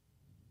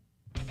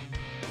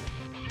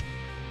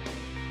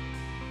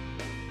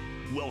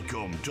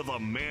Welcome to the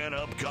Man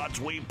Up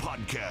God's Way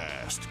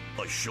podcast,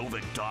 a show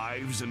that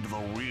dives into the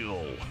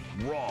real,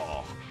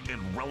 raw,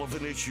 and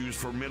relevant issues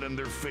for men and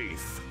their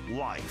faith,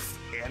 life,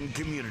 and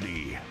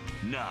community.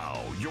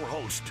 Now, your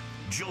host,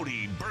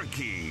 Jody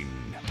Burkeen.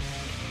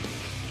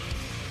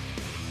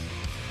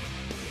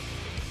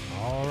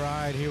 All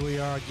right, here we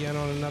are again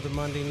on another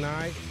Monday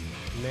night,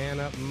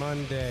 Man Up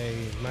Monday.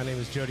 My name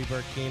is Jody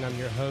Burkeen. I'm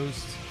your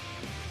host.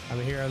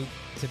 I'm here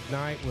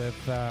tonight with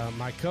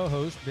my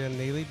co-host, Ben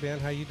Neely. Ben,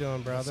 how you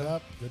doing, brother? What's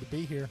up? Good to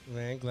be here.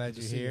 Man, glad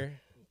you're here.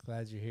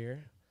 Glad you're here.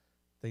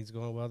 Things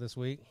going well this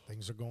week?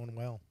 Things are going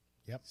well.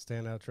 Yep.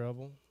 Staying out of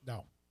trouble?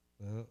 No.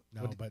 No,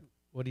 But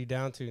what are you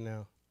down to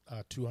now?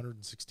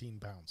 216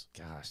 pounds.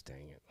 Gosh,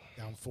 dang it.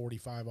 Down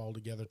 45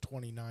 altogether,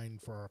 29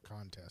 for our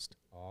contest.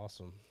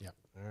 Awesome. Yep.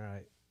 All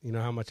right. You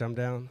know how much I'm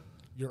down?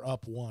 You're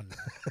up one.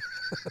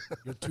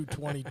 You're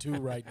 222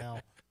 right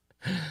now.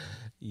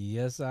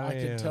 Yes, I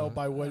can am. tell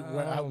by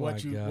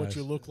what you gosh.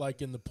 look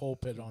like in the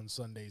pulpit on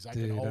Sundays. I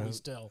Dude, can always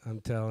tell. I'm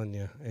telling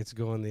you, it's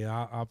going the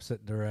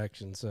opposite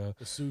direction. So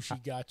The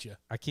sushi got you.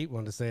 I keep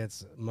wanting to say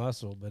it's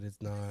muscle, but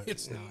it's not.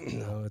 It's not.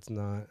 No, it's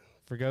not.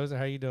 Fregosa,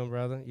 how you doing,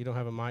 brother? You don't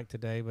have a mic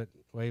today, but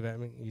wave at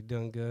me. You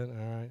doing good?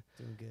 All right.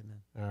 Doing good,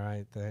 man. All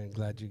right.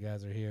 Glad you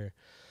guys are here.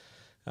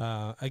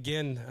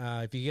 Again,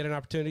 if you get an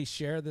opportunity,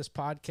 share this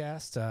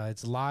podcast.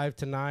 It's live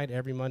tonight,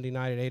 every Monday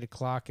night at 8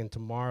 o'clock, and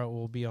tomorrow it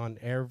will be on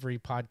every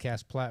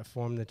podcast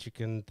platform that you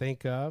can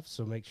think of.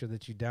 So make sure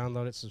that you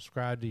download it,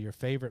 subscribe to your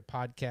favorite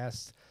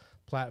podcast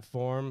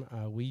platform.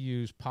 We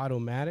use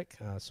Podomatic,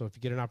 so if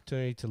you get an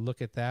opportunity to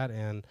look at that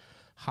and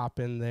hop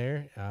in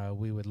there,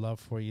 we would love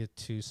for you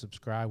to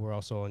subscribe. We're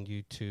also on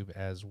YouTube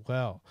as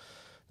well.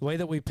 The way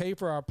that we pay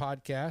for our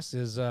podcast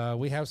is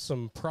we have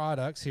some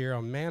products here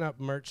on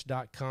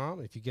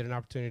manupmerch.com. If you get an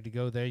opportunity to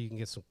go there, you can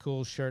get some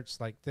cool shirts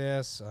like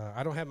this.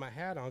 I don't have my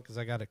hat on because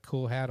I got a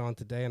cool hat on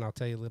today, and I'll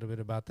tell you a little bit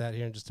about that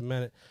here in just a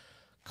minute.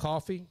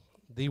 Coffee,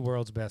 the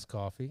world's best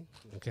coffee,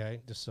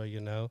 okay, just so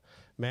you know.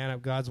 Man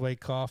Up God's Way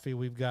coffee.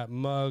 We've got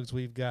mugs.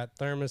 We've got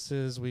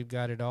thermoses. We've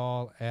got it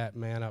all at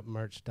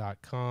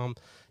manupmerch.com.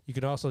 You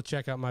can also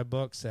check out my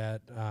books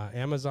at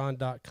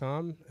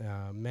Amazon.com,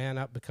 Man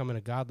Up, Becoming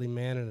a Godly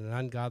Man in an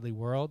Ungodly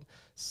World,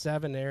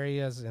 7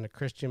 areas in a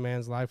Christian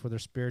man's life where they're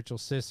spiritual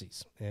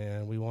sissies.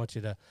 And we want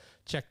you to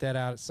check that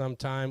out at some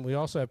time. We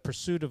also have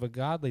Pursuit of a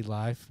Godly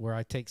Life, where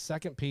I take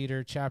 2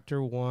 Peter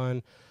chapter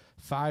 1,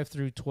 5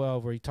 through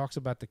 12, where he talks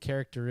about the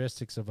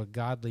characteristics of a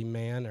godly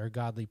man, or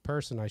godly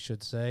person, I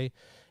should say.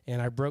 And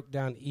I broke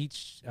down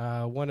each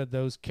one of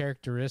those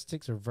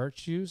characteristics or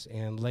virtues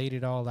and laid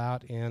it all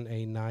out in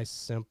a nice,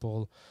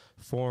 simple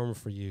form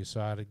for you. So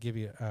I would give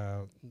you,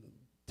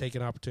 take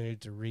an opportunity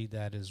to read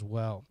that as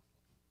well.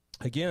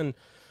 Again,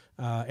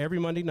 every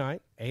Monday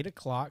night, 8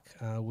 o'clock,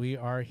 we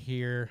are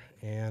here,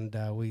 and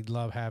we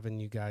love having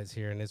you guys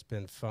here, and it's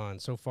been fun.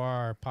 So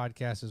far, our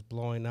podcast is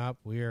blowing up.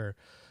 We are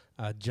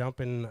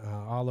jumping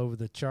all over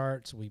the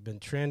charts. We've been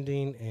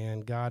trending,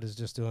 and God is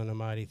just doing a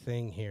mighty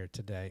thing here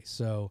today.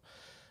 So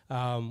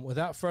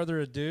without further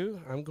ado,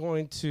 I'm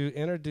going to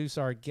introduce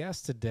our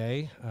guest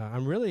today.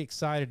 I'm really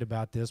excited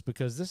about this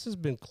because this has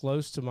been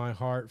close to my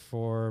heart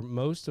for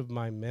most of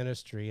my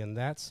ministry, and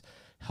that's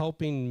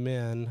helping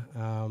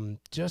men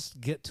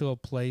just get to a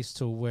place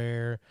to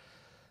where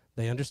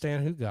they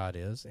understand who God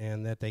is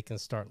and that they can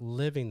start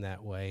living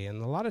that way.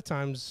 And a lot of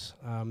times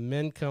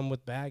men come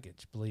with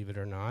baggage, believe it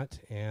or not.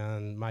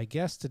 And my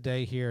guests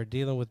today here are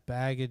dealing with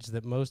baggage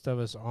that most of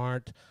us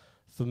aren't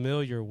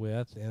familiar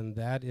with, and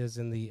that is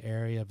in the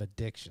area of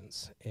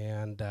addictions.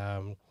 And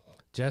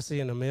Jesse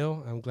and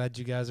Emil, I'm glad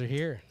you guys are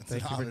here.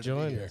 Thank you for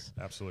joining us.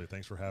 Absolutely.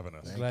 Thanks for having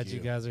us. Glad you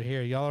guys are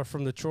here. Y'all are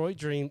from the Troy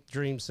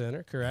Dream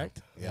Center,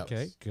 correct? Yep.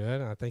 Okay,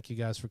 good. I thank you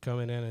guys for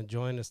coming in and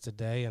joining us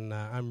today. And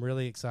I'm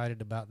really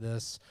excited about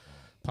this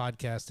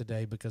podcast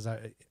today because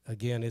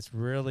it's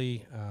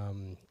really,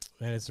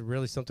 it's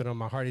really something on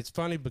my heart. It's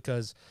funny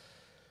because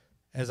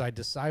as I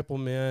disciple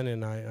men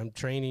and I'm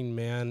training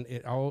men,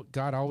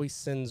 God always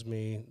sends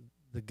me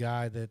the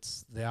guy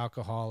that's the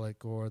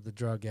alcoholic or the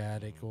drug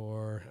addict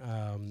or,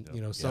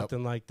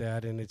 something like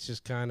that. And it's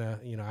just kind of,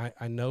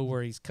 I know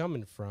where he's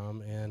coming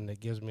from, and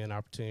it gives me an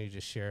opportunity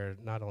to share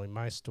not only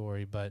my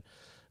story, but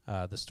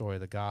the story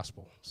of the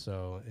gospel.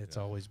 So it's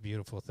always a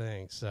beautiful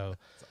thing. So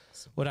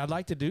what I'd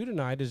like to do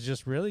tonight is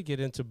just really get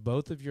into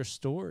both of your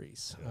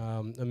stories.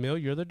 Emil,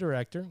 you're the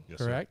director,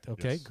 correct? Sir.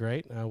 Okay, yes.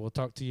 Great. We'll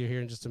talk to you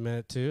here in just a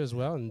minute too as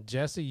well. And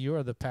Jesse, you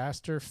are the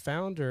pastor,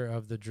 founder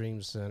of the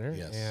Dream Center.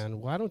 Yes.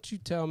 And why don't you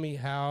tell me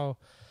how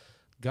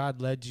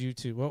God led you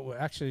to, well,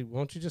 actually,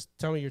 won't you just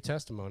tell me your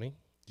testimony?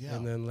 Yeah.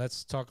 And then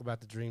let's talk about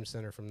the Dream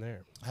Center from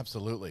there.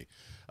 Absolutely.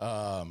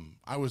 I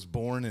was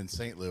born in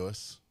St.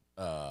 Louis,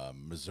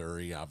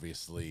 Missouri.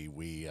 Obviously,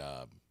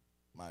 we'll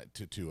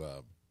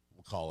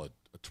call it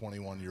a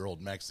 21-year-old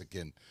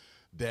Mexican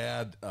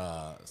dad,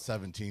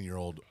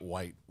 17-year-old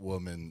white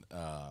woman.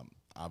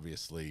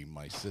 obviously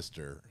my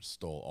sister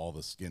stole all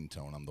the skin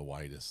tone. I'm the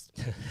whitest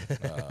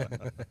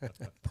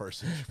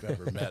person you've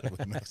ever met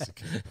with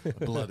Mexican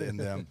blood in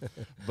them.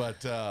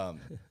 But,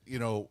 you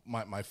know,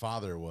 my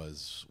father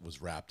was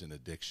wrapped in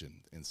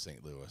addiction in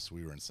St. Louis.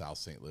 We were in South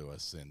St.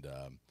 Louis. And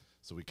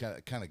so we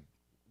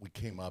we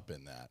came up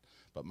in that.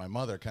 But my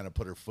mother kind of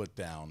put her foot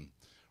down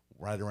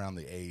right around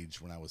the age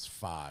when I was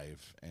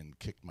 5 and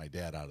kicked my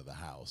dad out of the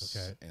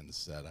house and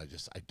said,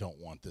 I don't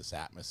want this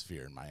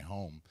atmosphere in my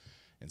home.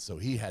 And so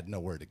he had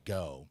nowhere to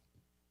go.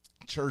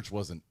 Church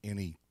wasn't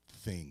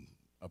anything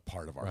a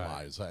part of our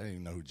lives. I didn't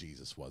even know who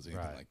Jesus was,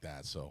 anything like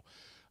that. So,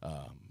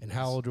 and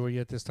how old were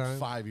you at this time?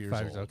 5 years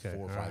old, okay.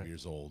 4 or 5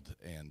 years old.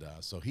 And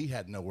so he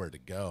had nowhere to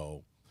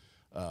go.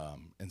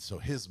 And so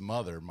his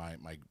mother, my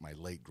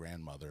late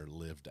grandmother,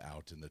 lived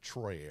out in the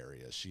Troy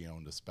area. She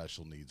owned a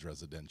special needs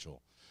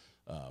residential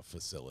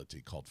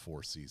facility called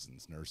Four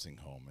Seasons Nursing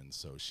Home. And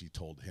so she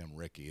told him,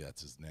 Ricky,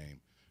 that's his name,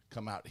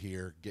 come out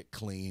here, get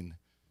clean,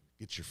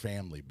 get your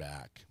family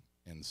back.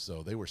 And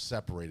so they were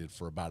separated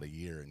for about a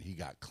year, and he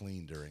got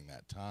clean during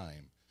that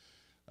time,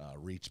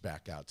 reached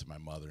back out to my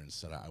mother and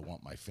said, I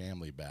want my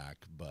family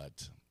back,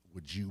 but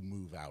would you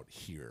move out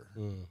here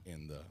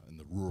in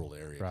the rural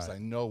area? Because I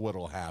know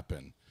what'll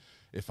happen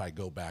if I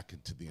go back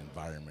into the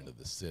environment of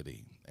the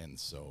city. And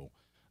so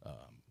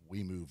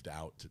we moved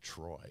out to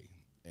Troy.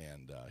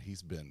 And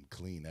he's been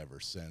clean ever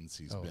since.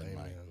 He's been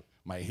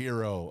my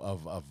hero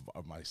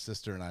of my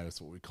sister and I. That's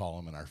what we call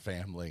him in our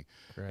family.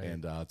 Great.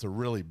 And it's a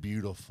really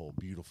beautiful,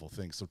 beautiful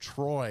thing. So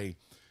Troy,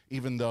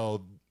 even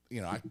though,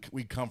 you know,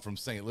 we come from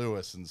St.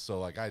 Louis, and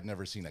so like I'd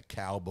never seen a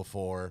cow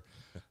before,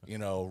 you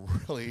know,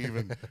 really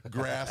even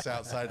grass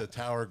outside of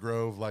Tower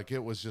Grove. Like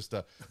it was just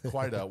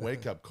quite a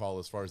wake up call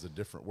as far as a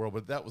different world.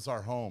 But that was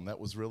our home.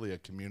 That was really a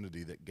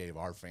community that gave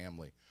our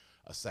family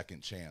a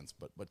second chance.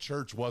 But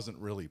church wasn't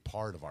really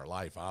part of our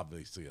life,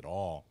 obviously, at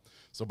all.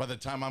 So by the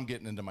time I'm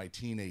getting into my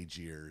teenage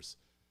years,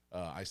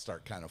 I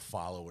start kind of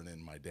following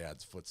in my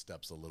dad's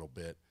footsteps a little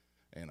bit,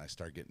 and I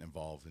start getting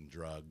involved in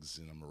drugs,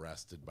 and I'm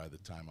arrested by the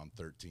time I'm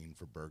 13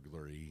 for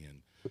burglary,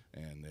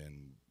 and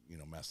then, you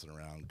know, messing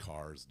around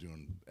cars,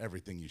 doing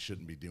everything you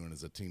shouldn't be doing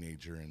as a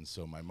teenager. And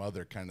so my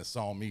mother kind of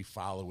saw me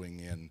following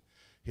in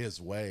his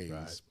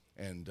ways,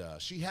 and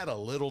she had a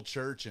little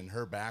church in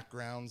her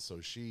background, so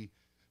she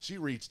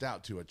reached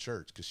out to a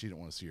church because she didn't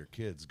want to see her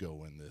kids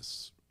go in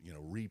this, you know,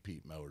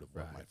 repeat mode of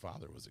what my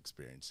father was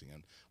experiencing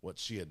and what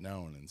she had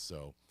known. And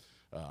so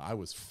I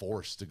was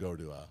forced to go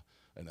to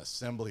an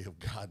Assembly of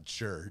God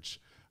church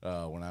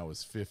when I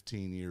was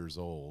 15 years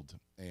old.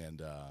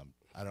 And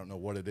I don't know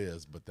what it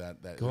is, but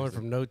that going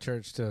from no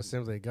church to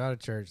Assembly of God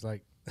church,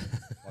 like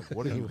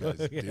what are you guys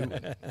doing?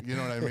 You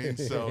know what I mean?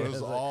 So it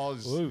was all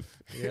just,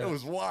 it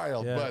was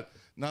wild, but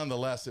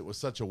nonetheless, it was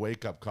such a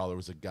wake-up call. There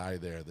was a guy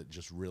there that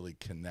just really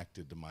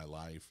connected to my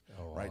life,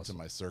 to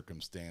my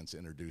circumstance,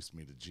 introduced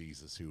me to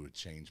Jesus, who would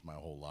change my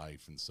whole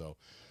life. And so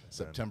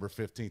September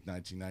 15th,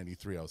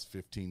 1993, I was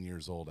 15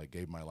 years old. I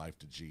gave my life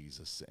to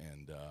Jesus,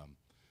 and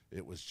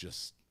it was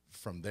just,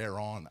 from there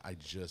on, I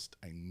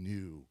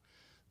knew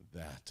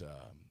that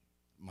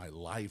my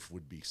life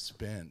would be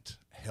spent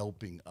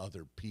helping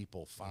other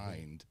people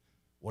find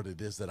what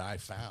it is that I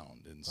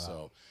found. And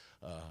so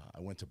I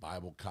went to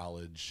Bible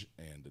college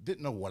and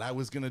didn't know what I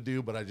was going to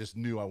do, but I just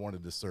knew I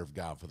wanted to serve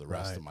God for the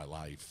rest of my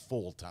life,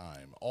 full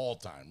time, all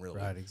time, really.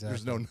 Right, exactly.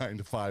 There's no 9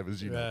 to 5,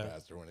 as you know,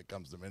 Pastor, when it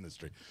comes to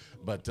ministry.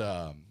 But,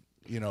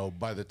 you know,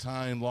 by the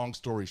time, long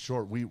story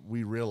short,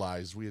 we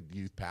realized we had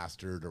youth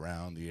pastored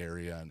around the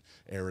area in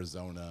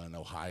Arizona and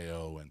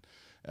Ohio, and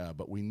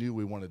but we knew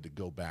we wanted to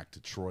go back to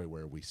Troy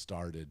where we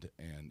started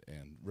and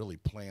really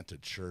plant a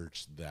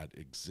church that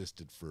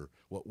existed for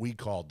what we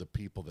called the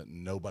people that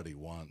nobody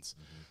wants.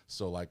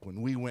 So like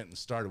when we went and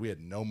started, we had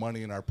no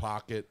money in our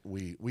pocket.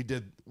 We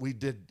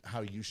did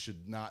how you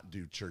should not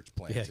do church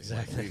planting. Yeah,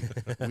 exactly.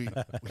 Like we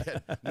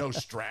had no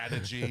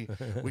strategy.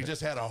 We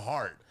just had a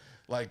heart.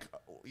 Like,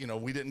 you know,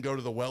 we didn't go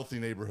to the wealthy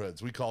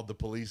neighborhoods. We called the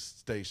police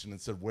station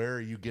and said, where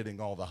are you getting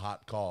all the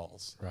hot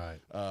calls? Right.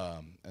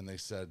 And they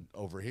said,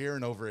 over here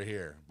and over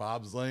here,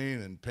 Bob's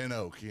Lane and Pin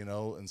Oak, you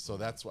know. And so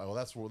that's why,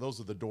 those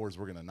are the doors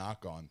we're going to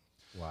knock on.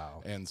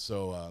 Wow. And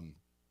so,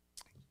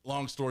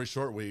 long story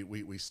short,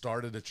 we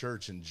started a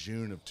church in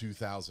June of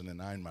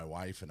 2009, my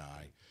wife and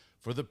I,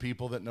 for the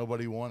people that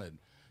nobody wanted.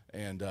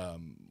 And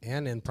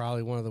in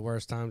probably one of the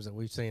worst times that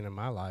we've seen in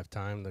my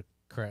lifetime, the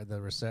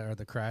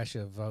crash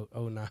of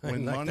 09.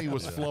 When money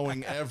was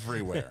flowing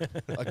everywhere.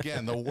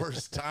 Again, the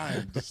worst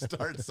time to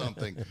start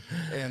something.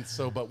 And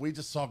so, but we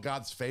just saw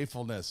God's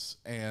faithfulness.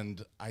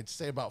 And I'd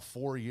say about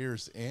 4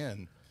 years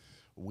in,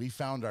 we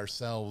found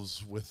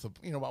ourselves with,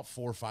 you know, about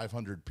 400 or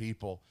 500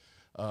 people.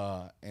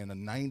 And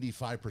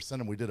 95% of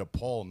them, we did a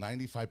poll,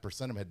 95%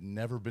 of them had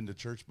never been to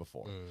church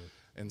before.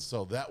 And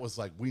so that was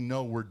like, we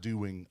know we're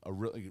doing a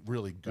really,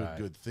 really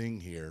good thing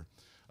here.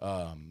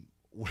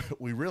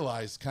 We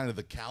realized kind of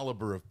the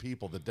caliber of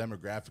people, the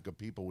demographic of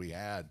people we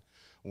had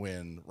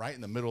when right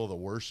in the middle of the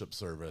worship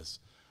service,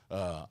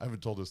 I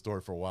haven't told this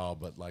story for a while,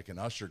 but like an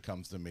usher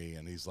comes to me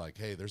and he's like,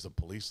 hey, there's a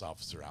police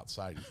officer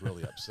outside. He's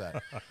really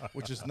upset,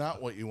 which is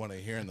not what you want to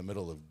hear in the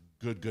middle of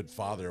Good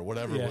Father or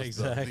whatever was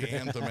exactly. the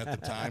anthem at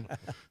the time.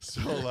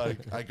 So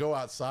like I go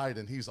outside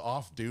and he's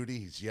off duty.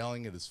 He's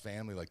yelling at his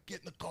family, like, get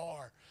in the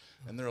car.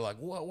 And they're like,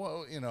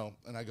 whoa, you know,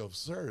 and I go,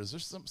 sir, is there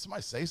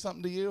somebody say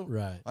something to you?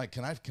 Right. Like,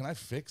 can I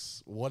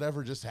fix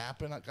whatever just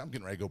happened? I'm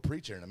getting ready to go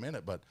preach here in a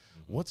minute, but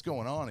what's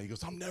going on? And he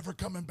goes, I'm never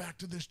coming back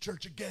to this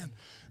church again.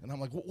 And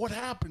I'm like, what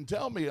happened?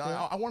 Tell me.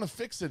 I want to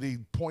fix it. He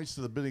points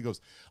to the building. He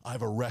goes,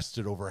 I've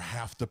arrested over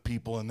half the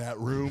people in that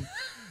room.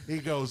 He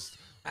goes,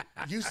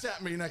 you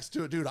sat me next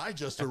to it, dude. I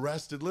just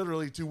arrested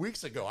literally 2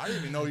 weeks ago. I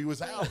didn't even know he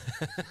was out.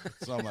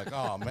 So I'm like,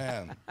 oh,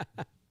 man.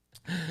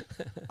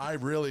 I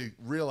really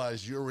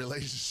realize your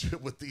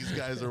relationship with these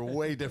guys are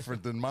way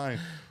different than mine.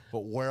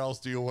 But where else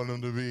do you want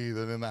them to be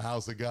than in the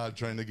house of God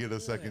trying to get a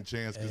second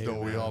chance? Because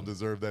don't we all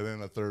deserve that,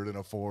 and a third and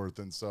a fourth?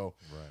 And so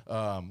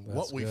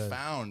what we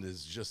found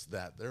is just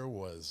that there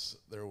was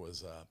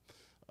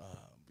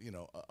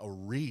a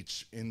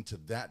reach into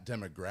that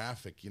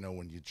demographic. You know,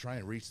 when you try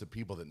and reach the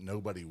people that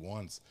nobody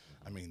wants,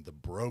 I mean, the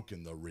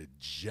broken, the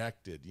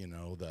rejected, you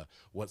know,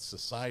 what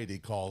society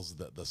calls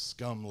the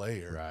scum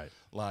layer. Right.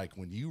 Like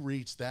when you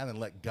reach that and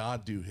let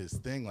God do his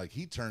thing, like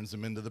he turns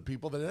them into the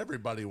people that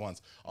everybody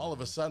wants. All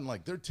of a sudden,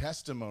 like their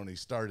testimony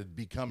started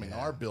becoming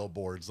our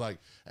billboards. Like,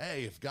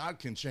 hey, if God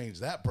can change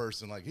that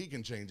person, like he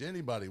can change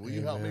anybody. Will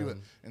you help me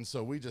with? And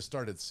so we just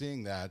started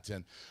seeing that.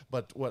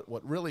 But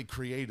what really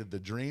created the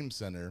Dream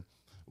Center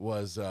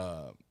was,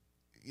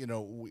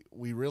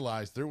 we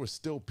realized there was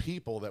still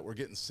people that were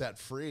getting set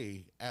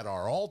free at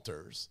our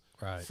altars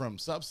from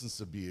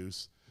substance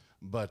abuse,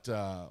 but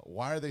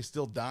why are they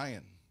still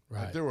dying?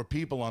 Right. Like there were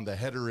people on the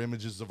header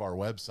images of our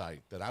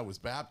website that I was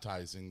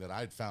baptizing that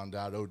I'd found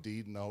out OD'd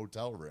in the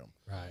hotel room.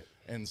 Right.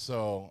 And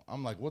so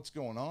I'm like, what's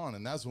going on?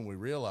 And that's when we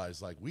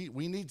realized, like, we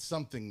need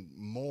something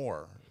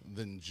more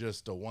than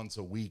just a once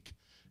a week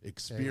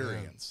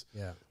experience.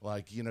 Yeah.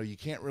 Like, you know, you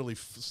can't really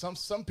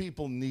some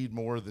people need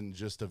more than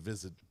just a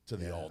visit to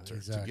the altar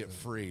to get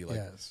free.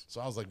 Like, so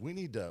I was like, we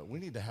need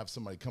to have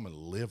somebody come and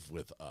live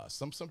with us.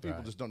 Some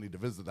people just don't need to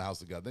visit the house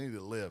of God. They need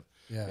to live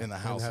in the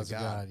house of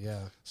God.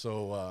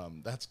 So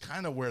that's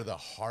kind of where the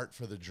heart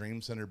for the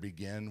Dream Center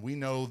began. We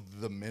know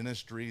the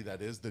ministry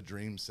that is the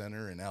Dream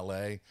Center in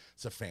LA.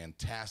 It's a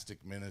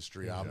fantastic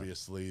ministry,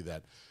 obviously,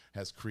 that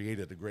has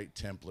created a great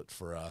template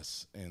for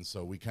us. And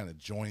so we kind of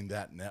joined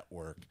that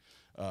network.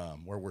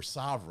 Where we're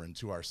sovereign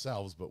to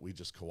ourselves, but we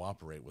just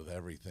cooperate with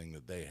everything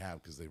that they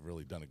have because they've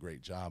really done a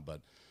great job.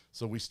 But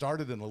so we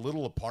started in a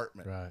little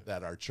apartment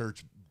that our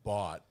church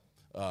bought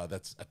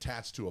that's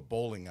attached to a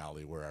bowling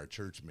alley where our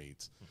church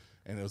meets.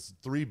 And it was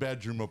a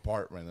 3-bedroom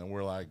apartment. And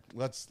we're like,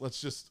 let's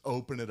just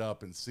open it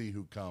up and see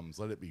who comes.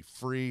 Let it be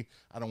free.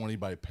 I don't want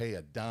anybody to pay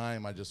a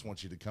dime. I just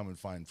want you to come and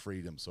find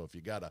freedom. So if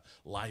you got a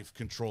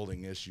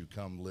life-controlling issue,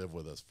 come live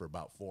with us for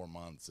about 4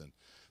 months. And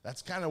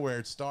that's kind of where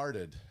it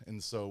started.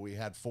 And so we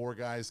had 4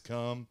 guys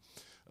come.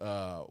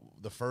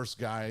 The first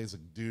guy is a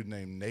dude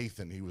named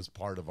Nathan. He was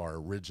part of our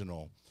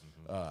original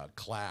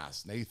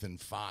class. Nathan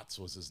Fotz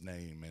was his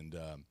name. And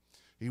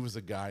he was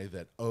a guy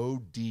that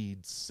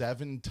OD'd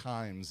 7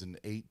 times in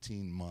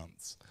 18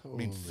 months.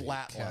 Holy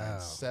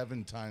flatlined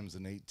 7 times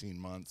in 18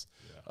 months.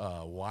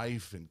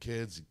 Wife and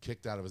kids, he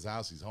kicked out of his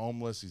house. He's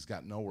homeless. He's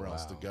got nowhere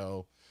else to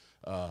go.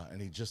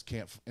 And he just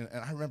can't. And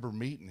I remember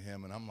meeting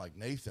him, and I'm like,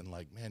 Nathan,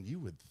 like, man, you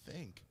would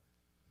think,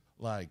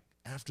 like,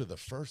 after the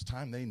first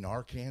time they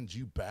Narcaned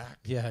you back,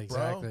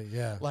 bro,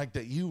 like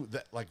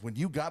like when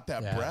you got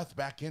that breath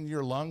back in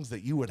your lungs,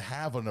 that you would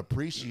have an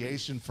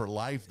appreciation for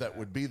life that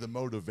would be the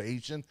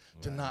motivation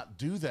to not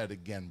do that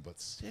again, but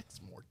 6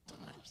 more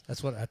times.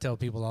 That's what I tell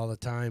people all the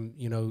time,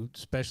 you know,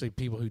 especially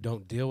people who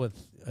don't deal with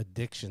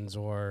addictions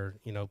or,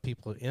 you know,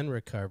 people in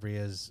recovery,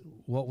 is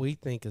what we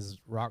think is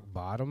rock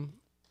bottom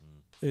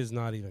is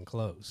not even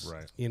close.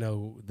 Right. You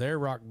know, their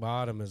rock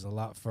bottom is a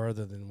lot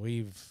further than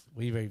we've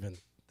even.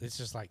 It's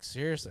just like,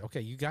 seriously,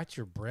 okay, you got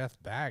your breath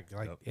back.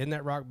 Like, isn't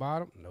that rock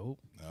bottom? Nope.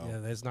 No. Yeah,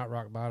 that's not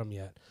rock bottom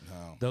yet.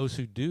 No. Those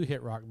who do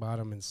hit rock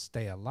bottom and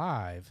stay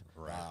alive,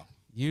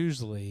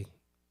 usually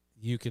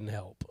you can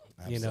help.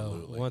 Absolutely. You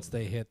know, once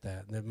they hit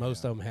that. And then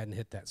most of them hadn't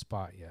hit that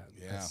spot yet.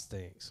 Yeah. That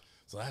stinks.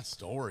 So that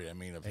story, I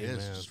mean, of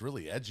his just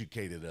really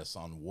educated us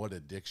on what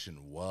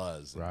addiction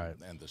was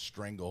and the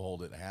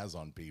stranglehold it has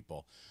on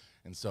people.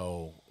 And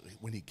so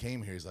when he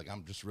came here, he's like,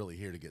 I'm just really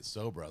here to get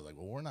sober. I was like,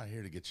 well, we're not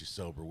here to get you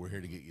sober. We're here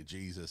to get you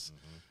Jesus.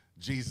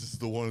 Jesus is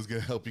the one who's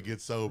going to help you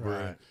get sober.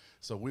 And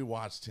so we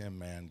watched him,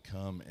 man,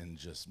 come and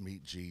just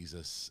meet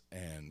Jesus,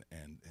 and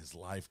his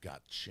life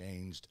got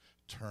changed,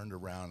 turned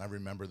around. I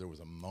remember there was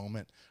a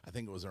moment, I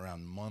think it was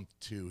around month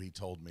 2, he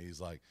told me,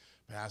 he's like,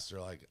 Pastor,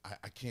 like,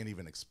 I can't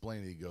even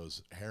explain it. He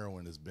goes,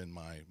 heroin has been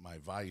my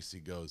vice. He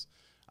goes,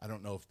 I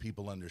don't know if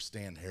people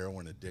understand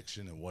heroin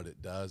addiction and what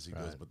it does. He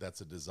goes, but that's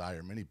a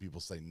desire. Many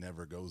people say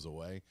never goes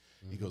away.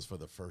 He goes, for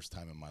the first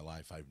time in my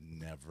life, I've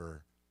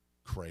never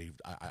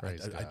craved.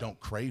 Praise I God. don't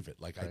crave it.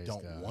 Like, I Praise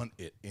don't God. want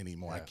it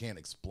anymore. I Yeah. can't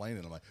explain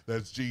it. I'm like,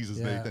 that's Jesus,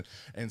 Yeah. Nathan.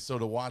 And so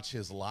to watch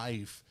his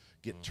life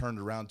get turned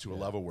around to a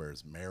level where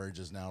his marriage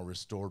is now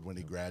restored when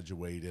he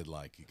graduated,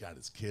 like he got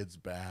his kids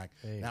back.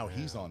 Now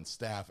he's on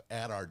staff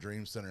at our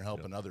Dream Center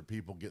helping other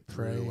people get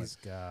through. Praise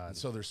God. And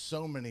so there's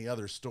so many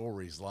other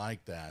stories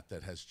like that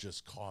that has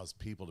just caused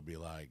people to be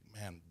like,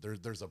 man,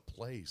 there's a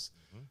place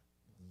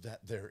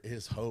that there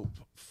is hope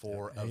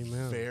for a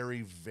Amen.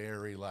 very,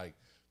 very like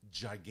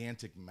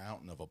gigantic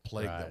mountain of a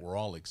plague that Right. we're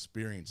all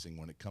experiencing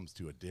when it comes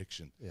to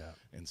addiction. Yeah.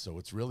 And so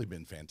it's really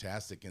been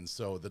fantastic. And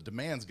so the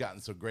demand's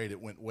gotten so great, it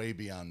went way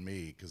beyond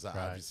me because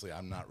obviously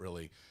I'm not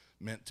really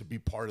meant to be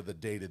part of the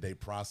day-to-day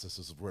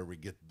processes of where we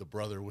get the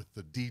brother with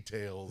the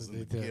details and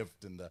the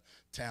gift and the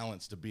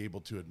talents to be able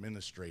to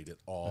administrate it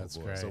all. That's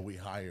So great. we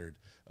hired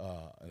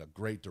a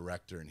great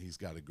director, and he's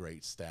got a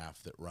great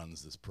staff that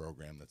runs this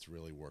program that's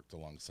really worked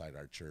alongside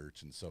our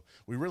church. And so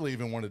we really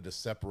even wanted to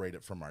separate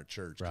it from our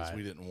church because Right.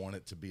 we didn't want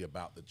it to be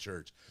about the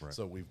church.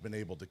 So we've been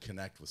able to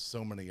connect with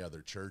so many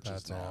other churches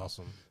That's now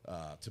awesome.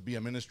 to be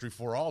a ministry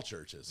for all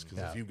churches. Because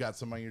Yeah. if you've got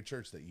somebody in your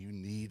church that you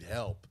need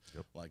help,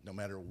 like no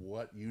matter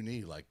what you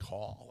need, like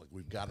call. Like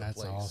we've got a That's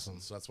place. awesome.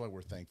 And so that's why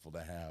we're thankful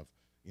to have,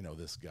 you know,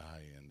 this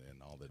guy and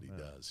all that he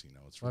does. You know,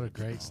 it's What really a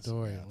great awesome.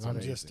 story. Yeah, it's What a-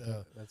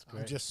 amazing. That's I'm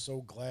great. just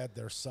so glad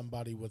there's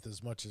somebody with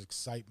as much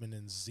excitement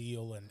and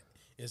zeal and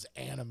as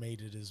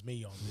animated as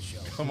me on the show.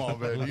 Come on,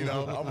 man. You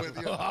know, I'm with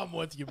you. I'm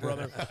with you,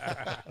 brother.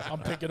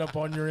 I'm picking up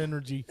on your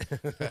energy.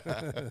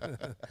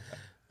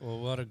 Well,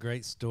 what a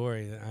great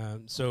story.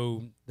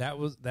 So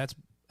that's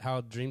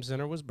how Dream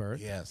Center was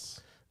birthed. Yes.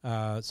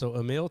 So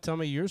Emil, tell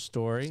me your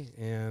story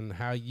and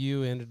how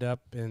you ended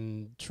up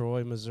in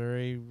Troy,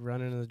 Missouri,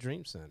 running the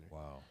Dream Center.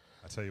 Wow.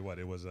 I tell you what,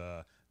 it was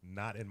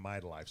not in my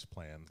life's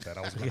plan that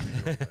I was going to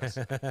be doing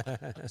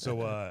this.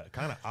 So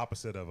kind of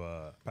opposite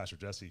of Pastor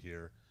Jesse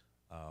here,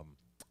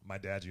 my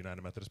dad's a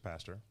United Methodist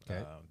pastor.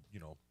 Okay. You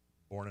know,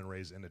 born and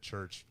raised in the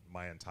church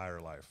my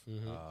entire life.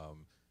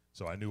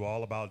 So I knew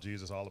all about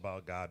Jesus, all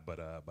about God, but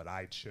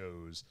I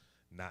chose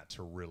not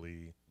to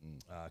really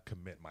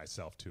commit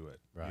myself to it.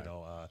 Right. You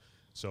know,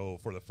 so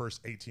for the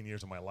first 18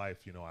 years of my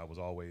life, you know, I was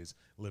always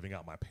living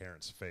out my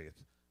parents'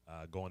 faith,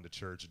 going to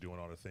church, doing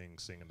all the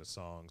things, singing the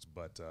songs.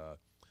 But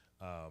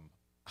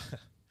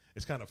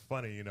it's kind of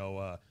funny, you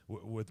know,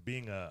 with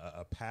being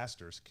a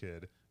pastor's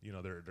kid, you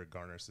know, there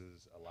garners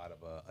a lot of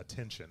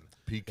attention.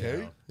 PK? You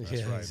know? That's yeah,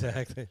 right, man.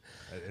 exactly.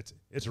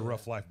 It's a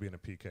rough life being a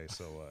PK.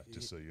 So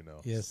just so you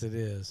know, Yes, it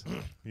is.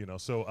 you know.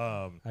 So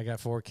I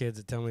got 4 kids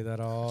that tell me that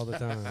all the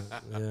time.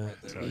 Yeah.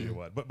 tell you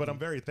what, but I'm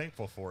very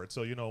thankful for it.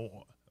 So you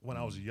know, when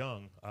I was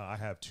young, I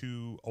have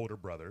 2 older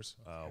brothers.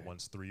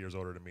 One's 3 years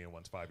older than me, and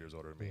one's 5 years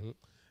older than me.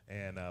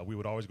 And we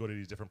would always go to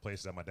these different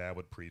places that my dad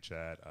would preach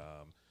at,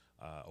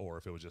 or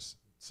if it was just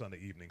Sunday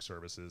evening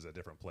services at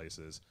different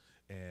places.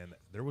 And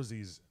there was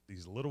these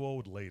little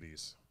old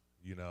ladies,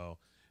 you know,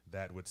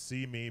 that would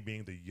see me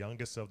being the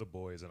youngest of the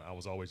boys, and I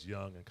was always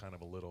young and kind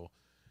of a little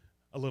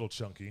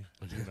chunky,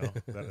 you know.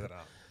 that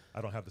I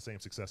don't have the same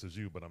success as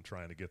you, but I'm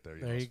trying to get there,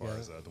 you know, There as you far go.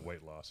 as the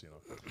weight loss, you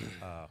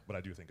know. But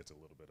I do think it's a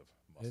little bit of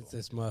muscle.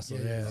 It's muscle.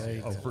 Yeah, Yeah, yeah, there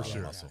you Oh, go. for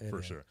sure, Yeah, for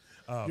yeah. sure.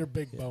 You're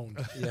big boned.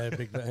 Yeah,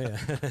 big. Yeah.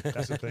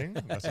 That's a thing.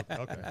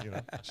 Okay, you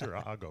know, sure,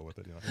 I'll go with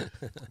it. You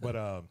know,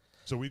 but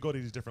so we go to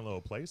these different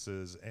little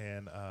places,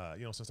 and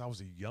you know, since I was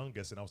the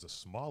youngest and I was the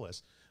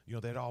smallest, you know,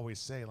 they'd always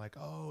say like,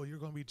 "Oh, you're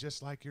going to be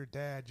just like your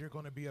dad. You're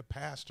going to be a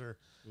pastor."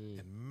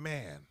 And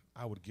man,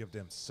 I would give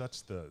them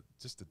such the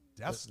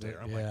death stare.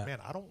 I'm yeah. like, man,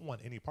 I don't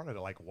want any part of it.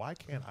 Like, why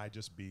can't I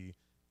just be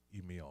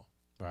Emil?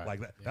 Right.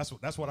 Like that.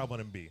 That's what I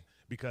want to be,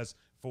 because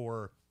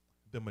for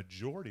the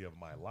majority of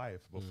my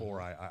life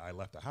before I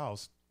left the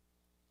house,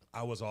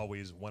 I was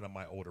always one of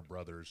my older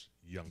brother's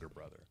younger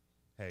brother.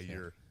 Hey,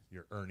 you're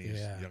Ernie's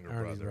Yeah, younger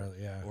Ernie's brother, brother,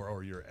 yeah.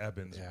 or you're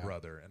Eben's Yeah.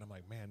 brother. And I'm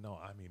like, man, no,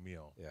 I'm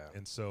Emil. Yeah.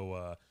 And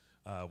so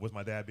with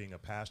my dad being a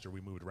pastor,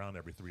 we moved around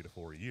every 3 to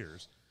 4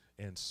 years.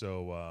 And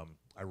so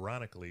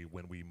ironically,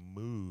 when we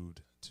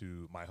moved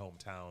to my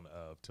hometown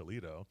of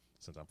Toledo,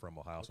 since I'm from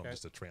Ohio, so I'm Okay.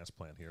 just a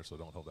transplant here, so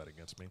don't hold that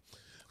against me.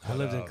 I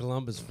lived in But,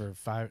 Columbus for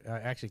 5.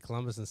 Actually,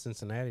 Columbus and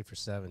Cincinnati for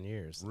 7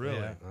 years. Really?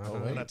 Yeah, Oh,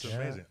 uh-huh. that's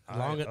amazing.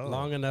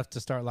 Long enough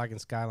to start liking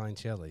Skyline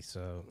chili.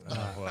 So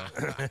Well,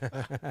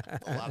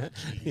 A lot of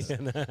cheese.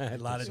 a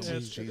lot of So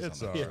much cheese. cheese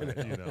it's on all that.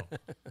 right, you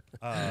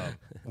know.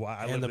 Well,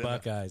 I And the lived in-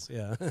 Buckeyes.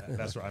 Yeah.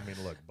 That's right. I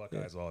mean, look,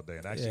 Buckeyes all day,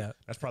 and actually, Yeah.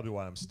 that's probably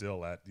why I'm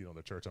still at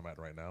the church I'm at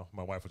right now.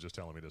 My wife was just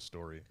telling me this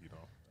story, you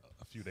know,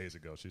 a few days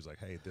ago. She's like,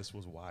 "Hey, this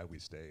was why we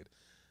stayed."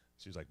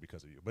 She's like,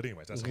 "Because of you." But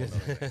anyways, that's a whole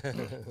other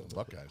thing.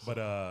 Buckeyes. But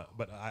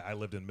I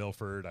lived in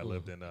Milford, I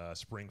lived in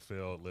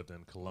Springfield, lived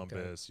in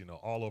Columbus, you know,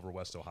 all over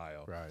West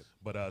Ohio. Right.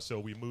 But so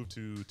we moved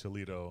to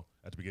Toledo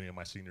at the beginning of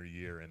my senior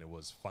year, and it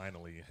was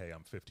finally, hey,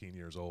 I'm 15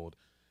 years old,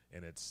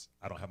 and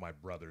I don't have my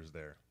brothers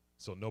there.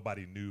 So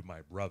nobody knew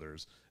my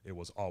brothers. It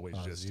was always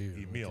Oh, just you.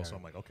 Emil. Okay. So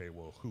I'm like, okay,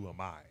 well, who am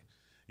I?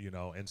 You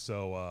know, and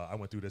so I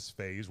went through this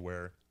phase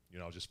where, you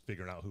know, I was just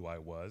figuring out who I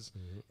was,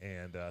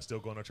 and still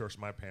going to church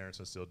with my parents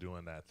and still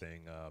doing that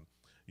thing.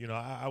 you know,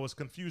 I was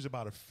confused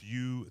about a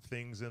few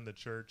things in the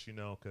church, you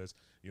know, because,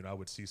 you know, I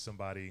would see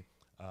somebody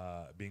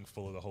being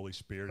full of the Holy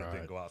Spirit and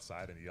then go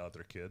outside and yell at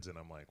their kids. And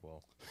I'm like,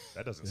 well,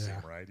 that doesn't seem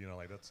right. You know,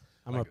 like that's.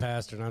 I'm a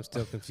pastor and I'm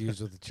still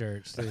confused with the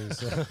church too.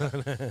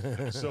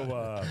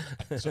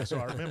 So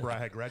I remember I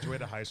had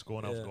graduated high school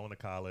and I was going to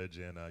college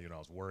and, you know, I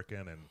was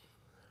working and,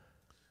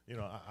 you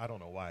know, I don't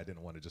know why I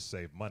didn't want to just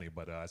save money,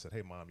 but I said,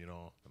 hey, Mom, you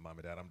know, Mom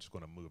and Dad, I'm just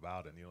going to move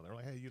out. And, you know, they're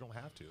like, hey, you don't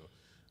have to.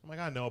 I'm like,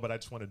 I know, but I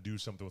just want to do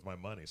something with my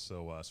money.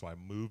 So so I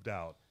moved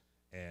out,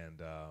 and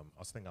I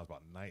was thinking I was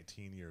about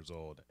 19 years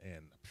old,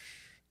 and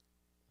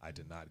I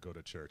did not go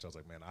to church. I was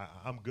like, man,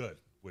 I'm good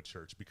with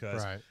church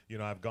because, you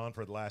know, I've gone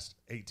for the last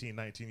 18,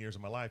 19 years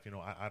of my life. You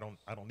know, I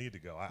don't need to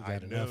go. I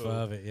got enough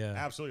of it,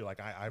 absolutely. Like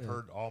I've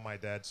heard all my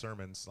dad's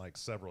sermons like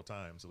several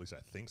times. At least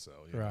I think so.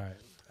 You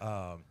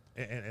know?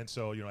 And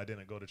so, you know, I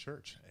didn't go to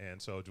church, and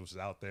so just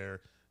out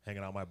there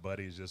hanging out with my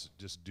buddies,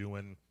 just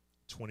doing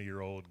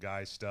 20-year-old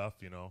guy stuff,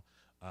 you know.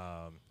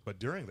 But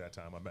during that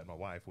time, I met my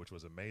wife, which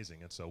was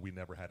amazing, and so we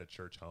never had a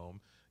church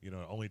home. You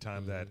know, the only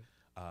time that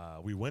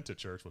we went to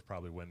church was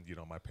probably when, you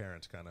know, my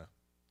parents kind of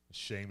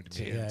shamed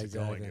me into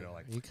going. You know,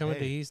 like, you coming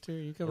to Easter?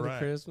 You coming to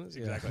Christmas?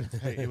 Exactly.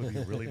 Hey, it would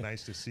be really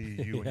nice to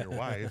see you and your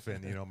wife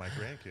and, you know, my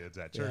grandkids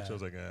at church. I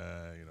was like,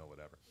 you know,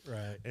 whatever.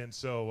 Right. And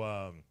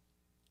so,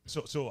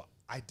 so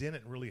I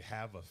didn't really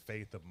have a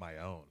faith of my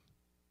own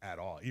at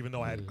all, even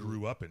though I had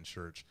grew up in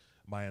church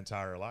my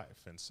entire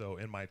life. And so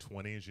in my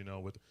 20s, you know,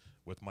 with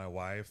my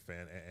wife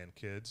and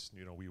kids,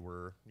 you know, we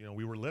were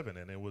living,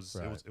 and it was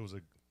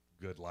a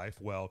good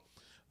life. Well,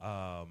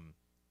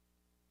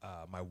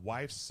 my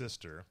wife's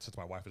sister, since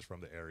my wife is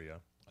from the area,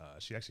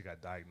 she actually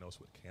got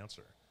diagnosed with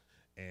cancer.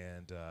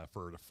 And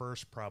for the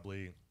first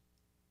probably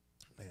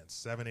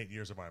 7-8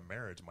 years of our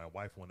marriage, my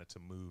wife wanted to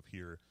move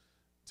here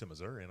to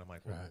Missouri, and I'm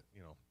like, well,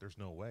 you know, there's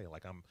no way.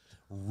 Like, I'm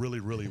really,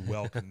 really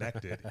well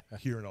connected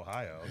here in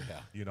Ohio.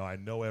 You know, I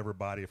know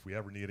everybody. If we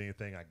ever need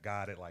anything, I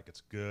got it. Like,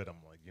 it's good. I'm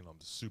like, you know, I'm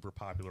a super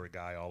popular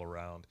guy all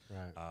around.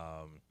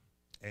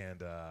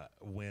 And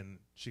when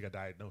she got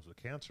diagnosed with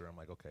cancer, I'm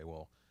like, okay,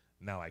 well,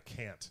 now I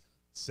can't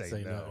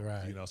say no.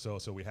 You know, so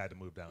we had to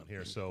move down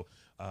here. So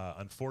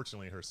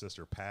unfortunately, her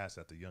sister passed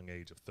at the young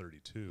age of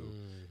 32,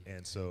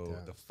 and so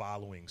the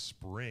following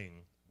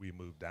spring we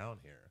moved down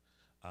here.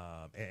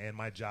 And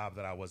my job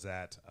that I was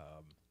at,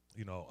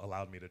 you know,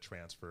 allowed me to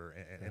transfer.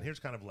 And here's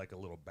kind of like a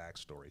little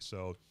backstory.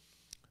 So,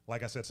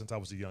 like I said, since I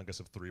was the youngest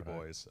of three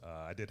boys,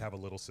 I did have a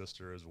little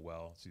sister as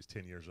well. She's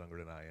 10 years younger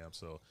than I am.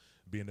 So,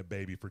 being a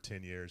baby for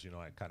 10 years, you know,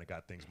 I kind of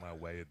got things my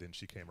way. And then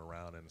she came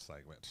around, and it's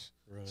like, man,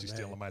 she's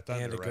stealing my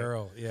thunder, and a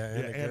girl,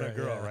 and a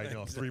girl, right? You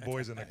know, 3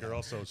 boys and a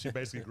girl. So she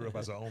basically grew up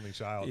as an only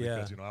child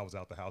because, you know, I was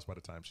out the house by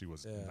the time she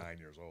was 9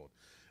 years old.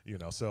 You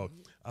know, so.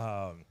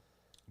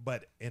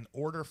 But in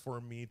order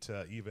for me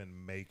to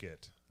even make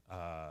it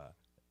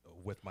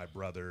with my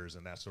brothers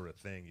and that sort of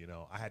thing, you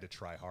know, I had to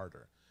try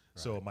harder.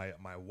 So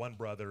my one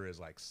brother is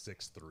like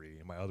 6'3",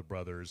 and my other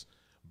brother's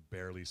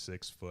barely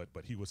 6 foot,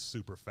 but he was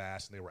super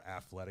fast and they were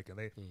athletic, and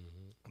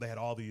they had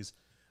all these,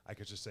 I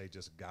could just say,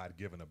 just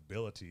God-given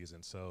abilities.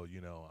 And so,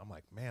 you know, I'm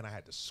like, man, I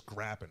had to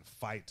scrap and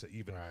fight to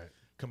even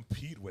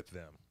compete with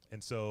them.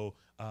 And so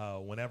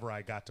whenever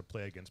I got to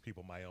play against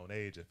people my own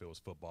age, if it was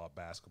football,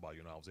 basketball,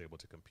 you know, I was able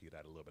to compete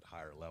at a little bit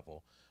higher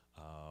level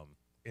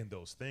in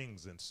those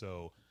things. And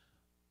so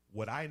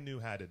what I knew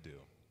how to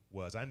do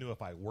was, I knew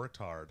if I worked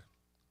hard,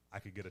 I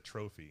could get a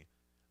trophy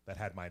that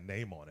had my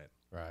name on it.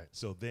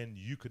 So then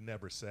you could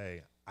never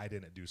say I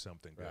didn't do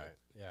something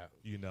good.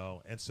 You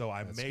know, and so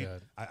I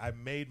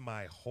made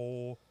my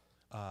whole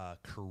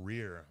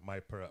career,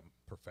 my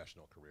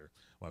professional career.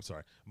 Well, I'm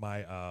sorry,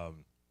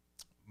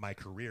 my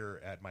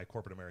career at my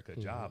corporate America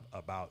job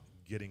about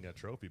getting a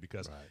trophy,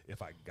 because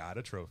if I got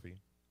a trophy,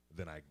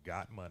 then I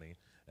got money,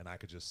 and I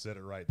could just sit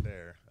it right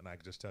there, and I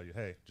could just tell you,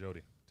 hey,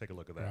 Jody, take a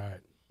look at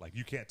that. Like,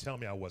 you can't tell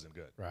me I wasn't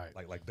good.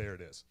 Like there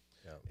it is.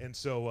 And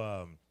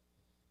so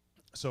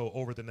so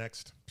over the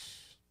next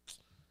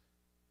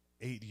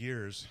 8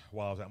 years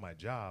while I was at my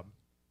job,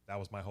 that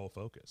was my whole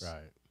focus.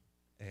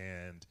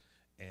 And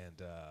man,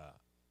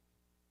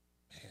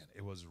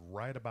 it was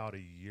right about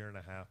 1.5 years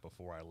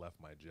before I left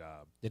my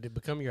job. Did it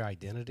become your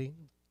identity?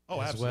 Oh,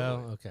 absolutely.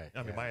 Well, okay.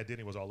 I mean, my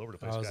identity was all over the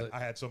place. I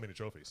had so many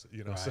trophies,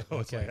 you know. So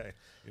it's like, hey,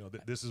 you know,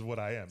 this is what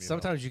I am.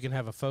 Sometimes you can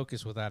have a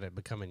focus without it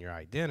becoming your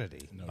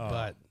identity,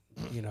 but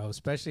you know,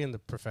 especially in the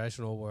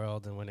professional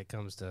world, and when it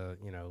comes to,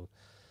 you know,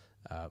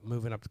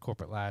 moving up the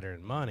corporate ladder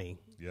and money,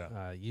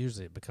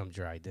 usually it becomes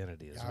your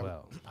identity as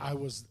well. I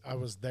was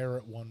there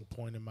at one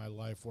point in my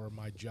life where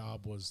my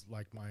job was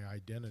like my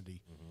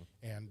identity,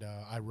 and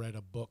I read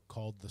a book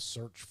called The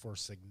Search for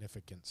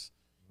Significance,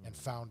 and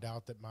found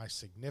out that my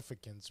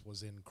significance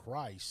was in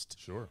Christ,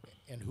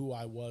 and who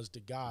I was to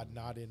God,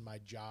 not in my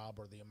job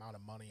or the amount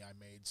of money I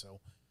made. So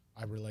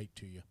I relate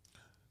to you.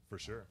 For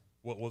sure.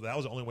 Well, that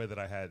was the only way that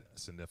I had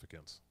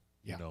significance,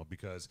 you know,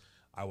 because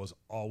I was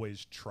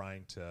always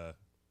trying to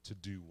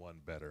do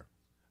one better,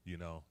 you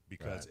know,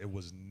 because it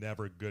was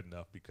never good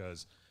enough,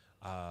 because,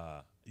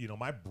 you know,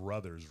 my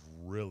brothers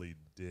really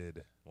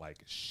did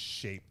like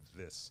shape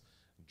this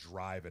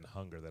drive and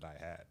hunger that I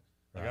had.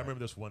 Like I remember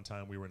this one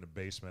time we were in the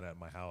basement at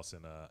my house in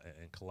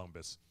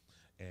Columbus,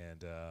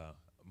 and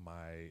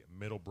my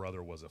middle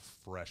brother was a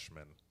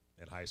freshman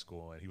in high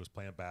school, and he was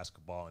playing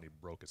basketball and he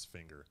broke his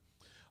finger.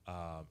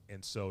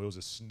 And so it was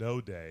a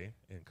snow day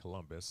in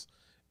Columbus,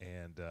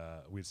 and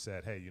we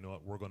said, hey, you know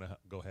what, we're going to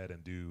go ahead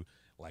and do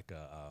like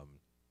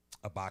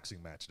a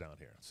boxing match down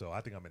here. So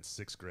I think I'm in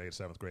 6th grade,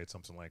 7th grade,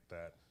 something like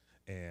that.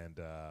 And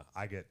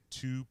I get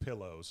 2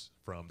 pillows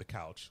from the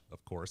couch,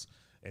 of course,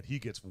 and he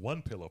gets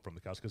 1 pillow from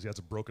the couch because he has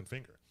a broken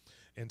finger.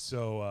 And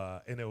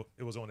so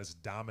it was on his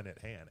dominant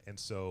hand. And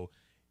so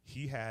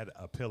he had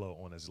a pillow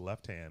on his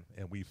left hand,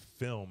 and we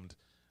filmed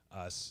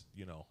us,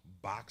 you know,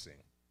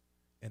 boxing.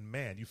 And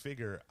man, you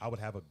figure I would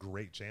have a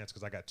great chance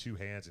because I got 2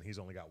 hands and he's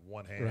only got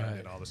 1 hand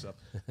and all this stuff.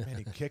 Man,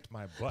 he kicked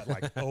my butt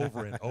like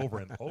over and over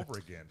and over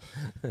again.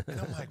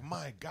 And I'm like,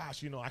 my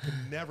gosh, you know, I could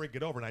never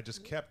get over. And I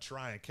just kept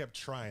trying.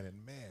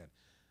 And man,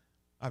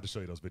 I have to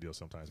show you those videos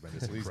sometimes, man.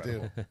 It's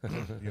incredible.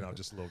 You know,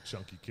 just a little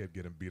chunky kid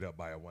getting beat up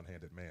by a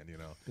one-handed man, you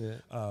know.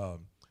 Yeah.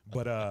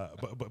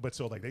 But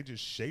so like they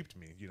just shaped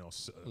me, you know,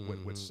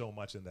 with so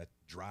much in that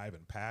drive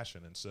and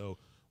passion. And so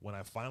when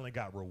I finally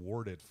got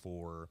rewarded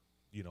for,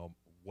 you know,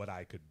 what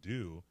I could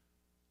do,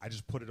 I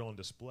just put it on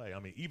display. I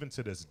mean, even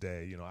to this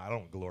day, you know, I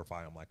don't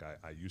glorify them like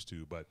I used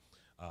to, but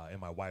in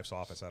my wife's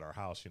office at our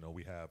house, you know,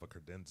 we have a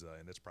credenza,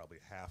 and it's probably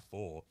half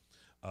full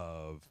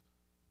of,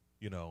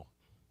 you know,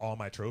 all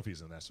my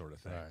trophies and that sort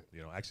of thing. Right.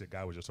 You know, actually, a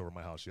guy was just over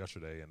my house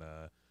yesterday, and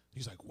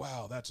he's like,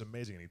 wow, that's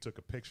amazing. And he took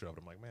a picture of it.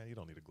 I'm like, man, you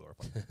don't need to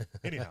glorify me.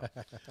 Anyhow.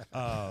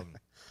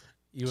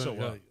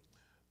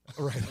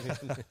 Right.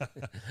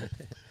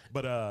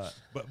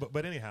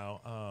 But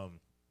anyhow,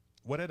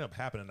 what ended up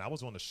happening, I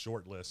was on the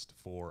short list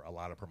for a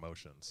lot of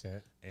promotions.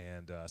 Okay.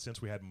 And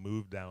since we had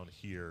moved down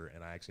here,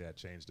 and I actually had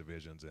changed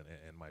divisions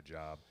in my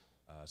job,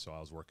 so I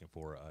was working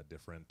for a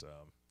different,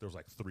 there was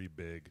like 3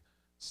 big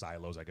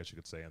silos, I guess you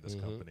could say, in this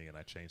company, and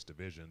I changed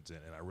divisions,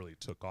 and I really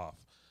took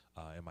off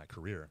in my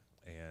career.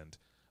 And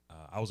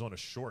I was on a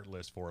short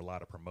list for a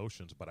lot of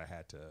promotions, but I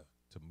had to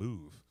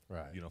move,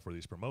 you know, for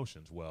these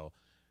promotions. Well,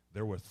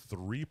 there were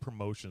 3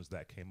 promotions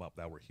that came up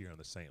that were here in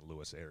the St.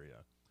 Louis area.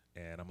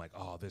 And I'm like,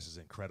 oh, this is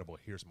incredible.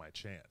 Here's my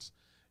chance.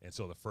 And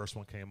so the first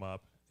one came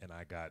up, and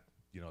I got,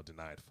 you know,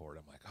 denied for it.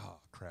 I'm like, oh,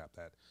 crap,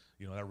 that,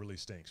 you know, that really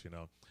stinks, you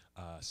know.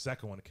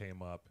 Second one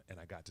came up, and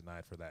I got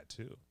denied for that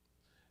too.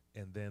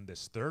 And then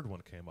this third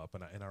one came up,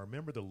 and I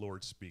remember the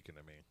Lord speaking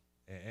to me.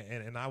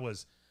 And I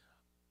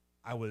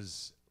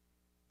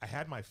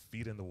had my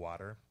feet in the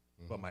water,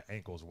 but my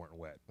ankles weren't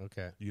wet.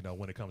 Okay. You know,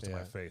 when it comes to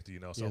my faith, you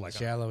know, so like the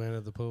shallow end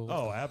of the pool.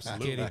 Oh,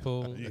 absolutely. Kiddie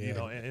pool. You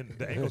know, and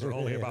the ankles are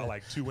only about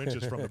like 2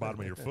 inches from the bottom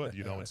of your foot,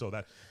 you know, and so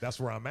that's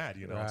where I'm at,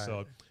 you know.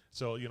 Right.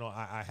 So, you know,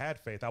 I had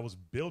faith. I was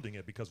building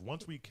it because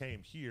once we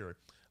came here,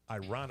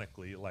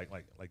 ironically, like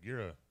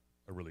you're a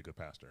really good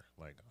pastor.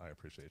 Like, I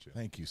appreciate you.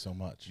 Thank you so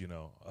much. You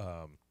know,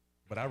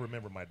 but I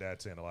remember my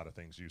dad saying a lot of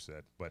things you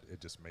said, but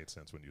it just made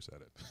sense when you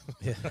said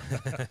it.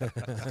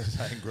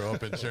 I didn't grow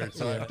up in church,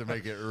 so I have to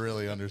make it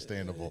really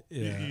understandable.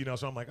 Yeah. You know,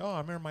 so I'm like, oh,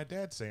 I remember my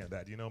dad saying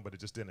that, you know, but it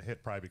just didn't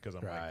hit probably because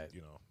I'm like,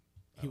 you know.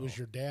 He was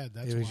your dad.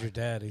 That's he was your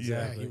dad,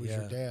 exactly. Yeah, he was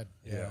your dad.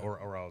 Yeah,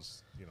 or I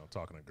was, you know,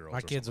 talking to girls.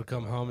 My kids will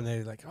come home and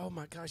they're like, "Oh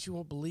my gosh, you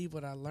won't believe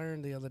what I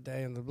learned the other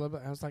day." And the blah blah.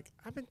 I was like,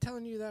 "I've been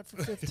telling you that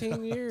for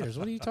 15 years.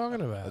 What are you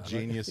talking about?" A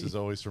genius is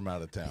always from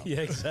out of town.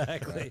 Yeah,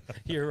 exactly.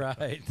 You're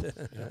right.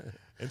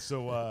 And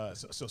so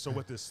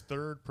with this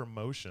third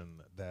promotion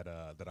that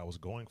I was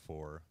going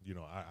for, you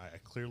know, I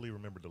clearly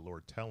remember the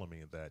Lord telling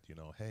me that, you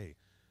know, hey,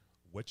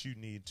 what you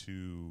need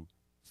to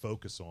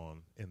focus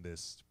on in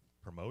this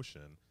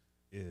promotion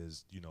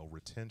is, you know,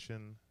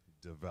 retention,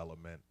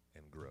 development,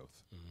 and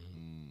growth.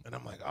 Mm-hmm. And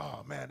I'm like,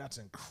 oh man, that's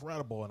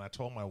incredible. And I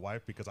told my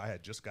wife, because I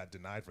had just got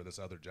denied for this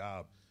other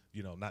job,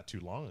 you know, not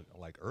too long,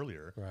 like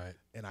earlier. Right.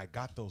 And I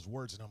got those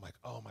words, and I'm like,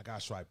 oh my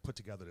gosh. So I put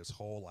together this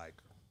whole like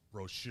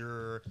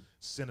brochure,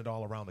 sent it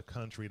all around the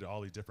country to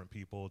all these different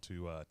people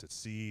to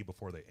see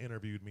before they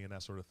interviewed me and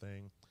that sort of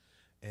thing.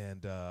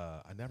 And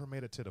I never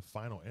made it to the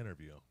final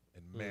interview.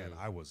 And man,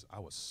 I was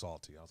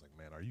salty. I was like,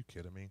 man, are you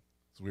kidding me?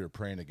 So we were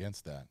praying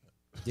against that.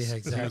 Yeah,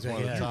 exactly. He was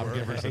one of the top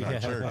givers in our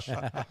church.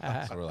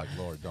 So we're like,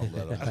 Lord, don't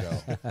let him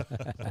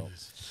go.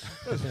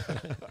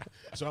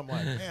 So I'm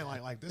like, man,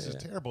 like this is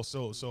terrible.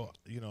 So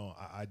you know,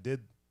 I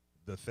did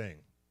the thing.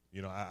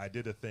 You know, I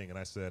did the thing, and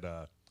I said,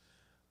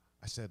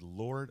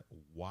 Lord,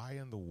 why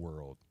in the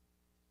world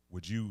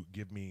would you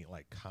give me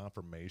like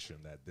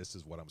confirmation that this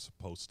is what I'm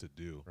supposed to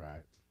do?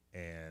 Right.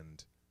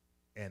 And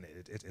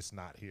it's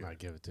not here. I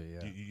give it to you.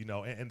 Yeah. You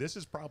know, and this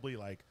is probably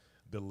like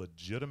the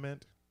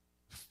legitimate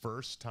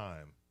first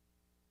time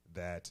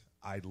that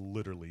I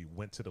literally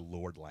went to the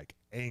Lord like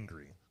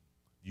angry,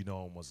 you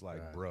know, and was like,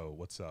 right. Bro,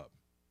 what's up?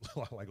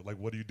 like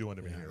what are you doing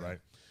to me here, right?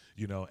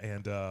 You know,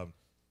 and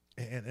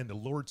the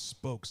Lord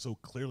spoke so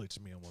clearly to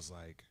me and was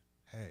like,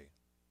 hey,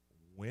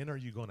 when are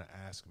you going to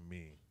ask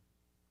me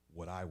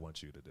what I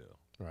want you to do?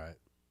 Right.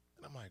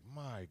 And I'm like,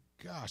 my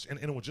gosh. And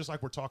it was just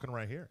like we're talking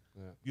right here.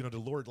 Yeah. You know, the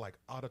Lord like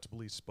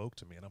audibly spoke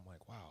to me, and I'm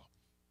like, wow,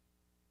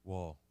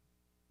 well,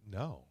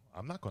 no,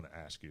 I'm not going to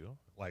ask you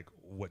like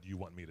what you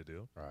want me to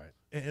do. Right.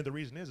 And the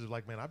reason is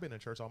like, man, I've been in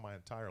church all my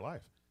entire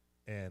life.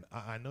 And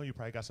I know you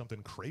probably got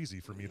something crazy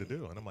for me to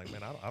do. And I'm like,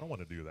 man, I don't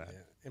want to do that. Yeah.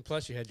 And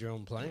plus, you had your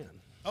own plan.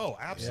 Oh,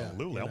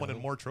 absolutely. Yeah, I you wanted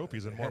know. more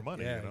trophies and more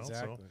money, Yeah, you know?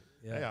 exactly.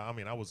 So, Yeah. I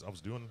mean, I was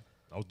doing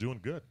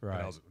good. Right.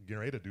 And I was getting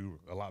ready to do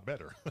a lot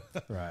better.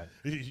 Right.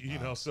 you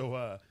know,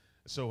 so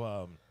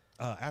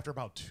after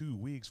about 2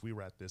 weeks, we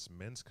were at this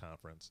men's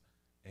conference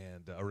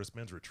or this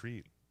men's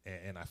retreat.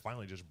 And I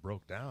finally just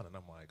broke down and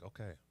I'm like,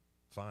 okay,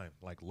 fine.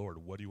 Like, Lord,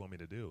 what do you want me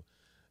to do?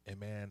 And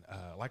man,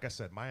 like I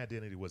said, my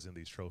identity was in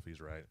these trophies,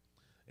 right?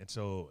 And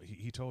so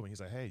he told me, he's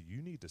like, hey,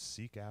 you need to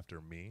seek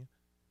after me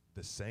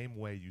the same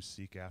way you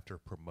seek after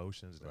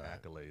promotions and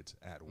accolades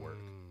at work.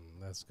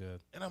 That's good.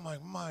 And I'm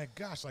like, my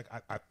gosh, like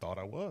I thought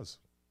I was.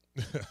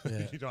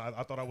 Yeah. You know,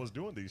 I thought I was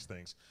doing these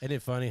things. Isn't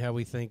it funny how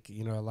we think,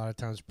 you know, a lot of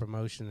times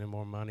promotion and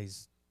more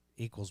money's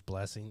equals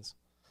blessings?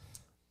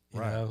 You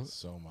Right. know?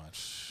 So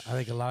much. I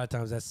think a lot of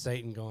times that's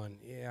Satan going,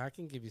 yeah, I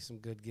can give you some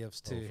good gifts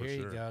too. for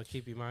Here sure. you go.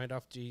 Keep your mind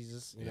off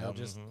Jesus. You know,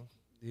 just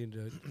you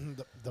know,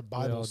 The We all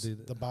Bible do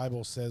that. the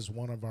Bible says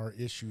one of our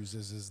issues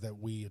is that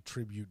we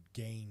attribute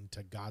gain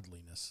to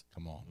godliness,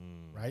 Come on.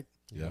 right?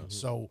 Yeah.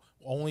 So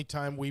only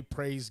time we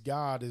praise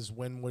God is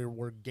when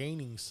we're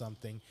gaining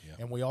something, Yeah.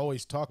 and we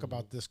always talk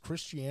about this.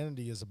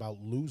 Christianity is about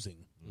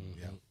losing.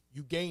 Yeah.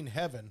 You gain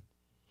heaven.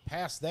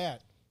 Past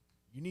that,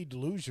 you need to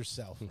lose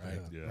yourself,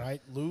 right? Yeah.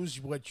 Right? Lose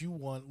what you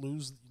want.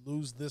 Lose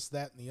this,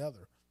 that, and the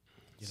other.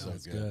 You know, So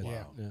that's good. good.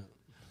 Yeah. Yeah.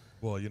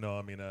 Well, you know,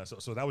 I mean,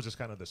 so that was just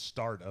kind of the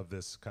start of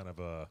this kind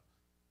of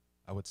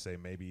I would say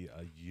maybe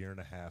a 1.5 year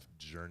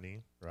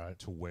journey, Right.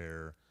 to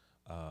where,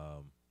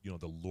 you know,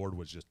 the Lord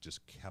was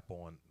just kept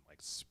on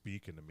like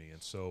speaking to me.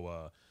 And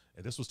so,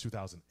 and this was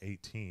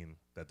 2018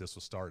 that this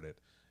was started.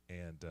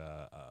 And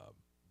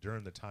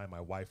during the time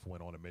my wife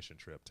went on a mission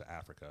trip to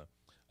Africa,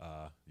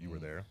 you were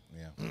there.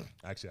 Yeah.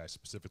 Actually, I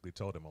specifically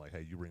told him, like,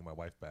 hey, you bring my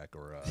wife back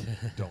or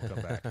don't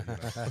come back. You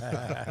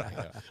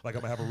know? Like,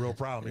 I'm going to have a real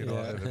problem, you know,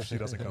 if she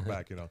doesn't come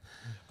back, you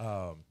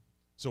know.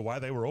 So while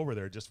they were over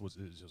there, it was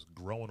just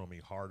growing on me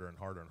harder and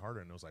harder and harder.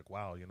 And it was like,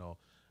 wow, you know,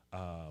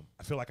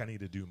 I feel like I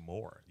need to do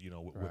more, you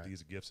know, with Right.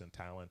 these gifts and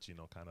talents, you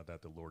know, kind of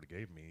that the Lord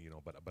gave me, you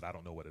know, but I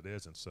don't know what it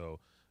is. And so,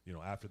 you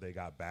know, after they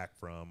got back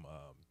from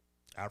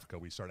Africa,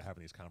 we started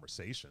having these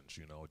conversations,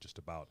 you know, just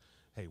about,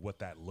 hey, what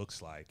that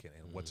looks like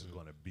and what's it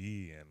going to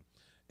be.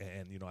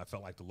 And, you know, I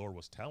felt like the Lord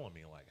was telling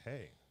me, like,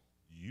 hey,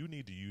 you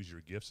need to use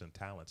your gifts and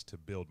talents to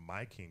build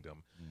my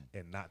kingdom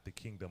and not the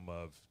kingdom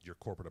of your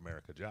corporate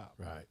America job.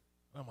 Right.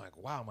 I'm like,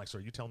 wow. I'm like, so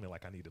are you telling me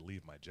like I need to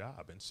leave my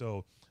job? And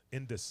so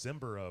in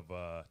December of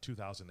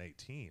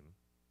 2018,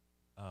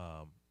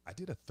 I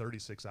did a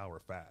 36-hour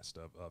fast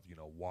of, you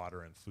know,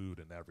 water and food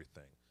and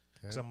everything.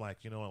 Because I'm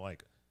like, you know,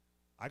 like,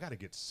 I got to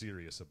get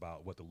serious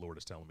about what the Lord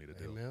is telling me to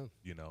do. Amen.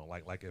 You know,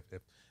 like if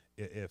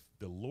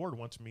the Lord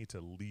wants me to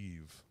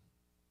leave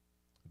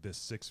this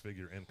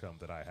 6-figure income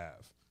that I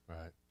have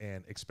Right.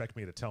 and expect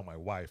me to tell my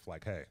wife,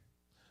 like, hey,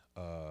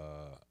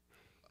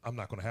 I'm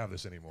not going to have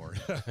this anymore.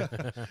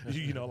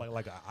 You know,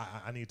 like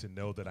I need to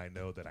know that I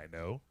know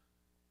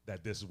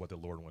that this is what the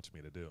Lord wants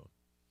me to do.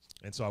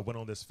 And so I went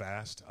on this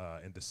fast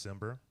in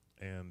December,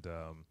 and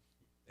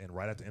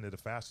right at the end of the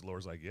fast, the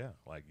Lord's like, yeah,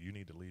 like you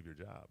need to leave your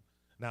job.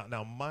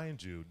 Now,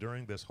 mind you,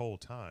 during this whole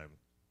time,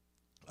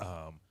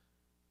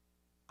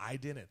 I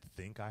didn't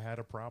think I had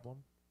a problem,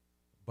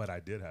 but I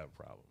did have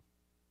a problem.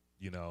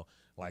 You know,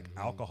 like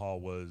alcohol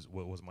was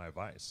my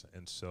vice,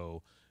 and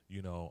so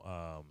you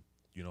know,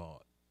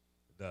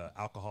 the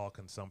alcohol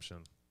consumption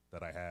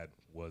that I had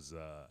was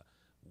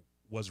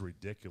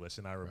ridiculous.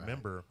 And I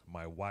remember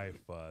my wife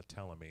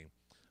telling me,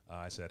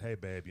 I said, "Hey,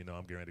 babe, you know,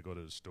 I'm getting ready to go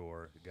to the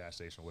store, the gas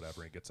station,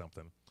 whatever, and get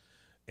something."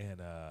 And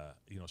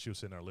you know, she was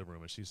sitting in our living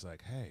room, and she's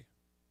like, "Hey,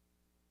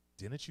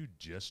 didn't you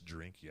just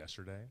drink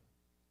yesterday?"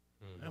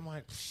 And I'm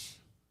like,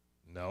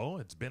 "No,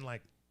 it's been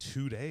like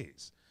 2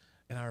 days."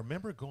 And I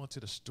remember going to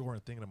the store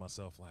and thinking to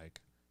myself,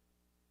 like,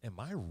 am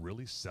I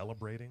really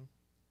celebrating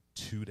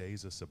 2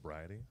 days of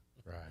sobriety?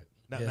 Right.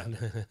 Now,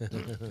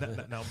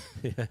 Yeah. now,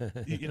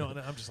 you know, and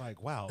I'm just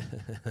like, wow.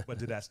 But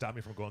did that stop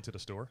me from going to the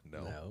store?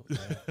 No. No. Yeah,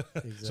 So I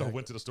exactly.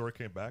 went to the store,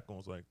 came back, and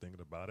was like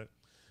thinking about it.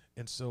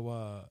 And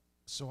so,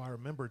 so I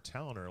remember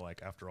telling her,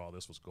 like, after all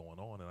this was going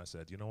on, and I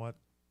said, you know what?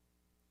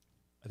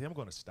 I think I'm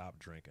going to stop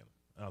drinking.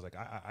 And I was like,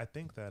 I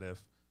think that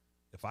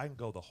if I can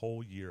go the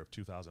whole year of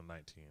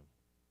 2019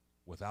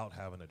 without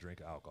having to drink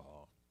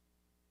alcohol,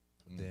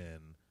 then,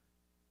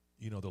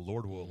 you know, the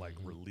Lord will like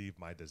relieve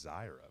my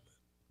desire of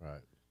it.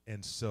 Right.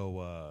 And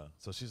so,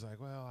 so she's like,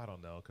 well, I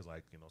don't know. Cause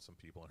like, you know, some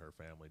people in her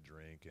family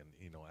drink, and,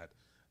 you know,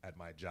 at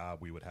my job,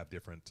 we would have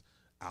different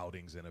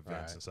outings and events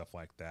Right. and stuff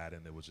like that.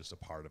 And it was just a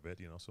part of it,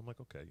 you know? So I'm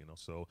like, okay, you know,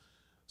 so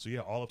yeah,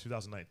 all of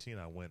 2019,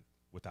 I went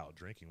without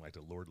drinking. Like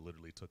the Lord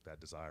literally took that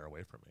desire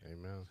away from me.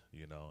 Amen.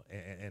 You know,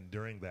 and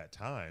during that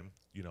time,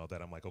 you know,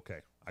 that I'm like,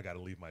 okay, I got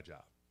to leave my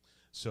job.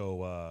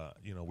 So,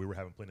 you know, we were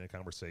having plenty of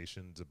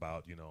conversations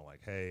about, you know,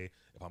 like, hey,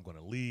 if I'm going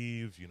to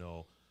leave, you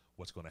know,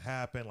 what's going to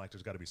happen? Like,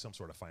 there's got to be some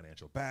sort of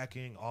financial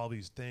backing, all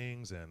these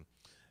things.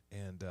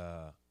 And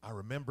I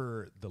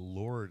remember the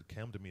Lord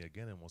came to me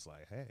again and was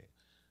like, hey,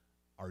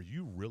 are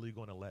you really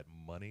going to let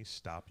money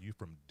stop you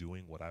from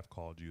doing what I've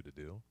called you to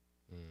do?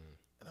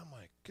 And I'm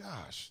like,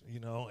 gosh, you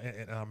know,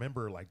 and I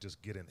remember like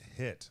just getting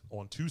hit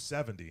on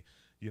 270,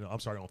 you know, I'm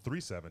sorry, on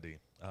 370.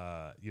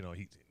 You know,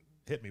 he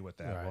hit me with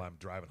that Right. while I'm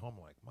driving home.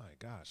 I'm like, my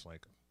gosh,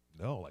 like,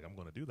 no, like I'm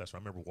going to do that. So I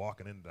remember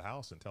walking into the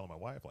house and telling my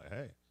wife, like,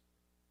 hey,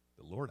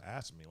 the Lord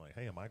asked me, like,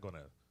 hey, am I going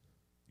to,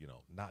 you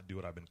know, not do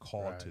what I've been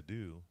called Right. to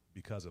do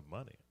because of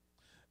money?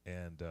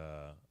 And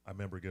I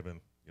remember giving,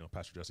 you know,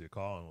 Pastor Jesse a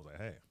call and was like,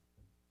 hey,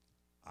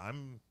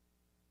 I'm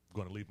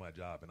going to leave my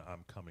job and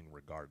I'm coming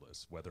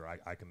regardless, whether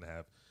I can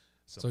have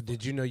some. So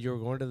did you know you were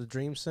going to the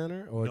Dream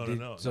Center, or No,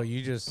 no. So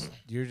you're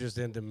just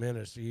into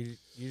ministry.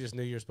 You just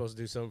knew you were supposed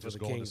to do something just for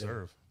the going kingdom. to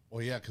serve?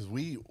 Well, yeah, because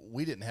we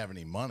didn't have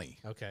any money.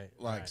 Okay,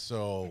 Like, right.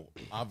 so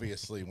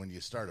obviously when you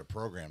start a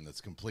program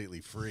that's completely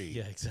free,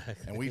 Yeah, exactly.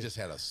 and we just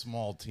had a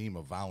small team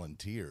of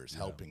volunteers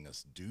helping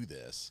us do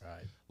this.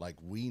 Right. Like,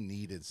 we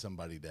needed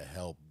somebody to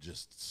help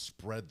just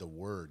spread the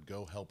word,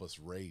 go help us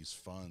raise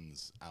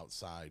funds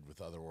outside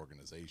with other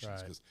organizations, Right.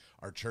 because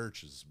our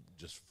church is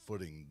just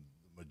footing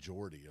the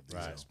majority of these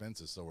Right.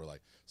 expenses. So we're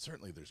like,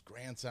 certainly there's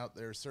grants out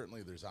there,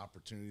 certainly there's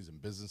opportunities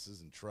and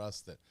businesses and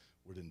trusts that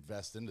would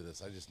invest into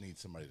this. I just need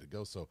somebody to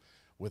go. So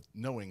with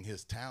knowing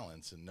his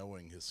talents and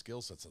knowing his skill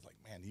sets, I was like,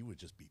 man, he would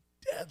just be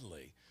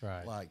deadly,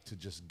 Right. like, to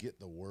just get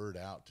the word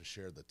out, to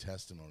share the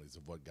testimonies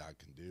of what God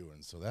can do.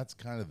 And so that's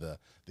kind of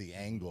the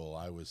angle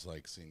I was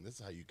like seeing. This is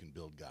how you can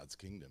build God's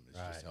kingdom, is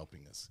Right. just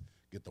helping us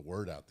get the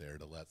word out there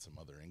to let some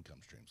other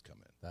income streams come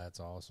in. That's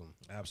awesome.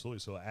 Absolutely.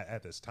 So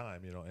at this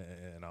time, you know,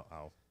 and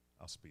I'll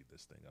speed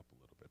this thing up a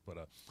little bit,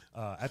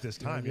 but at this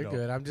time, You're you know,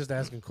 good. I'm just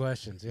asking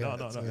questions. Yeah,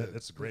 no, it's no, good.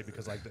 it's great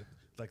because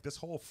like this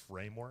whole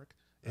framework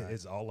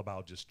is all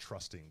about just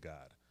trusting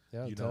God.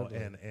 Yeah, you know,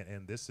 totally.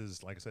 and this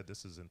is, like I said,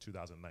 this is in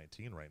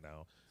 2019 right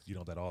now. You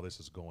know, that all this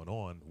is going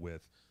on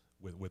with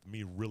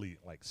me really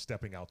like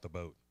stepping out the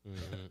boat.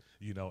 Mm-hmm.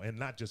 You know, and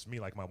not just me.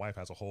 Like, my wife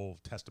has a whole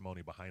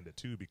testimony behind it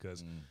too,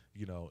 because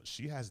you know,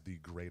 she has the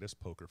greatest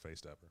poker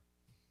face ever.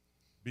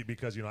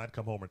 Because, you know, I'd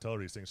come home and tell her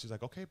these things. She's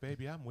like, okay,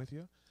 baby, I'm with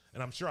you.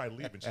 And I'm sure I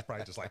leave and she's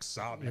probably just like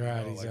sobbing, Right,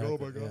 you know, like, oh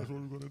my exactly, gosh, yeah. what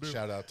are we going to do?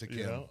 Shout out to Kim.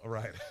 You know,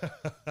 right.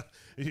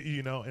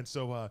 You know, and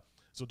so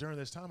during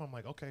this time, I'm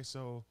like, okay,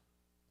 so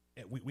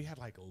we had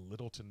like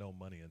little to no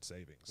money in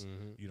savings,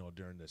 you know,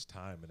 during this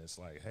time. And it's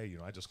like, hey, you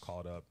know, I just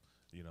called up,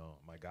 you know,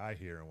 my guy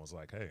here and was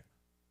like, hey,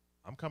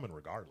 I'm coming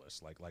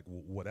regardless. Like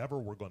whatever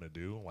we're going to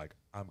do, like,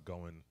 I'm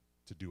going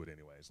to do it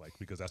anyways, like,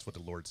 because that's what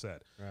the Lord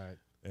said. Right.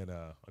 And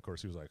of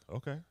course he was like,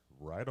 okay,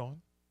 right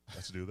on,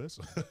 let's do this.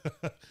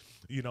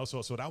 You know,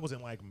 so that was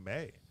in like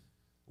May.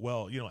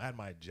 Well, you know, at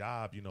my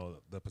job, you know,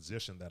 the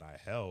position that I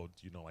held,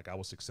 you know, like, I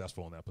was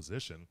successful in that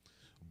position,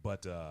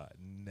 but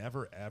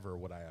never ever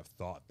would I have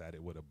thought that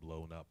it would have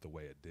blown up the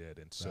way it did.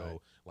 And so Right.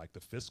 like the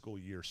fiscal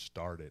year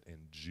started in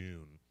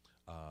June.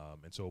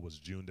 And so it was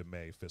June to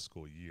May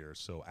fiscal year.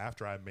 So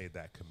after I made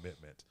that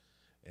commitment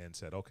and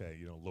said, okay,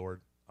 you know,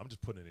 Lord, I'm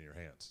just putting it in your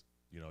hands.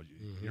 You know,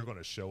 you're going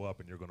to show up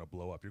and you're going to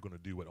blow up. You're going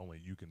to do what only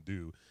you can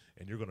do.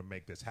 And you're going to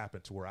make this happen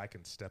to where I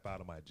can step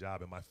out of my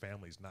job and my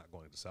family's not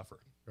going to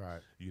suffer.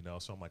 Right. You know,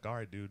 so I'm like, all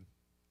right, dude,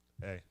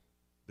 hey,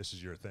 this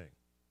is your thing.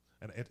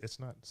 And it's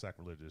not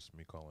sacrilegious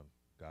me calling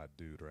God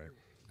dude, right?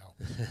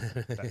 No.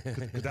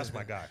 'Cause that's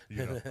my guy,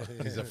 you know.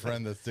 He's a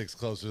friend that sticks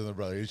closer than the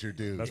brother. He's your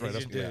dude. That's right.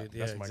 He's That's, your dude.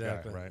 that's Yeah, my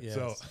exactly. guy, right? Yes.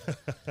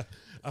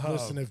 So,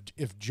 Listen,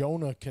 if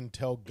Jonah can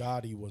tell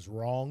God he was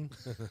wrong,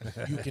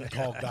 you can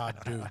call God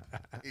dude.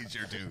 He's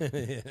your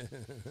dude.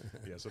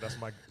 yeah, so that's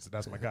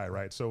my guy,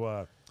 right?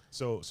 So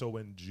so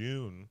in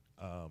June,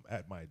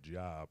 at my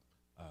job,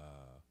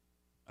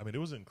 I mean, it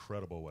was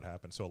incredible what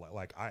happened. So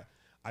like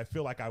I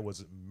feel like I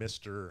was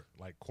Mr.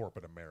 like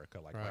corporate America.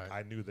 Like Right.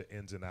 I knew the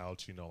ins and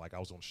outs, you know, like I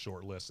was on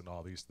short lists and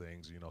all these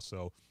things, you know,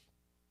 so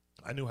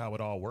I knew how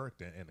it all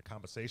worked and the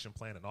compensation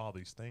plan and all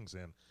these things.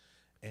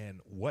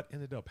 And what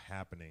ended up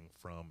happening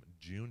from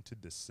June to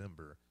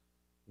December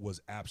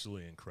was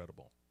absolutely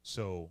incredible.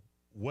 So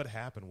what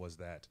happened was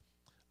that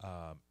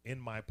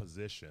in my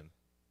position,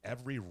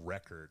 every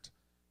record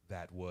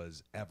that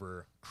was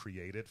ever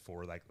created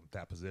for like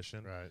that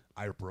position, Right.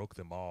 I broke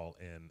them all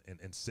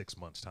in 6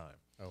 months time.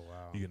 Oh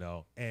wow. You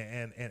know,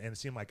 and it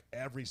seemed like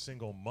every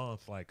single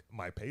month, like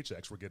my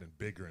paychecks were getting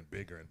bigger and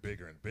bigger and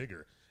bigger and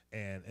bigger.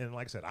 And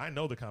like I said, I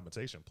know the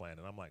compensation plan,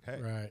 and I'm like, hey,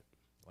 Right.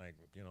 like,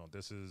 you know,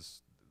 this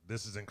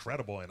is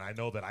incredible, and I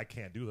know that I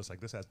can't do this. Like,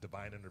 this has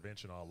divine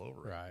intervention all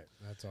over it. Right.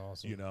 That's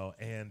awesome. You know,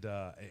 and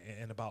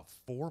about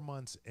 4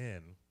 months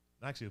in,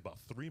 actually about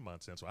 3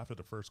 months in, so after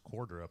the first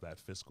quarter of that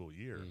fiscal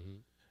year,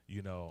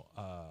 you know,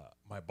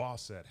 my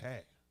boss said,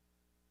 hey,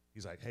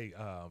 he's like, hey,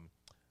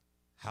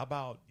 how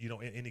about, you know,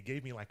 and he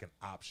gave me like an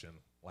option,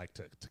 like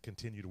to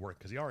continue to work,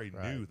 because he already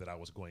Right. knew that I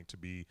was going to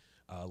be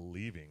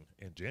leaving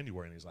in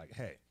January. And he's like,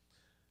 hey,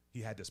 he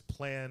had this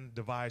plan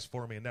devised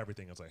for me and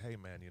everything. I was like, hey,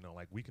 man, you know,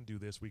 like, we can do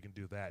this, we can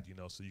do that, you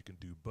know, so you can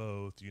do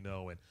both, you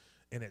know,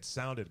 and it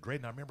sounded great.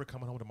 And I remember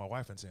coming home to my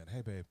wife and saying,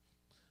 hey, babe,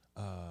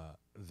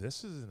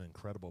 this is an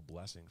incredible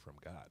blessing from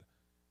God.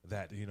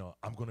 that, you know,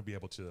 I'm going to be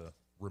able to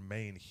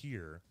remain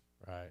here,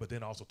 Right. but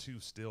then also to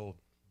still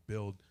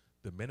build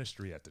the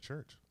ministry at the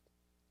church.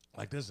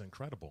 Like, this is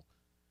incredible.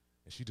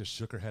 And she just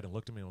shook her head and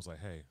looked at me and was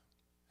like, hey,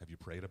 have you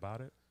prayed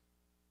about it?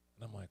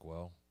 And I'm like,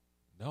 well,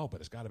 no,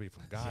 but it's got to be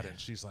from God. And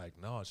she's like,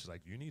 no. She's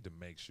like, you need to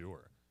make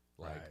sure,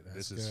 like, Right,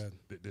 this that's is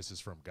good. this is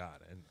from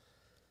God.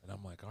 And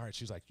I'm like, all right.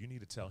 She's like, you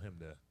need to tell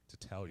him to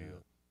tell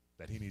you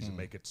that he needs to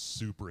make it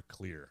super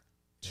clear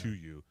to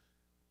you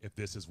if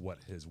this is what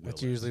his will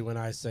That's is. usually when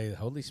I say the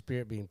Holy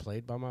Spirit being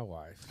played by my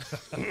wife.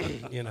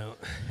 You know,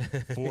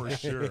 For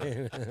sure.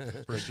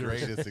 For The sure.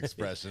 greatest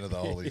expression of the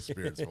Holy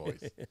Spirit's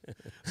voice.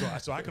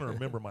 So I can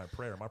remember my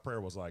prayer. My prayer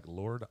was like,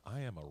 Lord,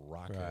 I am a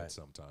rockhead Right.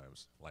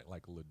 sometimes,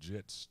 like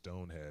legit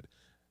stonehead,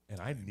 and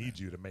I need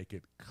you to make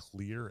it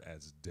clear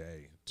as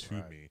day to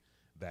Right. me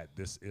that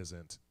this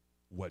isn't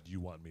what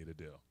you want me to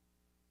do.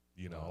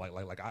 You know,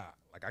 like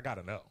I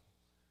gotta know.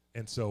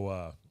 And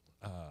so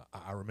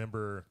I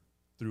remember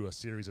through a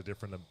series of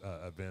different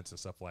events and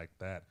stuff like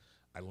that,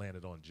 I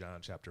landed on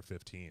John chapter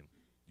 15.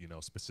 You know,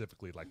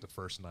 specifically like the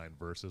first 9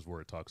 verses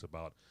where it talks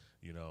about,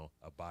 you know,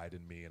 abide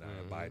in me and I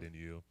abide in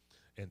you.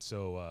 And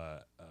so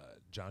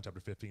John chapter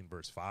 15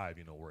 verse 5,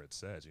 you know, where it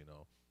says, you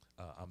know,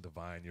 I'm the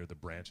vine, you're the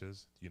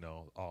branches, you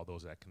know, all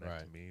those that connect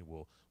to Right. me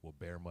will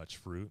bear much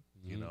fruit,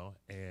 you know.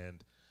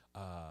 And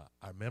I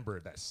remember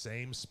that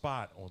same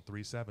spot on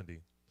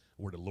 370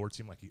 where the Lord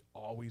seemed like he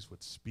always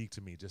would speak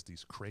to me just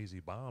these crazy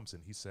bombs.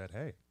 And he said,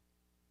 hey,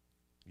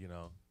 you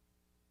know,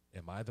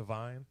 am I the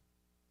vine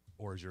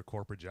or is your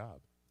corporate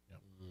job?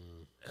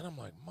 And I'm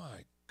like,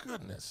 my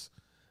goodness,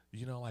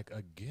 you know, like,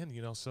 again,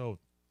 you know, so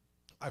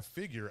I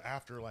figure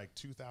after like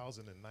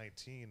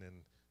 2019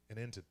 and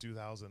into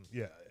 2000,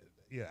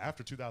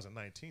 after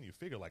 2019, you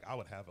figure like I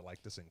would have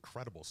like this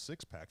incredible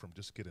 6-pack from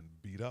just getting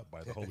beat up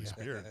by the Holy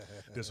Spirit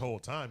this whole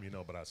time, you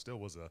know, but I still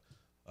was a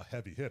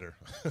heavy hitter,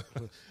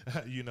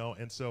 you know.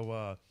 And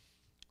so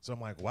I'm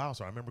like, wow.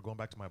 So I remember going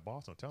back to my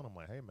boss and telling him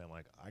like, hey man,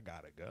 like I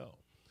gotta go.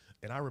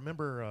 And I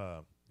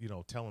remember, you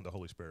know, telling the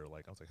Holy Spirit,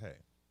 like, I was like, hey,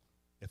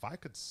 if I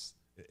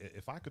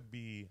could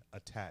be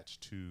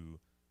attached to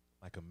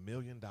like $1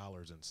 million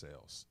in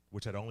sales,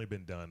 which had only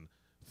been done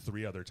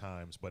 3 other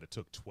times, but it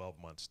took 12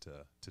 months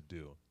to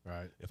do.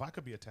 Right. If I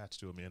could be attached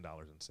to $1 million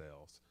in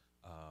sales,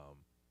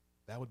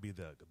 that would be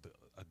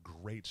a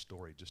great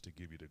story just to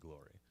give you the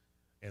glory.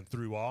 And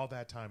through all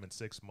that time in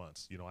 6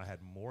 months, you know, I had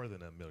more than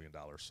 $1 million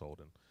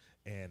sold.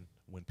 And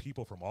when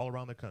people from all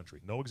around the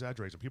country, no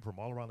exaggeration, people from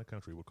all around the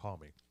country would call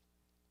me,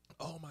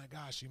 oh my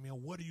gosh, Emil,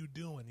 what are you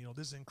doing? You know,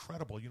 this is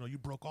incredible. You know, you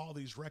broke all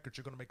these records.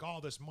 You're going to make all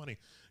this money.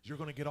 You're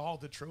going to get all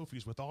the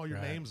trophies with all your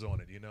Right. names on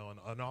it, you know,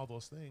 and all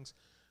those things.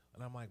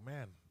 And I'm like,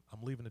 man,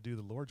 I'm leaving to do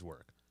the Lord's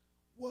work.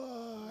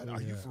 What?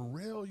 Are you for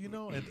real? You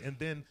know, and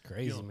then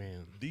Crazy, you know,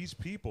 man. these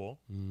people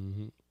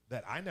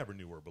that I never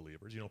knew were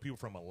believers, you know, people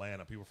from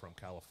Atlanta, people from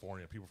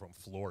California, people from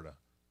Florida.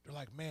 They're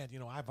like, man, you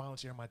know, I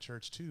volunteer in my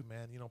church too,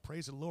 man. You know,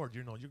 praise the Lord.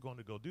 You know, you're going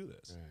to go do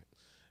this. Right.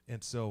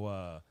 And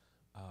so,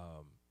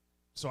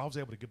 so I was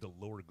able to give the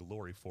Lord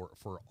glory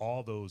for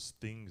all those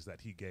things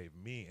that he gave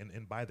me.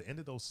 And by the end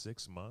of those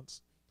 6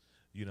 months,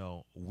 you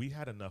know, we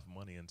had enough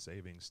money in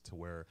savings to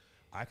where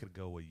I could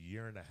go 1.5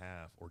 years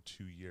or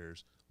 2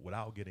 years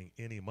without getting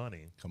any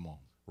money. Come on.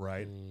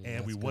 Right.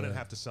 And we that's wouldn't good.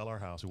 have to sell our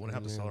house. We wouldn't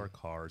have to sell our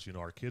cars. You know,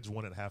 our kids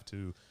wouldn't have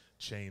to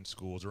change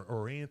schools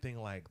or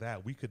anything like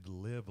that. We could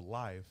live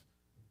life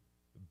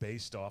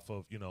based off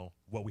of, you know,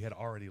 what we had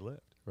already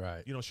lived.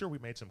 Right. You know, sure, we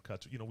made some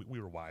cuts. You know, we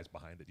were wise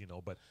behind it, you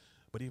know, but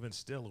even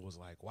still, it was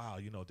like, wow,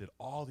 you know, did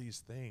all these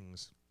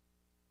things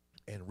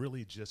and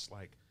really just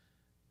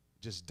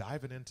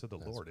diving into the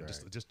Lord and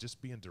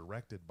just being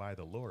directed by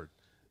the Lord.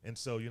 And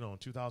so, you know, in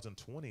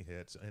 2020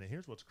 hits, and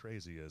here's what's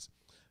crazy is,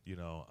 you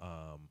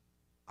know,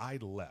 I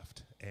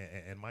left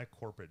and my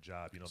corporate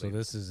job, you know. So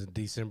this is in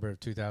December of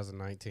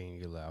 2019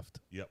 you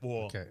left. Yeah,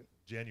 well, Okay.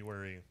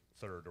 January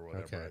 3rd or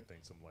whatever, Okay. I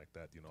think, something like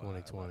that, you know.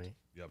 2020.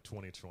 Yep,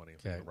 2020,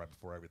 Okay. right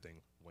before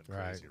everything went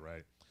Right. crazy,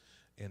 right?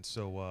 And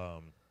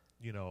so,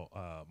 you know,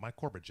 my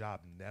corporate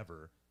job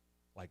never,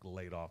 like,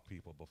 laid off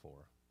people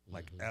before,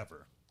 like,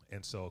 ever.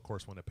 And so, of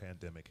course, when the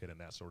pandemic hit and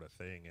that sort of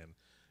thing, and,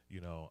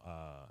 you know,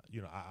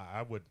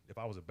 I would, if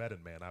I was a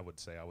betting man, I would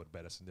say I would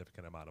bet a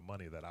significant amount of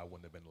money that I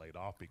wouldn't have been laid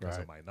off because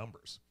of my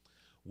numbers.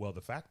 Well,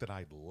 the fact that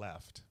I'd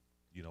left,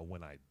 you know,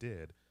 when I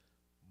did,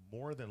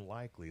 more than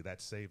likely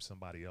that saved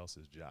somebody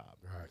else's job.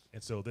 Right.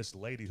 And so this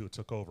lady who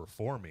took over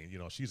for me, you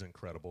know, she's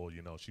incredible.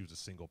 You know, she was a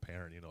single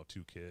parent, you know,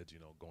 2 kids, you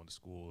know, going to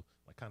school,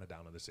 like kind of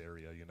down in this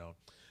area, you know.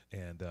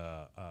 And,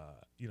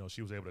 you know,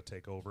 she was able to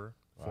take over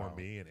for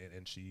me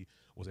and she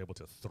was able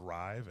to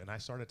thrive. And I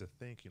started to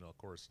think, you know, of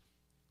course,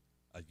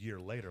 a year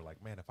later,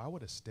 like, man, if I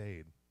would have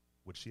stayed,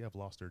 would she have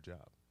lost her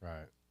job?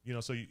 Right. You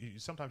know, so you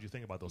sometimes you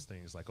think about those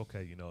things like,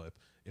 okay, you know,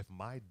 if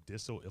my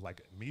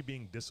like me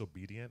being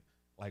disobedient,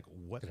 like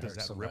what Could does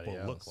hurt that ripple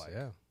somebody look else, like?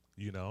 yeah.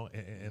 You know,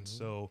 and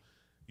so,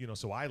 you know,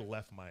 so I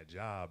left my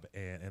job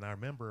and I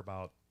remember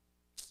about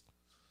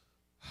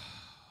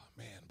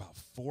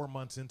 4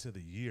 months into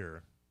the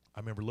year, I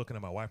remember looking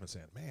at my wife and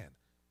saying, man,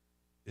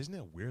 isn't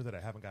it weird that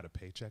I haven't got a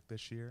paycheck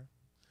this year?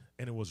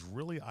 And it was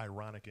really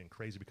ironic and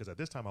crazy because at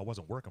this time I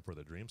wasn't working for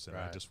the Dream Center.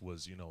 I just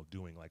was,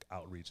 doing like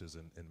outreaches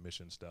and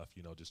mission stuff,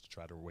 just to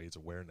try to raise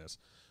awareness.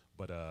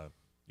 But,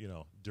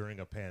 during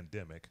a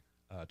pandemic,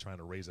 trying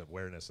to raise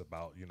awareness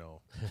about,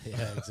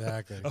 Yeah,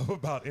 exactly.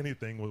 about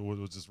anything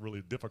was just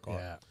really difficult.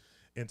 Yeah.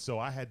 And so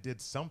I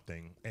did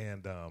something,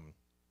 and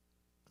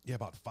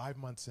about 5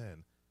 months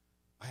in,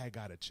 I had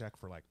got a check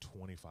for like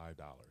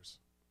 $25.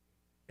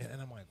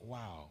 And I'm like,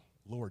 wow,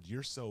 Lord,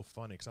 you're so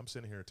funny. Because I'm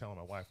sitting here telling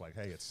my wife, like,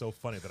 hey, it's so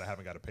funny that I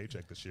haven't got a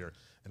paycheck this year,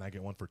 and I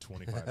get one for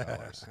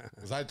 $25.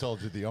 Because I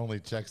told you the only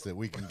checks that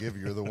we can give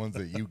you are the ones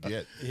that you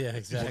get. Yeah,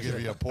 exactly. We'll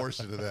give you a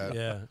portion of that.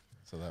 Yeah.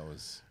 So that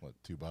was, what,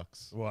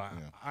 $2? Well,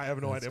 Yeah. I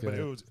have no That's idea, but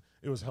good.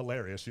 it was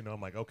hilarious.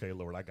 I'm like, okay,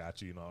 Lord, I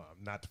got you.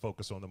 I'm not to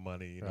focus on the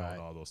money, Right.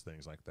 and all those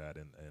things like that.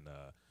 And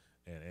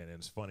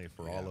it's funny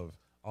for Yeah.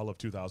 all of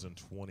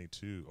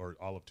 2022 or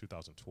all of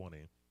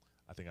 2020,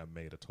 I think I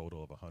made a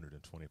total of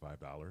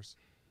 $125.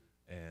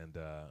 And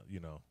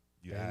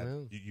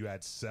you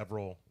add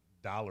several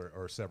dollar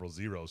or several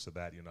zeros to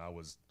that. I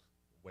was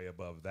way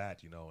above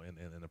that. In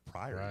a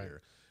prior Right.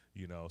 year.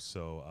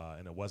 So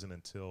and it wasn't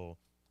until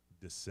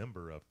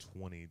December of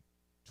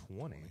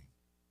 2020.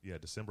 Yeah,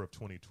 December of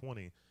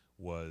 2020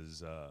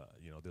 was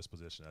this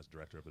position as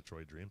director of the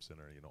Troy Dream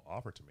Center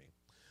offered to me.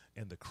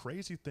 And the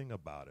crazy thing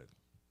about it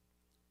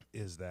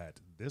is that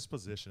this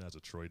position as a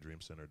Troy Dream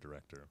Center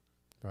director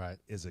Right.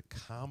 is a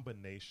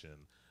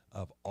combination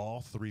of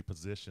all three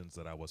positions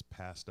that I was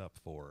passed up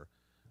for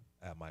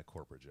at my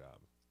corporate job.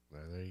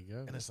 Well, there you go.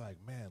 And it's like,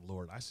 man,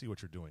 Lord, I see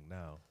what you're doing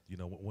now.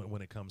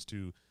 When it comes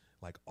to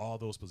like all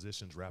those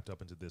positions wrapped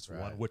up into this one,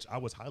 Right. which I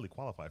was highly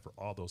qualified for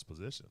all those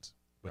positions.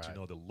 But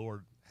Right. the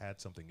Lord had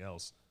something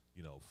else,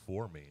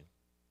 for me,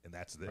 and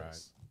that's this.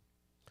 Right.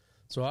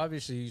 So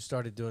obviously you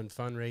started doing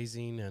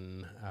fundraising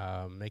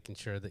and making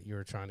sure that you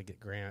were trying to get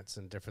grants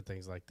and different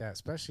things like that,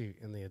 especially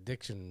in the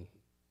addiction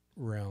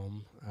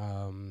realm,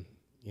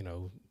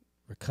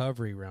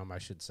 recovery realm, I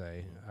should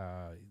say.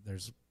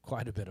 There's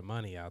quite a bit of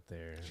money out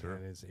there, Sure.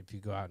 and if you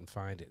go out and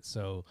find it.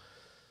 So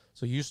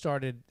you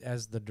started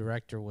as the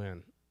director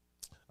when?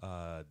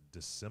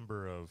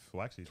 December of,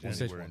 actually You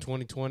said January.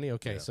 2020.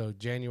 Okay, Yeah. so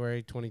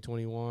January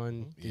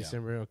 2021, Yeah.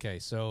 December. Okay,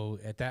 so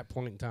at that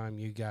point in time,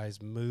 you guys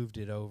moved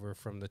it over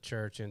from the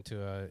church into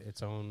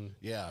its own.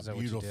 Yeah, Is that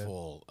what you did?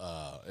 beautiful.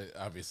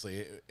 Obviously,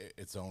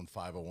 its own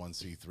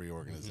 501c3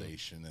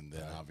 organization, and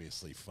then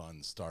obviously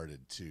funds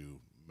started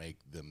to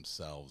make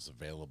themselves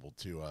available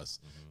to us.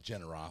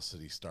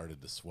 Generosity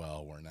started to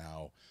swell.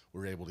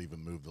 We're able to even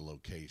move the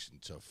location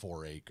to a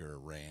 4-acre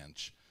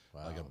ranch.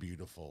 Like a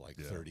beautiful,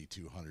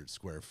 3,200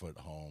 square foot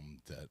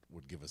home that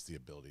would give us the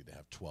ability to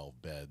have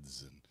 12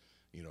 beds and,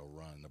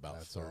 run about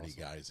That's 30 awesome.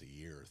 guys a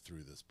year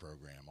through this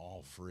program,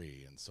 all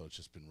free. And so it's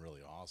just been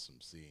really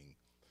awesome seeing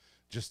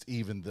just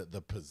even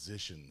the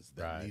positions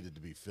that Right. needed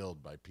to be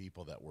filled by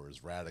people that were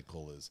as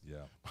radical as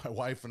Yeah. my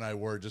wife and I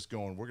were, just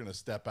going, we're going to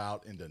step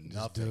out into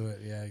nothing do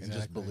it. Yeah, and just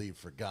exactly. believe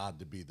for God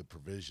to be the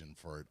provision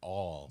for it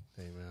all.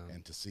 Amen.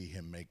 And to see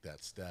him make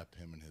that step,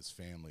 him and his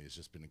family, has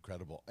just been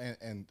incredible.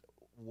 And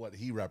what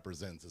he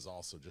represents is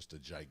also just a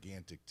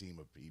gigantic team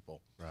of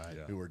people Right.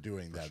 Yeah. who are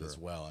doing that sure. as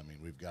well. I mean,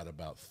 we've got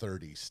about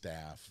 30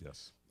 staff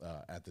Yes.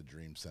 at the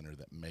Dream Center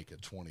that make a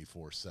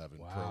 24/7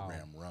 Wow.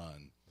 program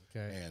run.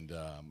 Okay. And,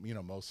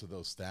 most of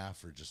those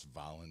staff are just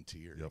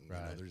volunteering. Yep.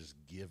 Right. They're just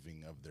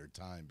giving of their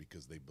time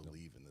because they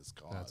believe in this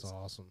cause. That's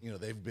awesome.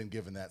 They've been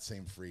given that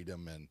same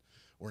freedom, and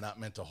we're not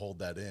meant to hold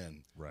that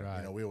in. Right.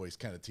 Right. We always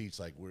kind of teach,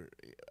 like,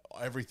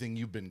 everything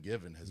you've been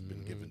given has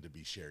been given to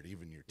be shared,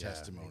 even your Yeah,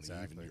 testimony,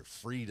 exactly. even your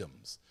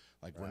freedoms.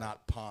 Like, we're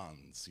not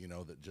ponds,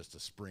 that just a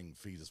spring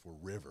feeds us. We're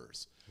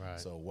rivers. Right.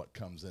 So what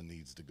comes in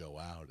needs to go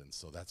out. And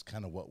so that's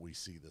kind of what we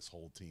see this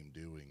whole team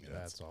doing. And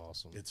That's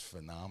awesome. It's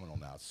phenomenal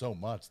now. So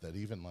much that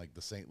even like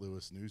the St.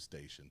 Louis news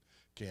station,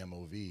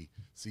 KMOV,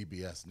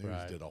 CBS News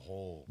Right. did a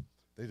whole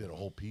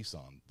piece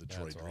on the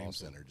Troy That's Dream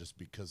awesome. Center just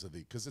because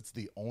it's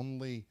the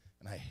only,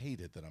 and I hate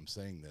it that I'm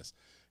saying this,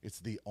 it's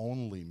the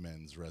only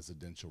men's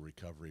residential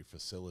recovery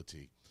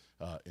facility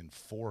in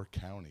 4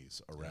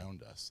 counties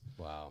around us.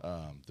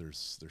 Wow.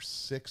 There's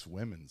 6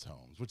 women's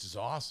homes, which is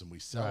awesome. We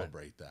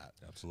celebrate that.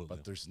 Absolutely.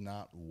 But there's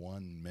not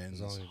one men's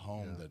only-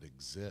 home yeah. that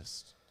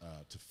exists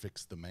to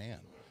fix the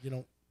man.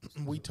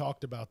 We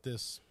talked about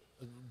this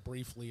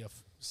briefly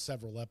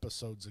several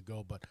episodes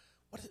ago, but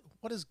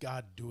what is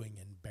God doing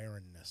in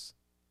barrenness?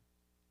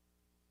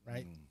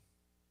 Right?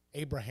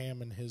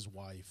 Abraham and his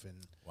wife,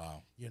 and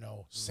Wow.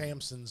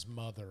 Samson's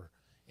mother,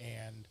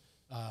 and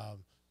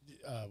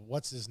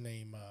what's his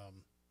name?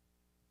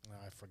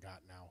 I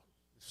forgot now.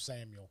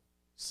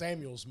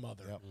 Samuel's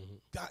mother.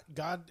 Yep.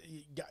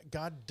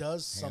 God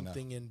does Hannah.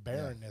 something in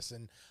barrenness,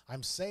 and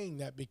I'm saying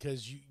that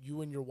because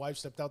you and your wife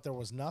stepped out. There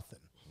was nothing.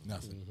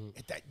 Nothing.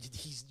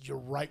 You're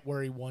right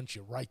where he wants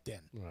you, right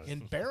then. Right.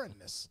 In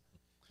barrenness,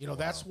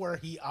 that's where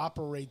he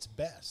operates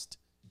best.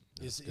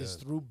 Is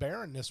through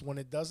barrenness when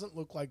it doesn't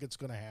look like it's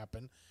going to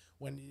happen,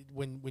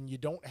 when you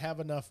don't have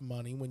enough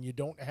money, when you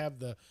don't have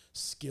the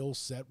skill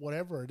set,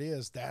 whatever it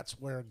is, that's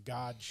where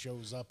God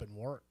shows up and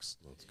works.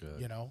 That's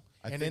good. You know,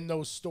 in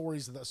those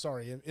stories of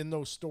in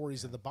those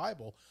stories of the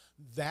Bible,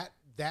 that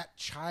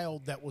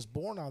child that was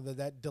born out of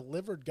that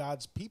delivered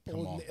God's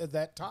people at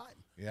that time.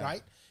 Yeah.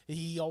 Right?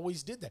 He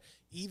always did that.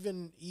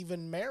 Even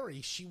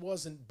Mary, she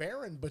wasn't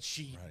barren, but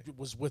she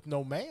was with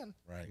no man.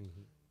 Right.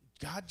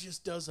 God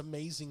just does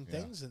amazing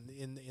things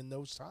in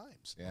those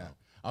times. Yeah.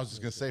 I was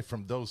just going to say,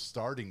 from those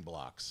starting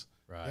blocks,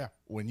 Right. Yeah.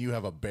 when you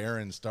have a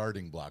barren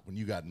starting block, when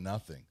you got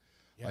nothing,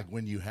 like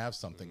when you have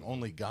something,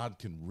 only God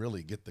can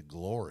really get the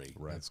glory.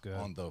 That's good.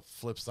 On the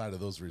flip side of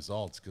those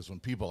results, because when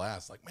people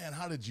ask, like, man,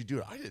 how did you do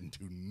it? I didn't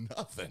do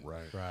nothing.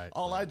 Right.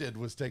 All I did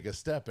was take a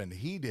step, and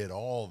he did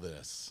all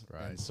this.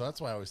 Right. And so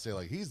that's why I always say,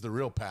 like, he's the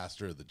real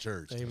pastor of the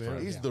church.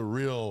 Amen. He's the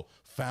real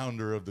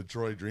founder of the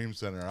Troy Dream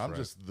Center. I'm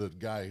just the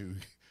guy who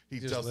he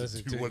Just tells us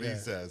listen to to what you. he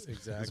says.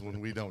 Exactly. Because when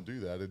we don't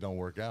do that, it don't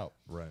work out.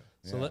 Right.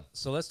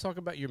 So let's talk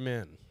about your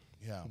men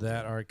Yeah.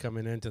 that are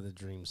coming into the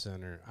Dream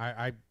Center.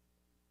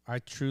 I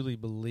truly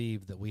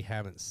believe that we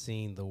haven't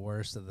seen the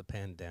worst of the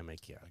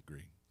pandemic yet. I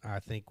agree. I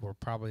think we're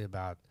probably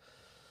about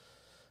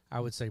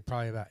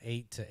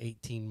 8 to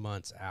 18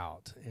 months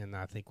out. And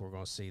I think we're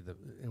going to see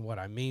and what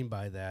I mean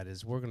by that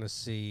is we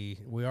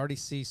already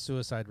see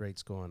suicide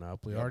rates going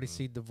up. We already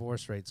see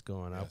divorce rates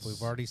going up. Yes.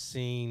 We've already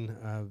seen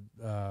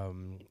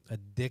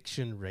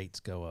addiction rates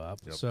go up.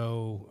 Yep.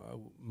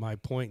 So my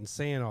point in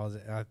saying all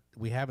that,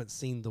 we haven't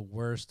seen the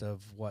worst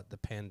of what the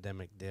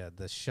pandemic did,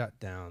 the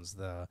shutdowns,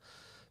 the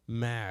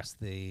mask,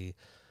 the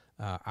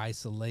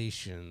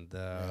isolation,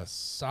 the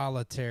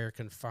solitary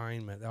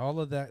confinement, all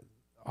of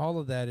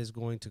that is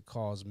going to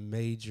cause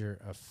major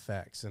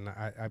effects. And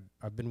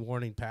I've been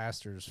warning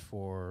pastors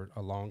for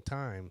a long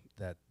time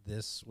that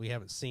we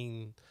haven't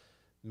seen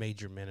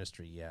major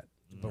ministry yet,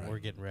 but we're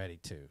getting ready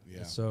to.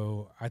 Yeah.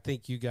 So I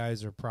think you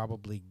guys are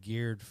probably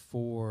geared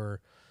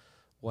for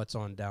what's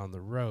on down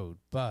the road.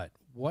 But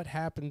what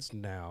happens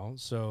now?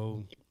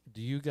 So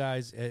do you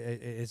guys,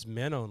 it's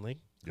men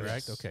only,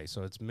 correct? Yes. Okay,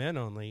 so it's men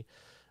only.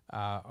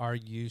 Are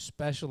you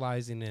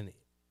specializing in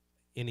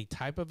any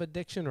type of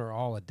addiction or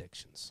all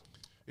addictions?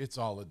 It's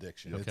all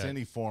addiction. It's Okay.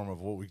 any form of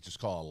what we just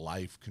call a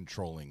life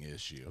controlling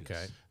issue.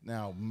 Okay.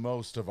 Now,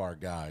 most of our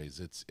guys,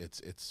 it's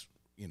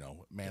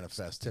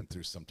manifesting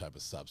through some type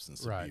of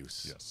substance Right.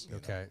 abuse. Yes. you know.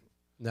 Okay.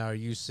 Now, are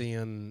you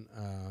seeing?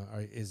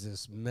 Is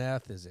this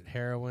meth? Is it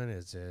heroin?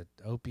 Is it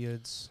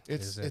opiates?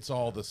 Is it It's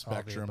all the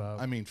spectrum.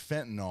 above? I mean,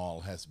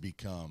 fentanyl has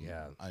become.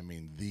 Yeah. I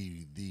mean,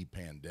 the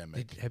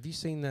pandemic. Have you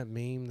seen that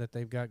meme that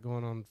they've got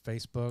going on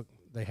Facebook?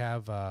 They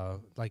have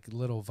like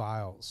little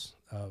vials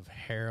of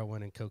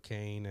heroin and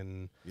cocaine,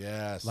 and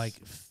Yes. like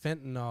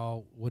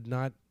fentanyl would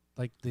not,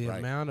 like the Right.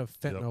 amount of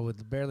fentanyl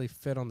would barely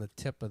fit on the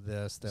tip of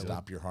this. That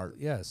stop would, your heart.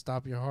 Yeah,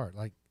 stop your heart.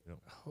 Like, Yep.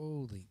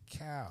 holy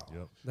cow.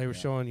 Yep. They were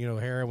showing,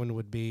 heroin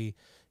would be,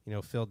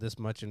 filled this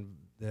much in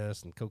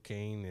this, and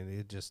cocaine, and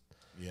it just,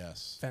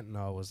 Yes.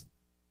 fentanyl was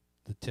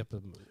the tip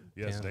of.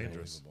 Yeah, it's cannon.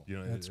 dangerous.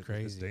 That's It's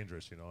crazy.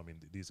 dangerous. I mean,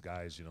 these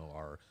guys,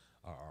 are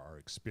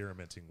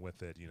experimenting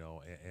with it.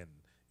 And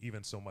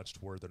even so much to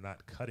where they're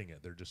not cutting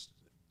it; they're just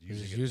They're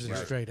using just it using it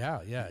straight. straight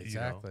out. Yeah, you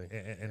know? exactly.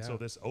 And so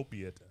this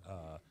opiate,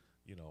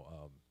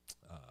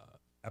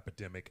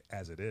 epidemic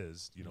as it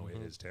is,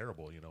 it is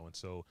terrible, and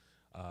so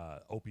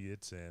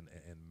opiates and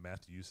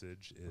meth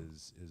usage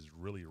is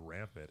really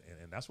rampant,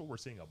 and that's what we're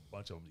seeing a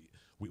bunch of.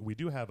 We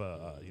do have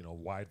a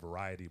wide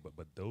variety, but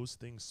those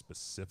things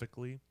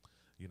specifically,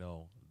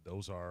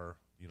 those are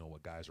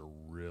what guys are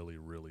really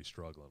really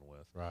struggling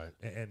with. Right.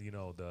 And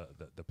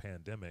the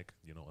pandemic,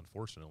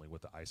 unfortunately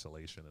with the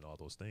isolation and all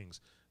those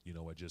things,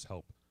 it just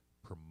helped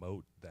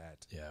promote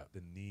that. Yeah.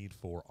 The need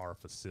for our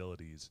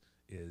facilities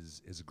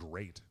is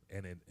great,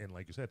 and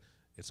like you said,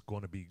 it's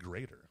going to be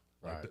greater.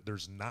 Like, Right.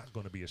 there's not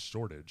going to be a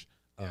shortage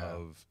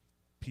of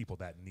people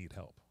that need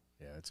help.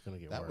 Yeah, it's going to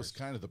get That worse. was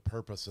kind of the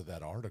purpose of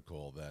that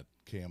article that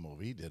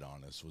KMOV did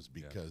on us, was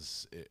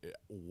because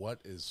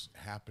what is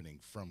happening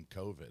from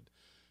COVID.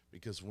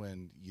 Because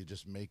when you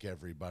just make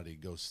everybody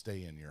go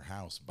stay in your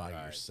house by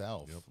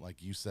yourself,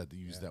 like you said, to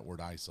use that word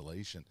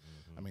isolation,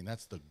 I mean,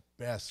 that's the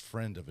best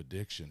friend of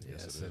addiction.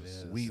 Yes, it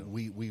is.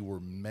 We were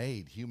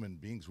made, human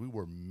beings, we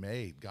were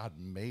made, God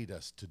made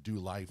us to do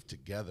life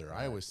together.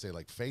 I always say,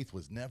 like, faith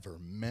was never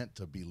meant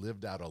to be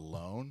lived out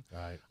alone.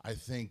 Right. I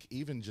think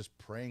even just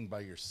praying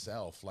by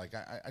yourself, like,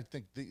 I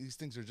think these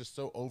things are just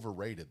so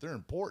overrated. They're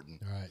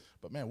important. Right.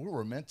 But man, we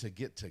were meant to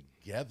get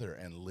together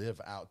and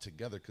live out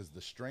together, because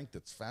the strength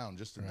that's found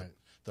just in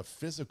the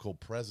physical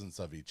presence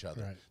of each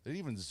other. Right. That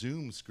even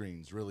Zoom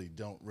screens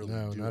don't really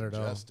No, do not it at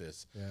all.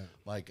 justice. Yeah.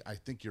 Like, I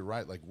think you're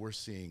right. Like, we're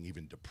seeing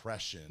even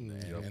depression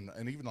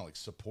and even like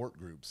support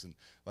groups, and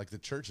like the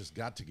church has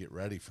got to get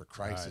ready for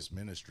crisis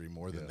ministry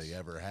more than they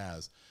ever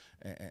has.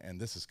 And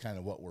this is kind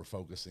of what we're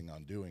focusing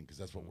on doing, because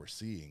that's what we're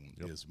seeing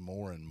is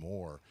more and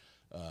more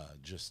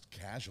just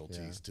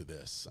casualties to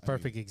this.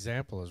 Perfect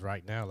example is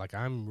right now. Like,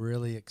 I'm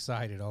really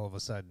excited all of a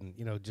sudden,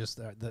 you know, just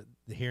the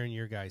hearing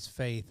your guys'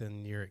 faith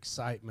and your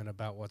excitement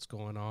about what's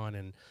going on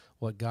and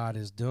what God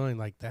is doing.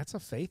 Like, that's a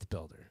faith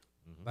builder.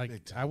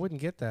 Like, I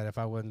wouldn't get that if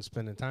I wasn't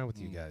spending time with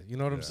you guys. You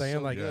know what I'm saying?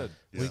 So like, good.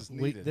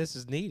 this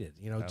is needed,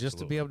 you know, just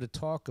to be able to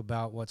talk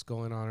about what's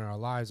going on in our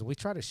lives. And we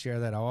try to share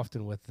that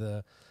often with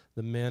the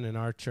men in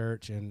our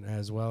church, and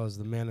as well as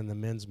the men in the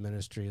men's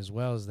ministry, as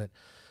well as that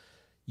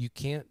you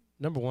can't,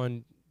 number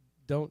one,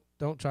 don't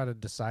try to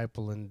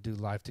disciple and do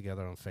life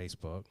together on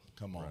Facebook.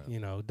 Come on. You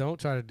know, don't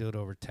try to do it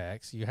over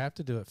text. You have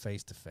to do it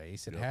face to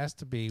face. It has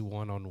to be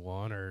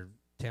 1-on-1 or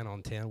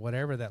 10-on-10,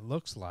 whatever that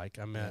looks like.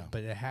 I mean,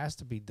 but it has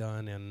to be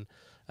done in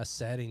a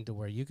setting to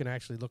where you can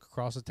actually look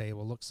across the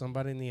table, look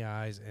somebody in the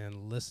eyes,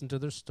 and listen to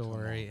their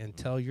story and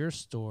tell your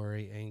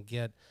story and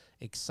get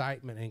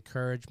excitement,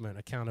 encouragement,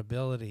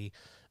 accountability,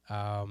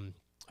 even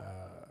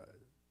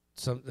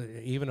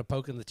a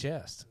poke in the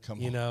chest.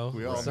 You know,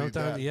 we all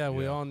sometimes, need that.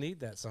 we all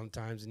need that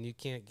sometimes, and you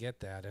can't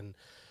get that. And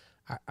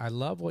I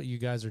love what you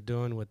guys are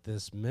doing with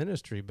this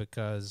ministry,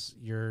 because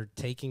you're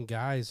taking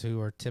guys who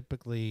are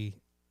typically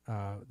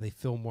they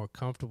feel more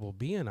comfortable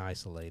being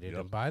isolated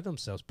and by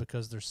themselves,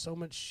 because there's so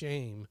much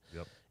shame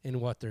in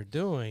what they're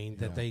doing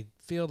that they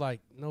feel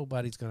like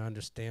nobody's going to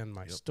understand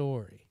my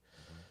story.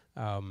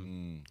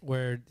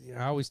 Where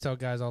I always tell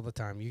guys all the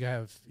time,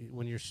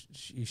 you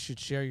should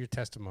share your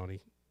testimony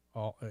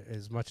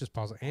as much as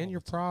possible, and your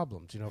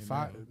problems. You know,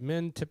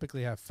 men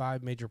typically have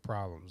 5 major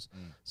problems: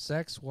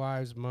 sex,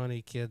 wives,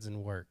 money, kids,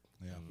 and work.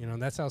 You know,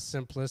 and that's how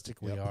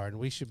simplistic we are, and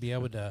we should be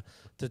able to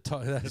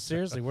talk.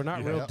 Seriously, we're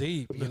not real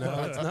deep. You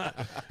know, it's not.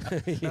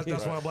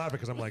 That's why I'm laughing,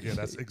 because I'm like,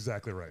 that's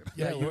exactly right.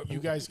 Yeah, you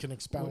guys can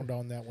expound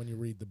on that when you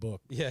read the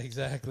book. Yeah,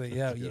 exactly.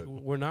 Yeah,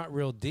 we're not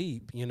real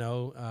deep. You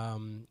know,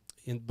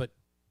 but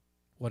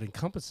what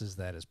encompasses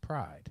that is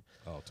pride.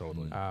 Oh,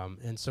 totally.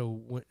 And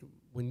so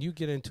when you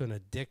get into an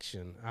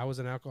addiction, I was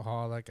an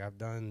alcoholic. I've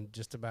done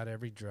just about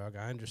every drug.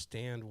 I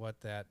understand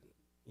what that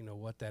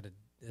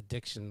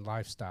addiction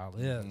lifestyle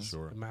is.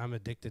 Sure. I'm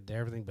addicted to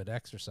everything but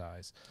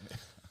exercise.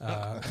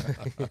 And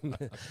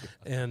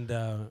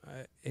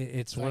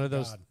it's Thank one of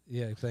those. God.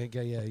 Yeah, thank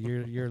God. Yeah,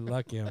 you're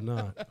lucky I'm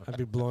not. I'd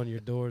be blowing your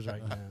doors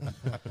right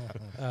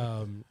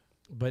now.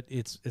 But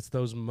it's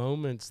those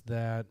moments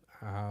that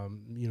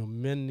you know,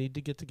 men need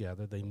to get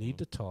together. They need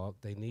to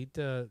talk. They need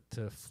to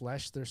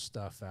flesh their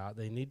stuff out.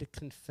 They need to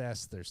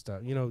confess their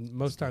stuff. You know,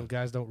 most times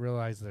guys don't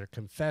realize they're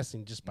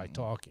confessing just by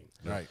talking.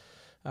 Right.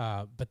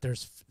 But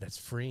that's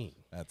freeing.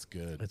 That's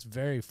good. It's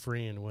very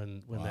freeing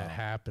when that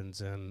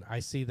happens, and I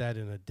see that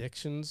in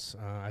addictions.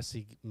 I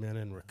see men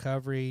in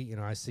recovery. You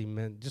know, I see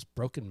men just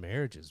broken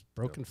marriages,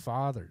 broken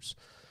fathers.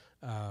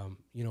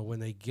 You know, when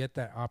they get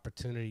that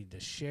opportunity to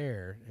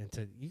share and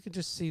you can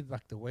just see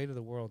like the weight of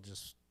the world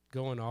just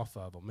going off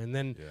of them, and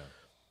then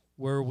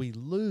where we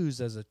lose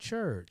as a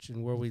church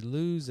and where we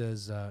lose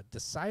as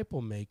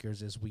disciple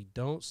makers is we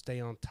don't stay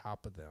on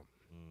top of them.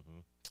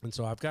 And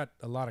so I've got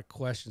a lot of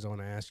questions I want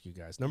to ask you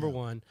guys. Number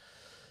one,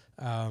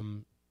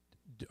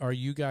 are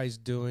you guys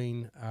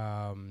doing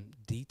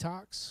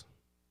detox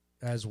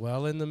as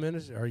well in the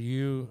ministry? Or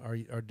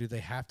do they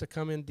have to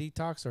come in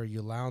detox? Or are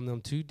you allowing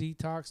them to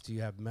detox? Do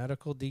you have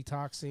medical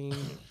detoxing?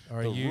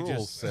 Or The you rules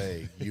just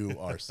say you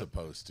are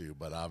supposed to,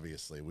 but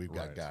obviously we've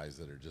got guys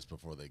that are just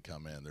before they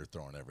come in, they're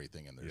throwing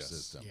everything in their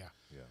system. Yeah.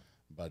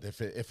 But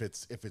if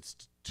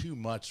it's too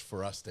much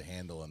for us to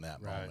handle in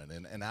that moment,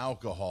 and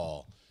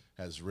alcohol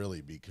has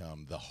really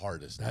become the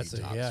hardest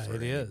detox for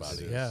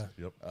anybody.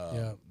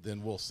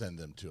 Then we'll send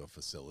them to a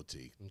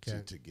facility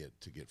to get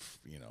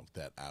you know,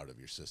 that out of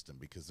your system,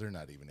 because they're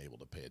not even able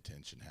to pay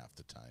attention half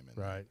the time.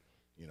 And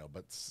you know,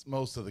 but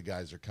most of the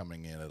guys are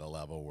coming in at a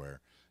level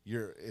where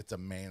it's a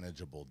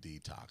manageable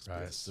detox.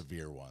 But the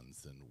severe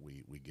ones, then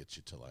we get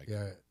you to like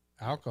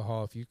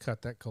alcohol. If you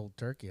cut that cold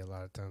turkey, a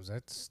lot of times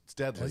it's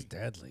deadly. That's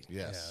deadly.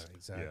 Yes. Yeah,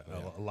 exactly.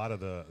 Yeah, a lot of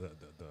the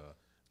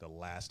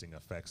lasting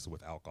effects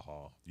with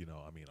alcohol, you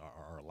know, I mean,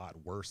 are a lot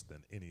worse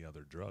than any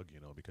other drug,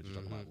 you know, because you're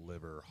talking about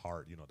liver,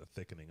 heart, you know, the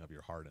thickening of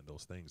your heart and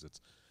those things.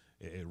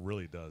 It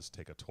really does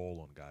take a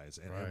toll on guys.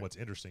 And what's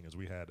interesting is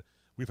we've had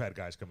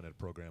guys come into the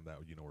program that,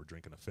 you know, were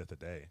drinking a fifth a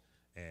day,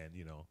 and,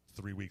 you know,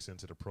 3 weeks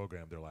into the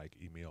program, they're like,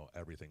 Emil,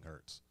 everything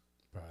hurts.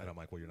 And I'm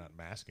like, well, you're not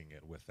masking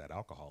it with that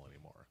alcohol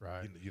anymore.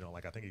 You know,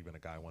 like I think even a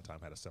guy one time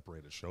had a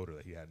separated shoulder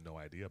that he had no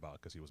idea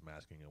about because he was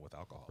masking it with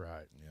alcohol.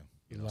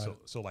 You know,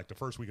 so like the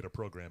first week of the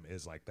program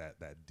is like that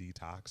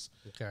detox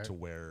to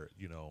where,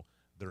 you know,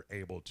 they're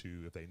able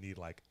to, if they need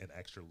like an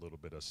extra little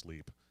bit of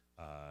sleep,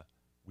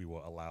 we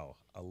will allow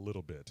a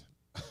little bit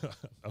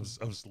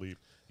of sleep,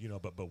 you know,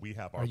 but we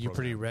have our Are you program.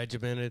 pretty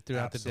regimented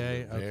throughout the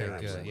day? Okay, good.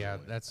 Absolutely. Yeah,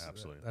 that's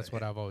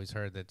what And I've always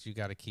heard, that you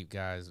got to keep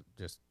guys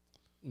just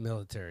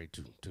military.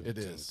 It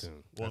is.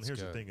 Well, and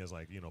here's the thing is,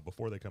 like, you know,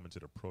 before they come into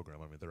the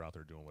program, I mean, they're out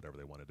there doing whatever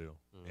they want to do.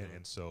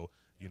 And so,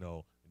 you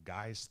know,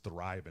 guys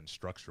thrive in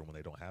structure when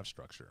they don't have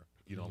structure.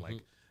 You know,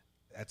 like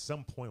at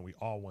some point we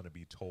all want to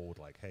be told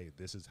like, hey,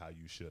 this is how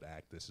you should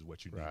act, this is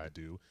what you need to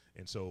do.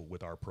 And so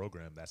with our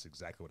program, that's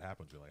exactly what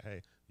happens. We're like,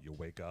 hey, you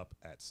wake up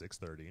at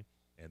 6:30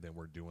 and then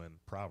we're doing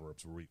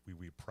Proverbs. We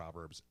read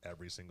Proverbs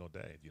every single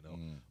day, you know,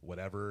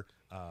 whatever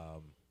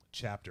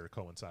chapter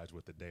coincides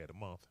with the day of the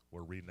month,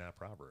 we're reading that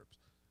Proverbs.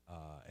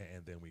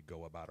 And then we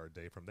go about our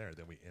day from there.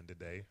 Then we end the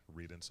day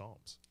reading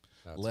Psalms.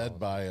 That's led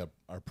by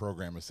our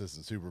program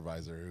assistant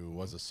supervisor who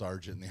was a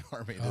sergeant in the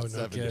Army, did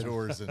 7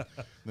 tours in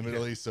the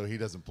Middle East, so he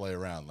doesn't play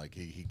around. Like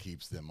he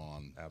keeps them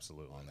on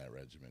on that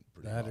regiment.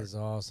 That is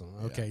awesome.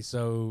 Okay,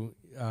 so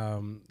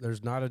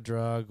there's not a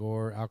drug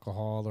or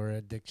alcohol or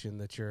addiction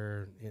that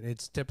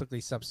it's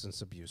typically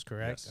substance abuse,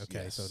 correct? Yes.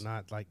 Okay, so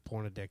not like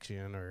porn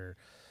addiction or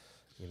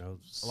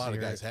a lot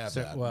of guys have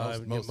that. Well,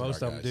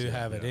 most of them do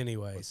have it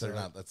anyway. But they're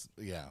not.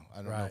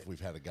 I don't know if we've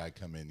had a guy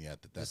come in yet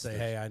that say,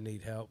 hey, I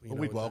need help. But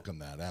we'd welcome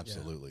that.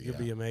 Absolutely. You'll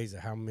be amazed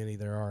at how many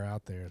there are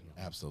out there.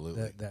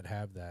 Absolutely. That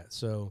have that.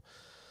 So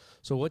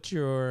what's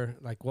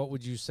what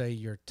would you say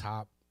your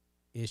top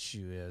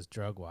issue is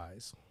drug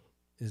wise?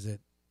 Is it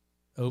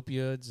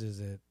opioids? Is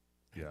it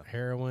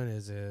heroin?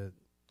 Is it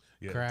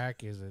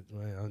crack? Is it?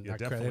 Well,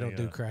 they don't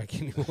do crack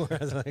anymore.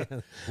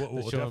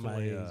 well,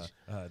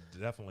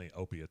 definitely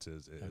opiates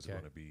is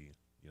going to be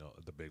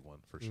the big one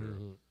for sure.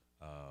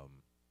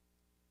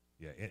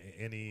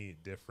 Any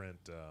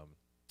different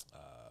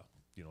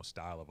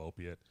style of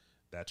opiate,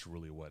 that's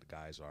really what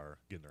guys are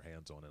getting their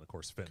hands on. And of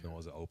course, fentanyl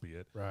is an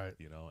opiate, right?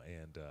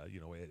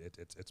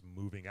 It's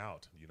moving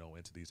out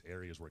into these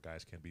areas where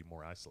guys can be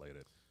more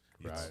isolated.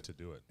 To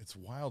do it. It's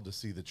wild to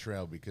see the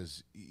trail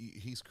because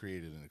he's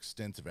created an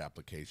extensive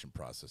application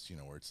process,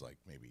 where it's like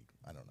maybe,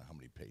 I don't know how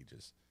many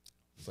pages.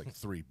 It's like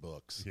 3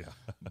 books.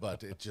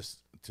 But it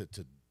just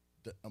to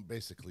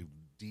basically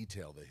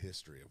detail the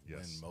history of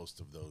when most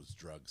of those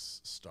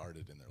drugs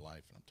started in their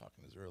life. And I'm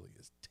talking as early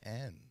as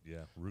 10.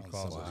 Root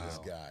cause of these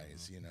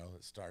guys,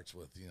 it starts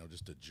with,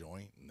 just a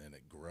joint and then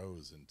it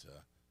grows into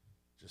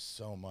just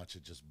so much.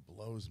 It just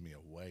blows me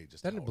away.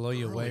 Doesn't it blow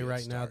you away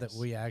right now that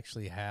we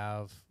actually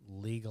have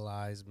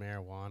legalized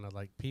marijuana?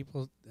 Like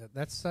people,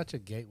 that's such a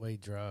gateway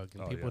drug,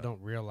 and people don't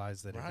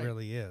realize that it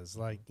really is.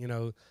 Like,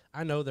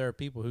 I know there are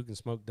people who can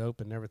smoke dope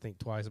and never think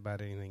twice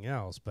about anything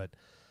else, but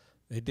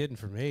it didn't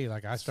for me.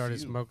 Like I started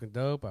smoking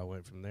dope. I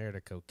went from there to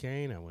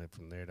cocaine. I went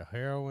from there to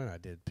heroin. I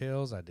did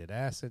pills. I did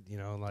acid,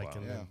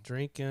 and then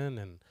drinking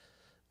and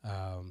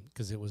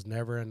because it was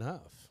never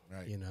enough,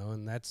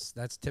 and that's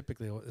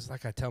typically, it's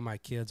like I tell my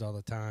kids all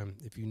the time,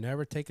 if you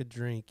never take a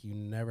drink, you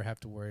never have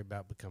to worry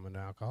about becoming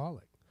an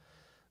alcoholic.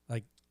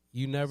 Like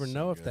you never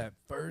know if that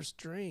first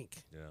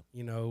drink,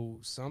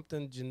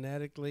 something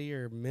genetically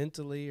or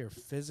mentally or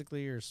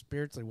physically or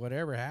spiritually,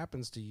 whatever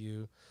happens to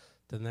you,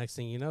 the next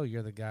thing you know,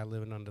 you're the guy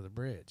living under the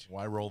bridge.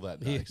 Why roll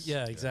that dice?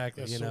 Yeah,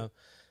 exactly.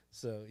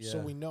 So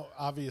we know,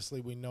 obviously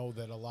we know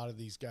that a lot of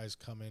these guys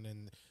come in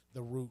and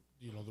the root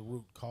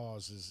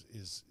cause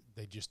is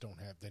they don't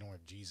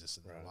have Jesus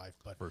in their life.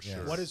 But for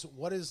sure.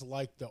 What is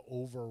like the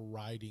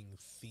overriding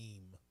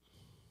theme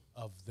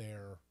of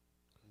their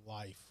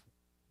life?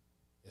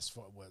 As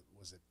far,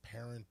 was it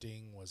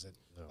parenting? Was it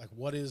like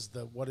what is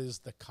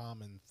the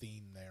common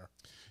theme there?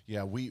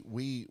 Yeah,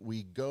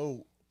 we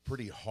go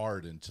pretty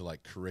hard into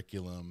like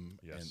curriculum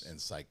and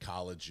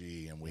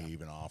psychology, and we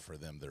even offer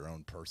them their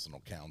own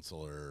personal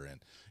counselor,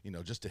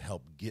 and just to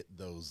help get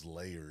those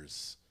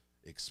layers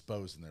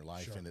exposed in their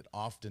life. And it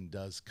often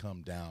does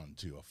come down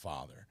to a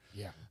father,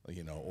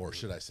 or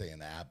should I say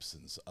an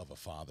absence of a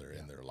father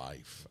in their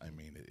life. I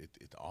mean,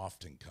 it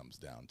often comes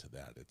down to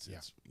that. It's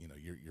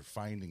you're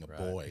finding a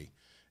boy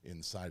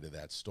inside of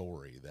that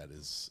story that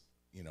is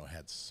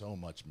had so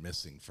much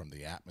missing from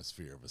the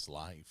atmosphere of his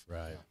life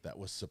that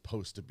was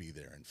supposed to be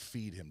there and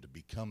feed him to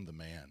become the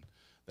man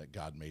that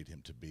God made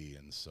him to be.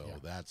 And so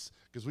that's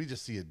because we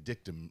just see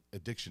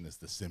addiction as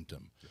the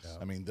symptom.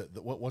 I mean,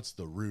 what's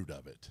the root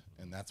of it?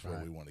 And that's where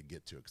we want to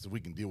get to it. Because if we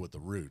can deal with the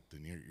root,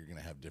 then you're going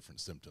to have different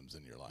symptoms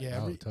in your life.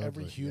 Yeah,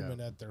 every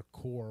human at their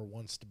core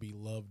wants to be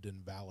loved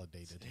and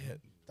validated.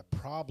 The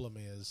problem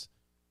is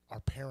our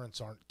parents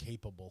aren't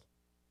capable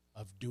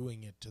of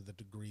doing it to the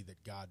degree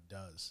that God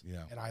does.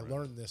 And I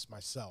learned this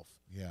myself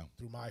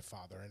through my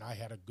father. And I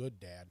had a good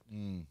dad,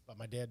 but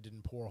my dad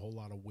didn't pour a whole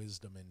lot of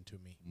wisdom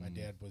into me. My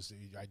dad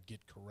I'd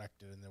get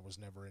corrected and there was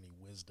never any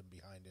wisdom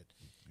behind it.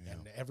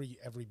 And every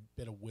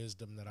bit of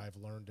wisdom that I've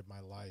learned in my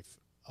life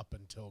up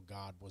until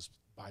God was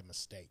by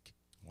mistake.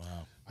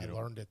 Wow. I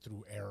learned it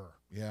through error.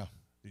 Yeah.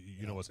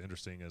 You know what's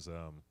interesting is,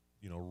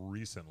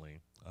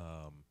 recently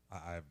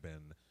I've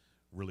been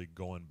really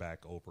going back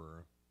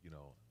over,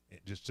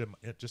 just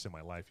in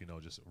my life,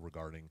 just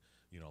regarding,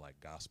 like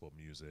gospel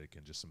music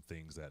and just some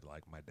things that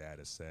like my dad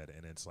has said.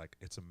 And it's like,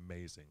 it's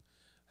amazing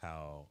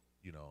how,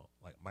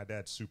 like my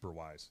dad's super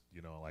wise,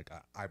 like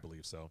I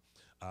believe so.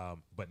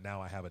 But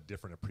now I have a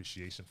different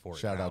appreciation for it.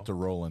 Shout out to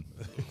Roland,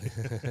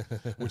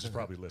 which is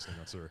probably listening,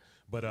 I'm sure.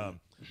 But I'm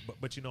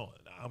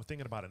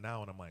thinking about it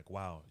now and I'm like,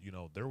 wow,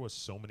 there was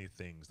so many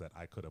things that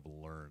I could have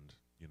learned,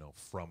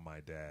 from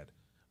my dad,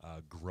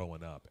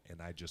 growing up,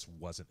 and I just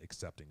wasn't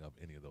accepting of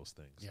any of those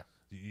things. Yeah.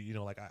 You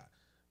know, like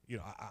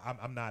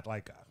I'm not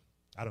like,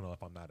 I don't know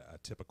if I'm not a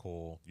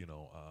typical,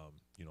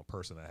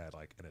 person that had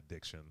like an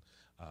addiction,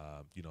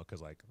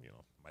 because like,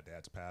 my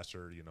dad's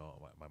pastor,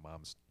 my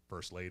mom's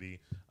first lady,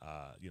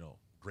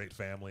 great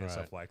family and Right.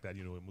 stuff like that.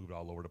 We moved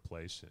all over the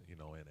place, and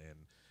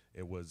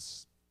it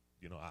was,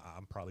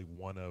 I'm probably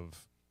one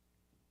of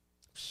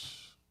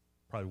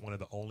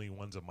the only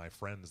ones of my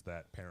friends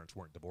that parents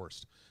weren't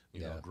divorced,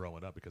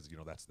 growing up, because,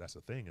 that's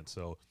the thing. And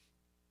so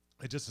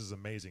it just is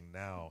amazing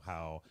now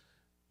how,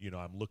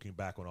 I'm looking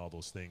back on all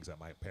those things that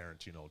my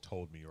parents,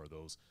 told me, or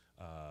those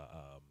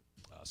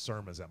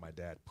sermons that my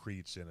dad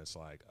preached. And it's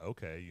like,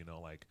 okay,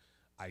 like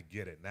I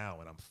get it now,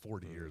 and I'm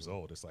 40 years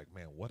old. It's like,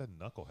 man, what a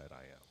knucklehead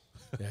I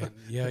am.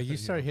 Yeah, you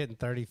start hitting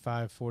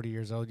 35, 40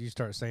 years old, you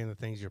start saying the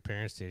things your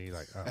parents did. You're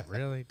like, oh,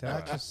 really? Did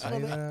I just say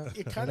that?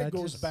 It kind of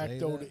goes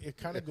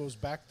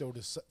back though.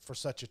 For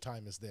such a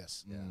time as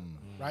this,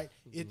 right?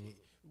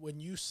 When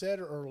you said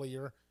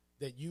earlier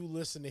that you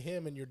listened to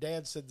him and your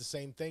dad said the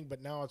same thing,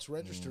 but now it's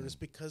registered, it's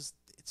because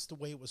it's the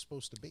way it was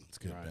supposed to be. It's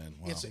good, Ben.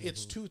 Wow.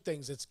 It's two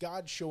things. It's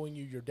God showing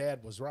you your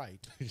dad was right,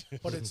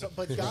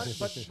 but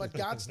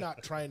God's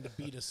not trying to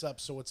beat us up.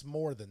 So it's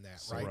more than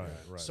that, right?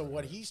 So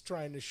what He's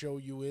trying to show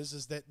you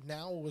is that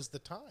now was the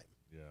time.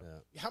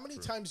 Yeah. How many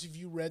times have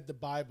you read the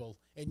Bible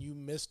and you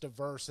missed a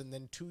verse, and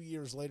then 2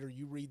 years later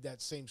you read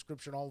that same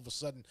scripture, and all of a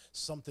sudden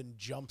something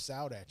jumps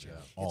out at you?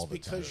 It's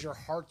because your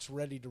heart's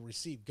ready to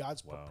receive.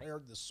 God's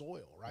prepared the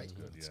soil, right?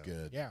 It's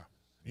good. Yeah.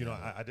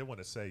 I did want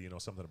to say,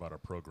 something about our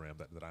program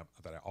that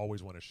I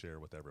always want to share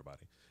with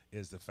everybody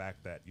is the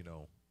fact that,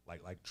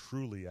 like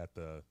truly at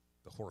the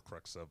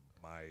horcrux of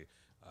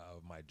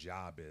my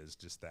job is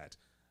just that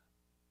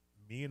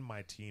me and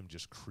my team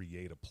just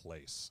create a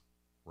place,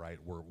 right,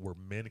 where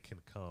men can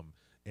come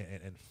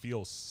and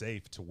feel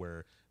safe, to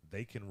where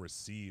they can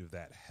receive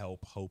that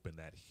help, hope, and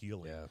that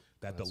healing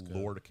that the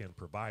Lord can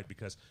provide.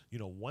 Because,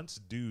 once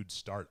dudes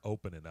start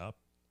opening up,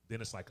 then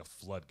it's like a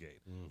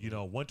floodgate.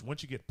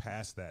 Once you get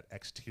past that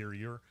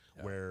exterior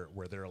where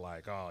they're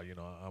like, oh,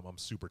 I'm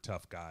super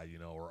tough guy,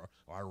 or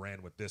I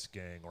ran with this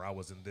gang, or I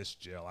was in this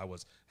jail, I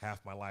was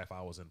half my life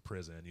I was in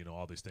prison,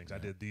 all these things. I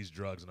did these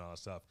drugs and all that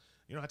stuff.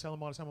 I tell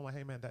them all the time, I'm like,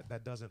 hey man,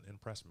 that doesn't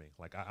impress me.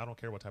 Like, I don't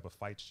care what type of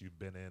fights you've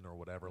been in or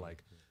whatever.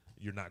 Like,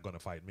 you're not going to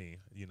fight me,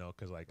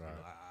 because like,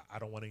 I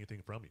don't want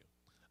anything from you.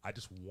 I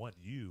just want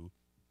you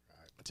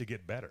to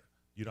get better.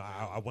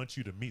 I want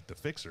you to meet the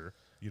fixer,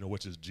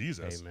 which is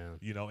Jesus. Amen.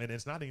 And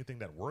it's not anything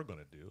that we're going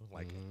to do.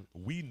 Like,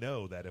 we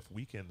know that if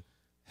we can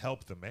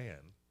help the man,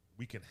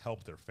 we can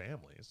help their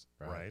families,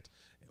 right?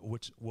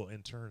 Which will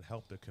in turn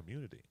help the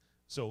community.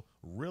 So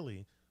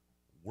really,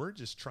 we're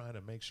just trying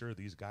to make sure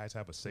these guys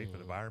have a safe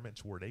environment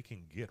to where they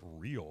can get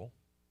real,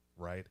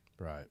 right?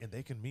 Right. And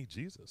they can meet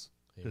Jesus,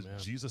 because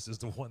Jesus is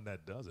the one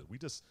that does it. We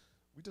just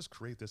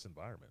create this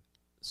environment.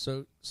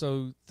 So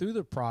through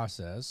the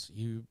process,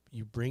 you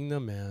bring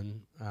them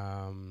in.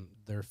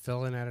 They're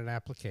filling out an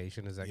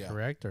application. Is that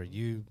correct? Or are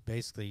you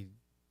basically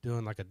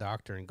doing like a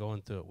doctor and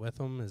going through it with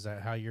them? Is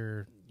that how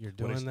you're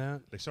doing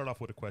that? They start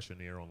off with a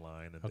questionnaire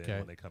online, and then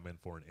when they come in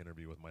for an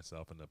interview with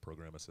myself and the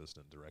program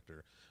assistant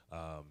director,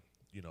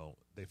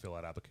 they fill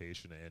out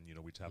application, and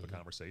we have a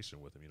conversation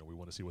with them. We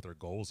want to see what their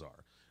goals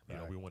are.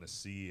 We want to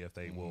see if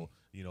they will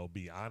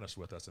be honest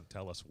with us and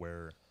tell us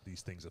where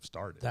these things have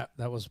started.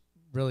 That was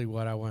really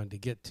what I wanted to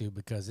get to,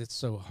 because it's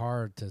so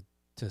hard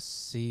to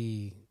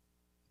see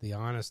the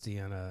honesty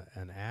in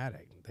an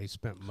addict. They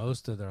spent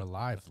most of their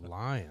life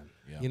lying.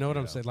 You know what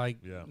I'm saying? Like,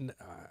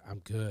 I'm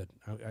good.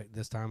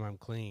 This time I'm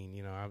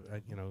clean.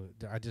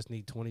 I just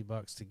need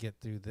 $20 to get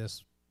through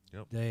this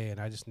day, and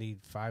I just need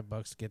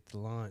 $5 to get to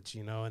lunch.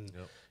 And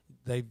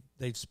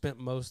they've spent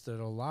most of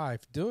their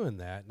life doing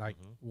that. Like,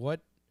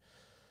 what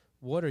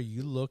are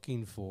you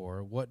looking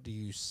for? What do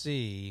you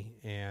see,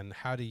 and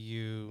how do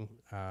you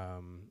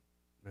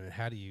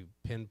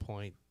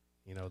pinpoint,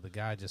 the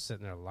guy just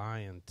sitting there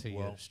lying to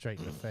you straight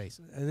in the face?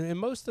 And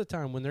most of the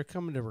time when they're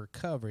coming to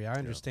recovery, I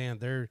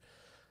understand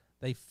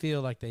they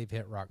feel like they've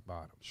hit rock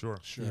bottom. Sure.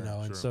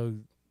 And so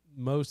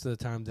most of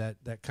the time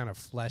that kind of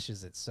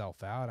fleshes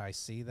itself out. I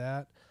see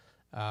that.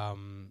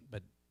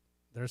 But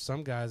there's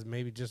some guys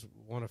maybe just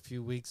want a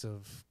few weeks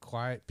of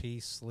quiet,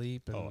 peace,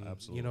 sleep, and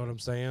absolutely. You know what I'm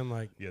saying?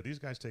 Like, these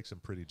guys take some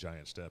pretty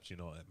giant steps.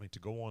 To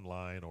go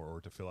online or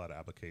to fill out an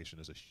application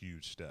is a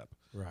huge step,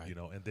 right?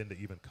 And then to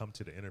even come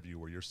to the interview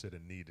where you're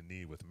sitting knee to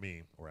knee with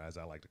me, or as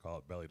I like to call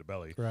it, belly to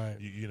belly, right?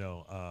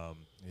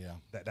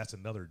 That's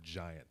another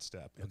giant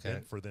step. And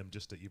then for them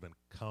just to even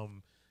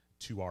come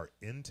to our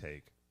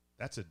intake,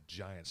 that's a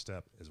giant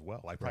step as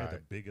well. Like, probably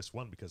the biggest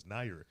one, because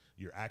now you're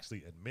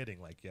actually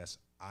admitting, like, yes,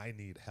 I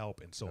need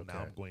help, and so now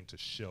I'm going to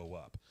show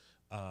up.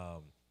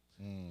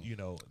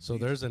 So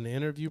there's an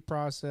interview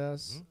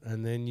process,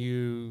 and then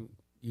you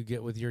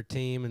get with your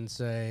team and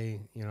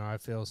say, I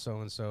feel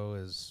so and so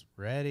is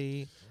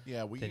ready.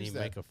 Yeah, we then use you that.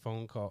 make a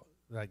phone call,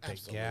 like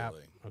the gap.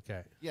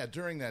 Okay. Yeah,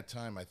 during that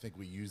time, I think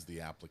we use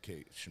the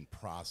application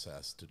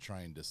process to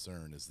try and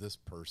discern, is this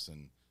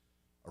person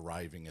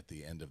arriving at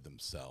the end of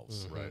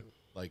themselves. Right.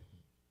 Like,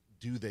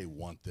 do they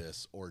want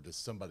this, or does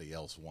somebody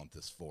else want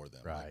this for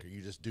them? Right. Like, are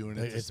you just doing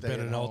it to It's stay been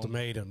at an home?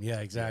 ultimatum.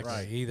 Yeah, exactly.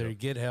 Right. Either you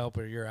get help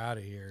or you're out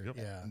of here. Yep.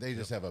 Yeah. And they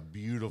just have a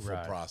beautiful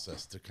Right.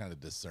 process to kind of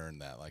discern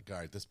that. Like, all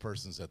right, this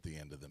person's at the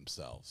end of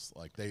themselves.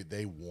 Like,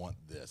 they want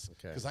this.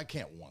 Okay. Because I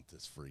can't want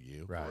this for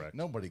you. Right. Correct.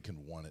 Nobody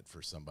can want it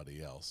for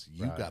somebody else.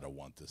 You Right. got to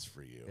want this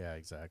for you. Yeah,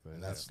 exactly.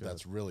 And that's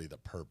good. really the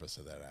purpose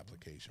of that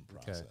application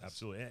process.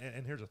 Absolutely.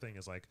 And here's the thing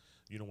is like,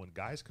 you know, when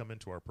guys come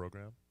into our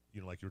program,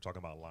 you know, like you were talking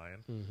about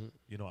lying,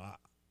 you know,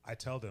 I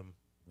tell them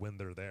when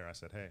they're there, I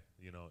said, hey,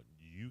 you know,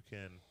 you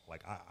can,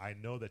 like, I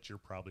know that you're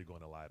probably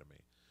going to lie to me.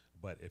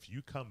 But if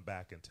you come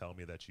back and tell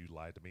me that you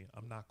lied to me,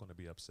 I'm not going to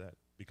be upset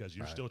because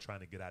you're still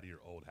trying to get out of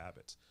your old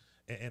habits.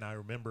 And I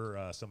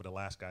remember some of the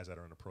last guys that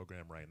are in the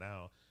program right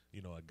now,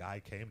 you know, a guy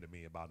came to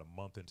me about a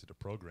month into the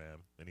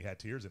program and he had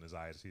tears in his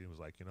eyes. He was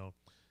like, you know,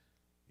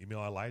 Emil,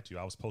 I lied to you.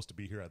 I was supposed to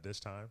be here at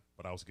this time,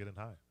 but I was getting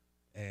high.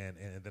 And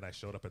then I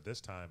showed up at this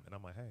time and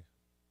I'm like, hey,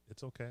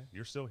 it's okay.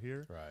 You're still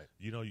here. Right.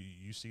 You know,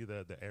 you see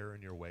the error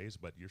in your ways,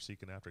 but you're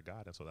seeking after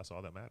God. And so that's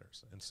all that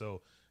matters. And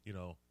so, you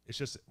know, it's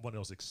just one of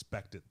those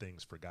expected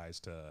things for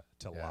guys to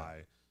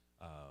lie,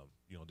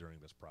 you know, during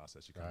this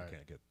process. You kind of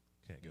can't get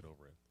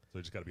over it. So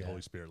you just got to be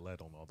Holy Spirit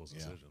led on all those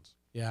decisions.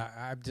 Yeah,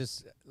 I'm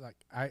just like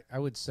I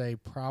would say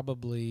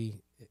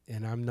probably,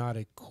 and I'm not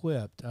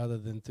equipped other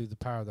than through the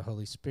power of the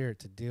Holy Spirit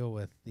to deal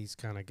with these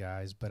kind of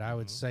guys. But I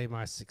would say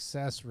my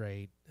success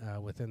rate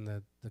within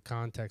the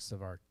context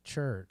of our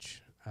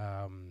church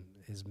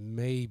is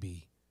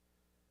maybe,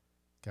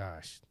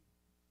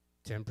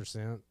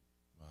 10%.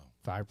 Wow.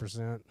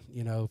 5%,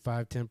 you know,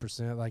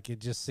 5-10%. Like it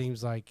just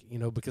seems like, you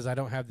know, because I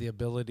don't have the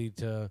ability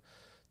to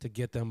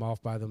get them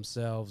off by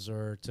themselves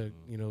or to,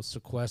 you know,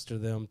 sequester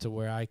them to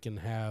where I can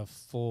have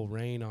full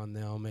reign on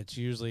them. It's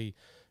usually,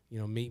 you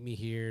know, meet me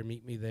here,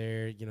 meet me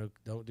there, you know,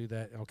 don't do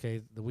that.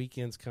 Okay, the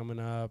weekend's coming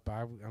up.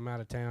 I'm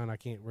out of town. I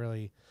can't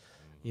really,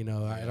 you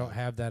know, I don't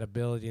have that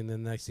ability. And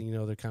then next thing you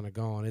know, they're kind of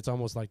gone. It's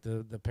almost like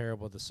the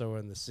parable of the sower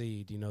and the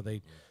seed. You know,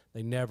 they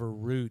never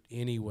root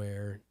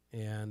anywhere,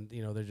 and,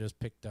 you know, they're just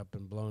picked up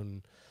and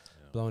blown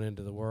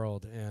into the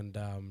world. And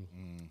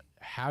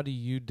how do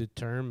you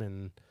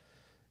determine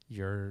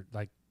your,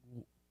 like,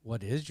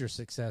 what is your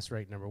success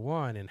rate, number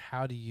one, and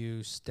how do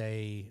you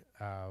stay,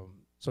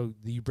 so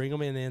you bring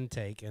them in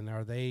intake, and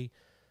they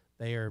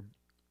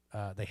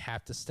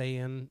have to stay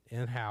in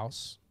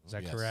house, is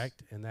that Yes.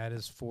 correct? And that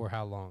is for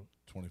how long?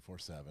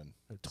 24/7.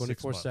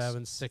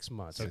 24/7, 6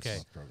 months. Okay.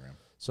 6-month program.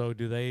 So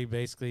do they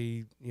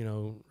basically, you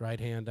know, right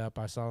hand up,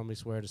 I solemnly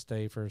swear to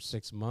stay for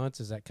 6 months?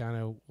 Is that kind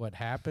of what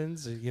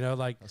happens? You know,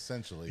 like,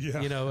 Essentially.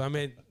 you know, I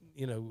mean,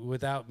 you know,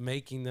 without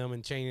making them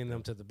and chaining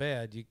them to the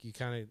bed, you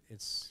kind of,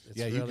 it's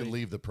Yeah, really, you can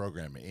leave the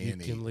program any you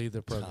can leave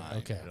the program. time.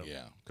 Okay.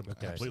 Yeah.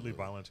 Okay. Completely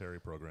voluntary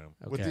program.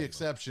 Okay. With the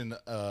exception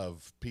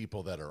of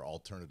people that are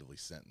alternatively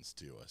sentenced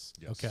to us.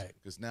 Yes. Okay.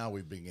 Because now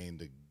we've begun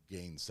to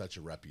gain such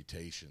a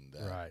reputation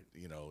that, Right.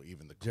 you know,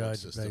 even the court Judge,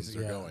 systems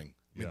basically, are yeah. going.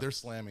 I mean, they're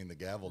slamming the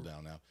gavel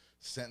down now,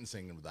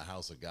 sentencing them to the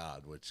house of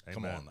God, which,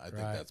 come Amen. on, I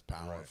think Right. that's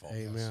powerful.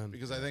 Amen.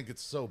 Because I think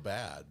it's so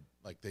bad.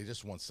 Like, they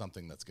just want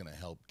something that's going to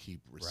help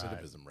keep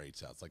recidivism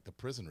rates out. It's like the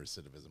prison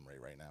recidivism rate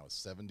right now is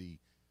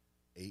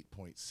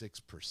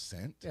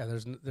 78.6%. Yeah,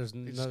 there's just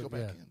no, go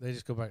back yeah, in. they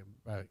just go back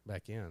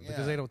in because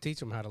Yeah. they don't teach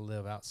them how to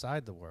live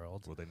outside the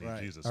world. Well, they need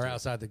Right. Jesus. Or too.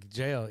 outside the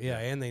jail. Yeah,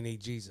 and they need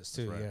Jesus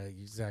too. That's right. Yeah,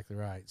 you're exactly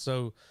right.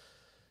 So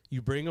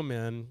you bring them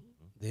in,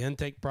 the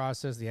intake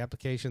process, the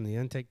application, the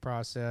intake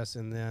process,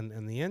 and then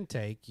in the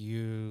intake,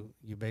 you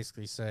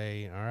basically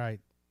say, all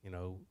right, you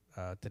know,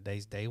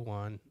 today's day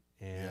one,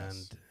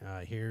 and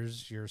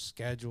here's your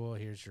schedule,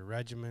 here's your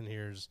regimen,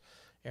 here's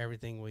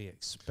everything we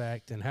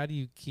expect. And how do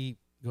you keep?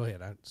 Go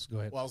ahead. Go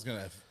ahead. Well, I was going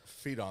to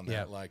feed on that.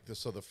 Yeah. Like,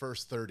 so the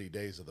first 30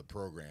 days of the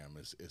program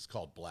is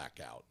called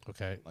blackout.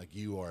 Okay. Like,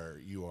 you are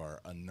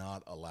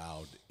not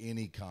allowed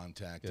any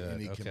contact, Good,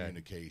 any okay.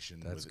 communication,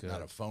 That's with not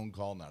good. a phone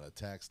call, not a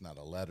text, not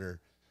a letter,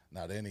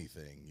 not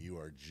anything. You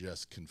are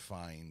just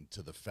confined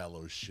to the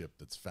fellowship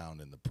that's found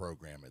in the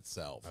program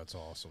itself. That's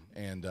awesome.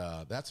 And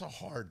that's a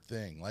hard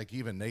thing. Like,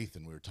 even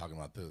Nathan, we were talking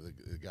about the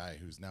guy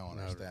who's now on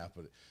our staff,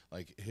 but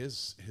like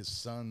his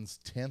son's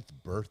 10th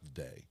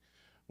birthday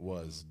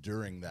was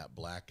during that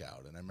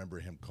blackout. And I remember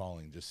him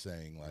calling, just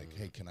saying like,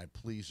 hey, can I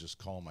please just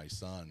call my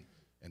son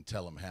and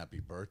tell him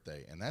happy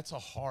birthday? And that's a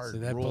hard See,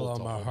 that rule pull on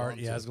to my hold heart. on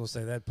Yeah, to. I was gonna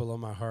say that pull on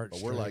my heart.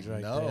 But we're like,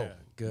 right no, there.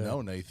 Good.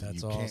 no, Nathan,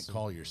 That's you can't awesome.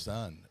 call your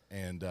son.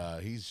 And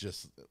he's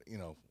just, you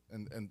know,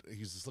 and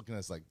he's just looking at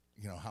us like,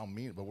 you know, how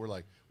mean. But we're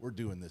like, we're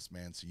doing this,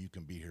 man, so you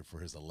can be here for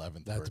his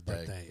 11th That's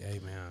birthday.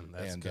 Amen.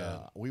 That's And good.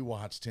 we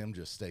watched him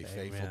just stay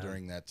faithful Amen.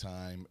 during that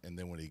time. And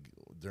then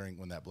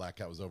when that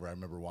blackout was over, I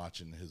remember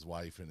watching his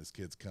wife and his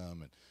kids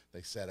come, and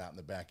they sat out in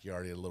the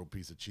backyard. He had a little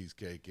piece of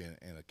cheesecake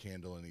and a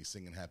candle, and he's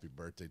singing happy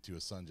birthday to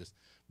his son, just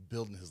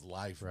building his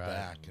life Right.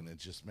 back. And it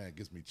just, man, it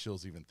gives me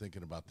chills even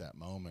thinking about that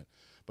moment.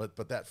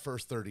 But that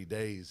first 30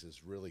 days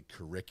is really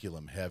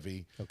curriculum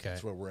heavy. Okay.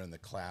 That's where we're in the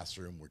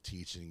classroom. We're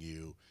teaching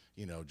you,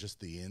 just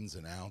the ins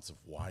and outs of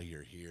why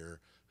you're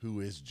here. Who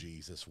is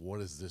Jesus?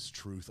 What is this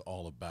truth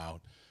all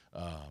about?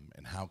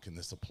 And how can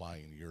this apply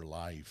in your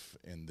life?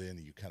 And then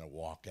you kind of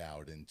walk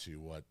out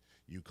into what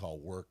you call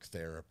work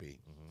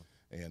therapy.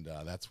 And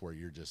that's where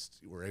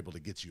we're able to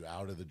get you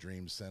out of the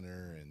Dream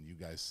Center, and you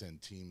guys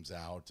send teams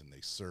out and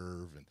they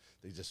serve, and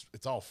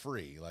it's all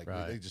free. Like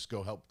Right. they just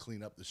go help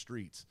clean up the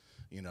streets,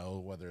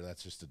 whether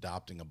that's just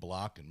adopting a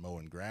block and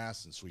mowing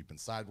grass and sweeping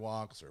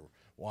sidewalks or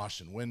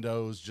washing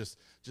windows, just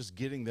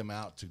getting them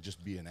out to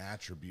just be an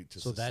attribute to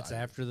So society. that's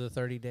after the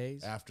 30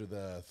 days? After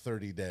the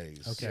 30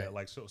 days. Okay. Yeah,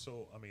 like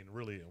so. I mean,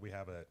 really,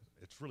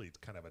 it's really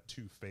kind of a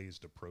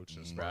two-phased approach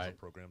as far as the Right.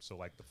 program. So,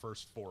 like the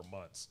first 4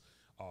 months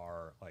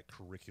are like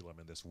curriculum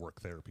in this work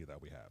therapy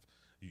that we have.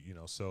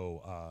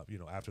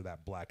 After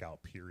that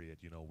blackout period,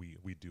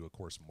 we do, of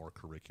course, more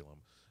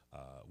curriculum,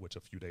 which a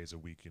few days a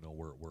week,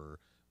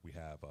 we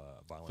have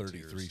volunteers.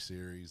 33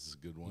 series is a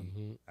good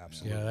one.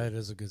 Absolutely. Yeah, that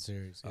is a good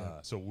series.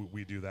 Yeah. So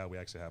we do that. We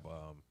actually have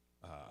a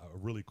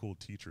really cool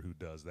teacher who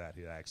does that.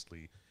 He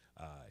actually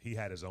he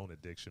had his own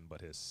addiction,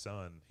 but his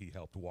son, he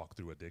helped walk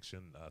through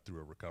addiction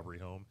through a recovery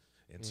home.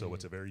 And so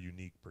it's a very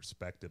unique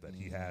perspective that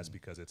he has,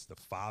 because it's the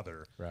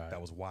father Right.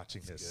 that was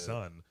watching his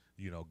son,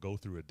 go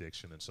through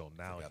addiction. And so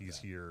now he's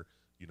here,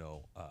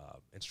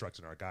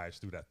 instructing our guys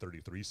through that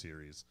 33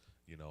 series,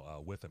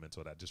 with him. And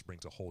so that just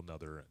brings a whole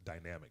nother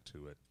dynamic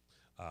to it.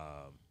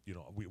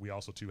 We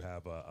also too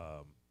have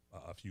a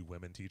few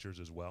women teachers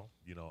as well.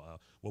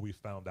 What we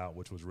found out,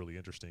 which was really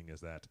interesting,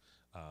 is that,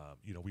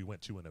 we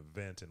went to an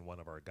event and one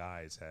of our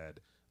guys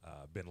had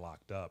been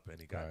locked up and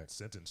he got Right.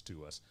 sentenced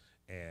to us,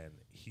 and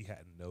he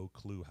had no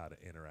clue how to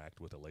interact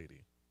with a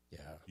lady.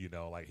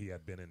 Yeah. Like he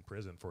had been in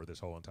prison for this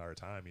whole entire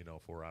time,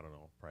 for, I don't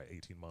know, probably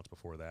 18 months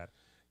before that.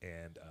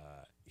 And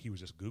he was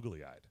just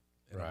googly eyed.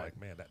 And I'm Right. like,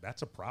 man,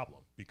 that's a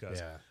problem, because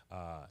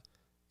Yeah.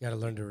 You got to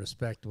learn to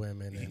respect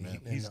women and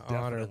he's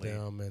honor definitely-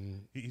 them,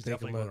 and he's think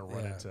definitely going to about-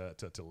 run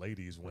yeah. into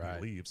ladies when Right.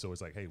 he leaves. So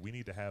it's like, hey, we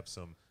need to have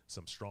some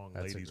strong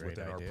That's a ladies great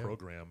within idea. our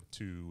program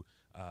to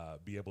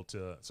be able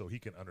to, so he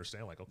can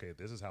understand, like, okay,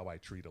 this is how I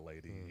treat a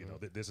lady.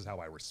 Mm-hmm. This is how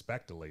I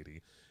respect a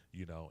lady.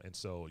 And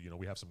so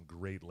we have some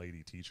great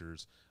lady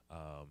teachers.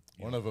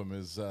 One of them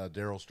is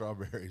Daryl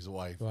Strawberry's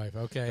wife.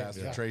 Okay.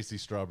 Pastor Yeah. Tracy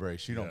Strawberry.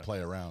 She don't Yeah. play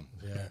around.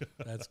 Yeah,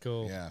 that's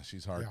cool. Yeah,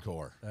 she's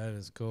hardcore. That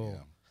is cool.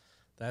 Yeah.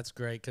 That's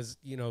great, because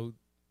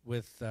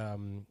with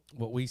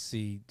what we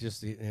see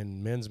just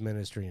in men's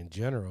ministry in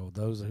general,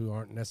 those who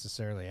aren't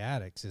necessarily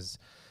addicts, is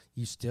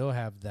you still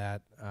have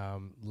that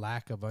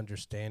lack of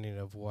understanding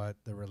of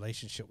what the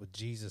relationship with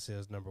Jesus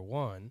is, number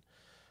one.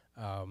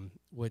 Then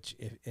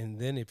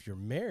if you're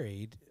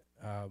married,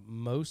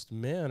 most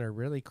men are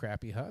really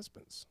crappy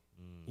husbands.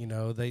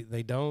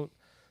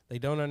 They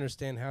don't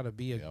understand how to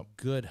be a Yep.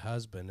 good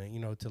husband,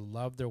 and, to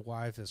love their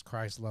wife as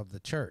Christ loved the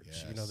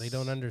church. They Yes.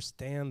 don't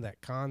understand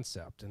that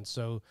concept. And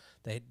so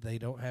they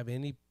don't have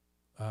any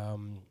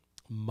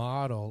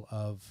model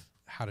of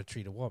how to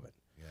treat a woman,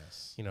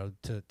 Yes.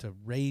 to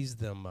raise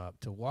them up,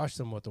 to wash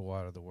them with the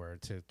water of the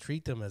word, to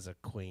treat them as a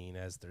queen,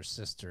 as their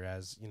sister,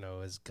 as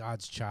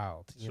God's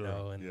child,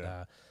 Sure, and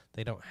yeah.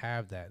 they don't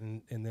have that.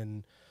 And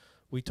then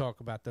we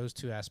talk about those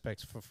two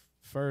aspects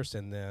first,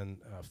 and then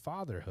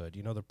fatherhood.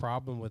 The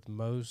problem with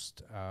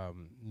most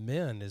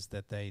men is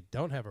that they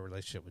don't have a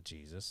relationship with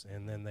Jesus,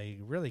 and then they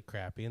really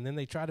crappy, and then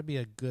they try to be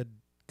a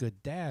good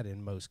dad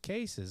in most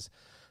cases,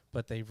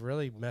 but they've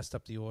really messed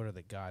up the order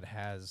that God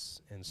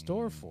has in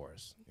store for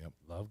us. Yep.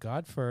 Love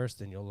God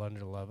first, and you'll learn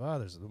to love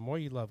others. The more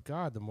you love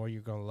God, the more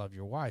you're going to love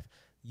your wife.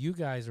 You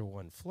guys are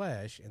one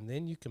flesh, and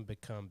then you can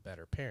become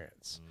better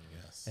parents.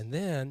 Yes. And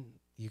then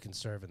you can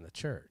serve in the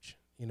church.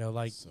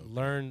 So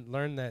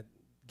learn that,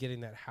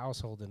 getting that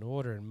household in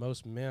order. And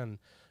most men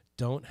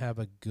don't have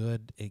a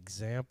good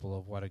example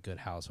of what a good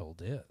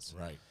household is.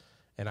 Right.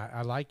 And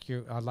I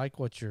like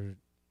what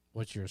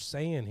you're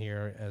saying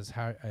here as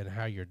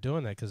how you're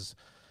doing that, because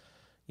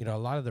a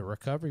lot of the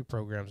recovery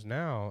programs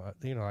now,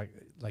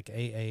 like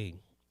AA,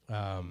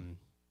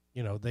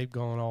 they've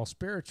gone all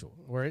spiritual,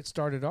 where it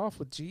started off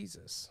with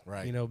Jesus,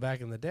 Right.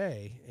 Back in the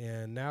day,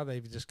 and now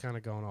they've just kind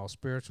of gone all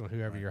spiritual.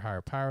 Whoever your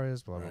higher power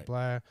is, blah Right.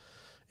 blah blah.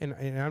 And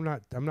I'm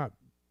not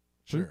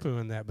Sure.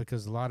 poo-pooing that,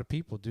 because a lot of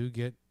people do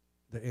get,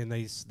 and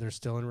they're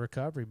still in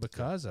recovery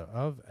because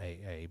of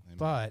AA,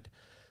 but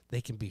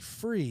they can be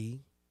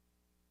free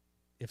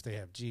if they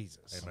have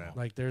Jesus. Amen.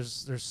 Like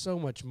there's so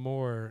much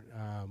more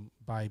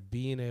by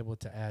being able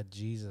to add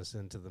Jesus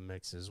into the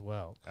mix as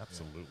well.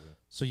 Absolutely.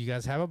 So you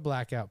guys have a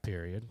blackout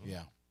period.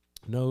 Yeah.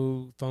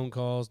 No phone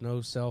calls,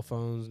 no cell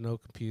phones, no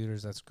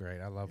computers. That's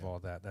great. I love all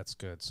that. That's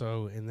good.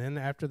 So, and then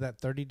after that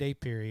 30-day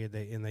period,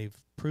 they've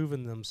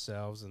proven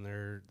themselves, and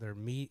they're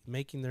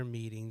making their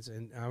meetings.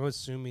 And I'm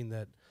assuming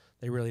that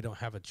they really don't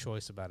have a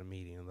choice about a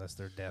meeting unless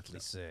they're deathly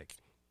sick.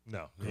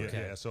 No.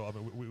 Okay. Yeah. So I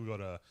mean, we go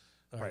to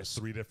probably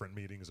 3 different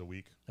meetings a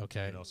week.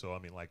 Okay. You know, so I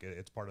mean, like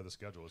it's part of the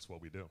schedule. It's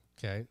what we do.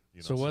 Okay.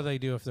 You So know, what do so- they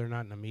do if they're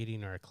not in a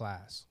meeting or a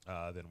class?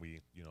 Then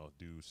we,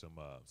 do some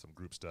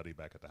group study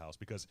back at the house,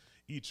 because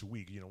each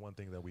week, one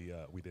thing that we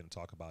didn't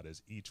talk about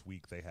is each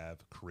week they have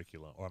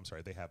curriculum, or I'm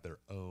sorry, they have their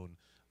own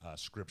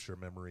scripture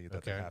memory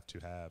that they Okay. have to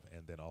have,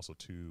 and then also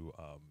two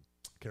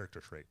character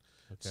trait.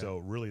 Okay. So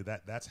really,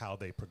 that's how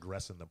they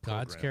progress in the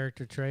program. God's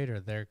character trait or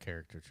their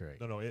character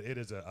trait? No, it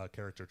is a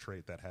character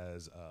trait that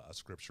has a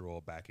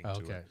scriptural backing to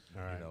Okay. it.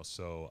 All right.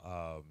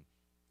 So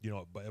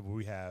but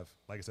we have,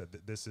 like I said,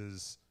 this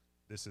is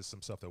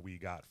some stuff that we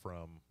got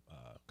from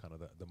kind of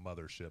the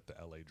mothership, the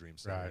LA Dream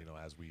Center.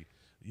 Right. As we,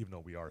 even though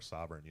we are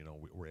sovereign,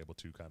 we're able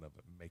to kind of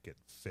make it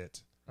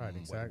fit Right,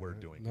 what exactly. we're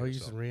doing. No here.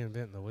 use So- in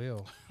reinventing the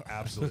wheel.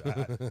 Absolutely.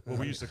 What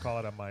we used to call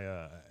it on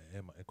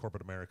in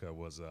corporate America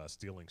was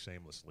stealing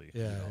shamelessly.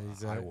 Yeah, I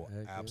exactly. will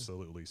Heck yeah.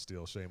 absolutely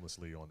steal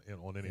shamelessly on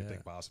anything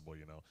Yeah. possible.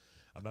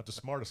 I'm not the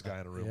smartest guy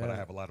in the room, but I Yeah.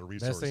 have a lot of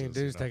resources. Best thing to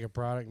do is you know. take a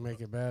product and make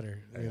it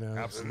better.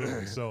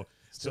 Absolutely. So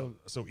Still-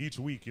 so each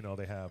week,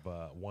 they have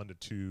 1 to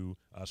 2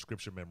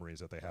 scripture memories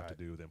that they have to Right.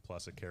 do, then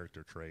plus a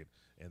character trait,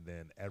 and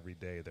then every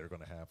day they're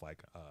going to have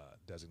like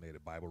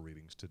designated Bible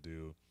readings to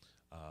do.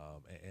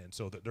 And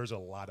so there's a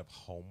lot of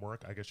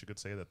homework, I guess you could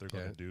say, that they're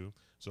going Okay. to do.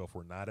 So if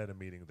we're not at a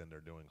meeting, then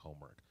they're doing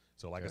homework.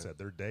 So like I Okay. said,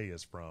 their day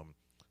is from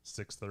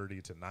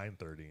 6:30 to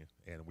 9:30,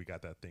 and we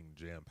got that thing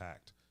jam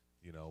packed.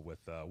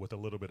 With a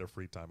little bit of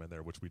free time in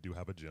there, which we do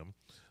have a gym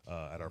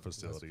at our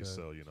facility. good.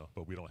 So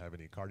but we don't have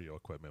any cardio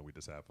equipment. We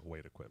just have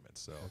weight equipment.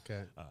 So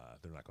Okay.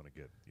 they're not going to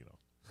get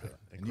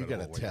And you got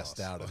to incredible weight test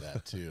loss. out of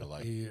that too.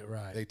 Like Yeah,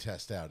 right. they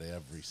test out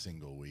every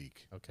single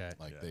week. Okay.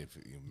 Like Yeah.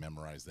 they've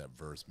memorized that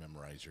verse,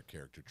 memorize your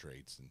character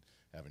traits, and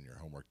having your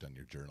homework done,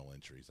 your journal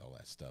entries, all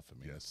that stuff. I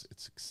mean, Yes.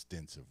 it's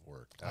extensive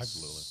work.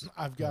 Absolutely.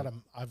 I've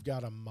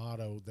got a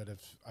motto that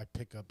if I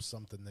pick up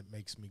something that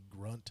makes me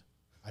grunt,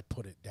 I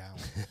put it down.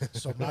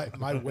 So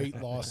my weight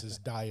loss is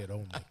diet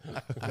only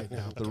right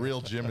now. The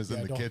real gym is in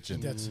Yeah, the don't- kitchen.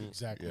 That's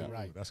exactly Yeah.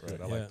 right. That's good.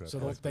 I Yeah. like that. So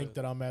I don't like think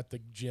that I'm at the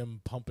gym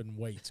pumping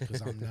weights,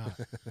 because I'm not.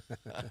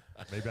 that.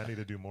 Maybe I need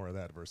to do more of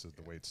that versus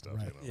the weight stuff.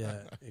 Right.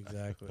 Yeah,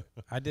 exactly.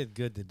 I did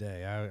good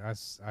today.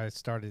 I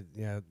started,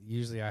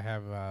 usually I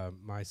have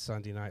my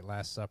Sunday night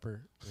Last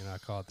Supper. I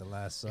call it the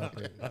Last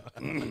Supper.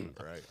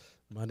 Right.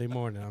 Monday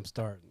morning I'm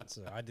starting.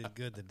 So I did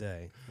good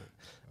today.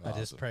 I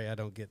just Awesome. pray I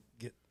don't get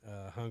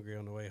hungry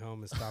on the way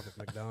home and stop at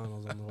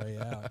McDonald's on the way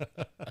out.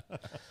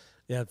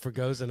 Yeah, for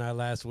Goza and I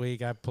last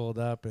week, I pulled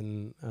up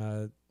and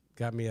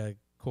got me a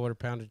 1/4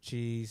 pound of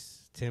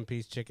cheese,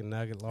 10-piece chicken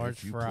nugget, large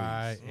If you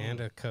fry, please. and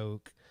a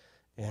Coke.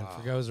 And Wow.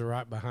 Fregosa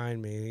right behind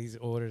me, and he's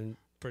ordering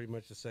pretty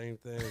much the same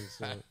thing.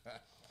 So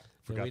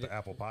Forgot we the did-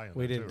 apple pie in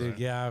we there didn't too, do. right?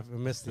 Yeah, I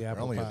missed the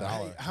apple only pie.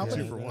 $1. How Yeah.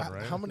 many? 2 for 1,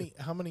 right?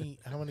 How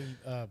many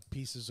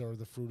pieces are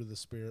the fruit of the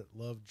spirit?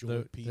 Love, joy,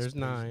 There- peace. there's patience?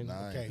 9.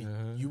 Nine. Okay,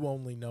 Uh-huh. you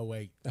only know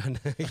 8.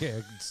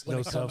 yeah, it's When no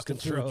it comes to self food,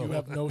 control. you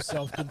have no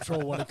self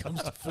control when it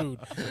comes to food.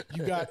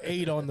 You got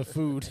 8 on the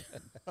food.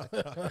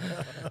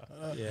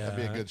 Yeah, That'd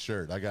be a good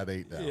shirt. I got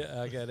 8 now.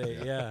 Yeah, I got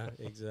 8. Yeah,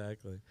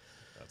 exactly.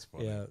 That's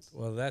funny. Yeah.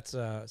 Well, that's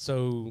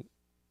so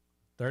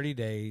 30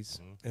 days,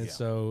 and Yeah.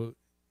 so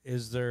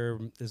is there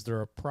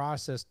a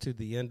process to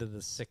the end of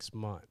the 6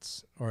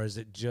 months, or is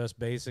it just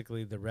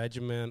basically the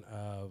regimen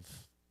of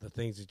the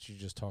things that you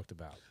just talked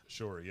about?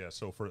 Sure, yeah.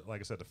 So for, like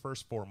I said, the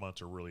first 4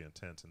 months are really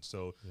intense, and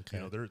so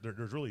Okay.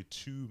 there's really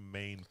 2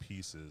 main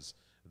pieces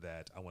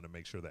that I want to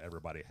make sure that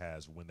everybody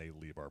has when they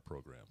leave our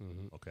program.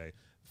 Mm-hmm. Okay,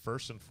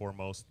 first and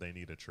foremost, they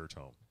need a church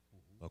home.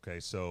 Okay,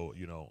 so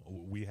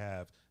we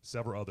have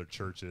several other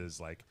churches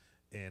like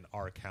in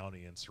our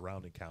county and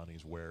surrounding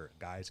counties where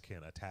guys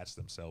can attach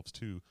themselves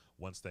to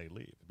once they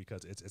leave,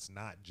 because it's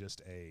not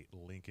just a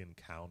Lincoln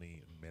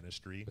County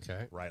ministry,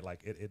 Okay. right?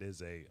 Like it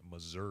is a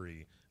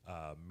Missouri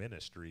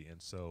ministry,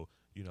 and so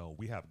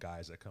we have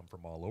guys that come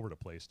from all over the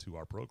place to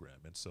our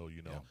program, and so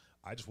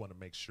I just want to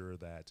make sure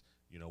that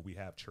we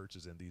have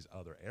churches in these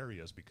other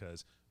areas,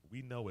 because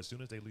we know as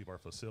soon as they leave our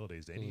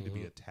facilities, they need to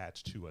be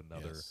attached to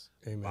another Yes.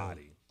 Amen.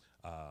 body.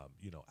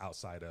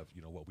 Outside of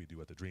what we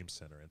do at the Dream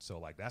Center, and so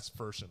like that's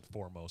first and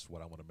foremost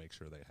what I want to make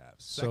sure they have.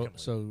 So, Secondly,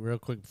 so real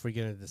quick before we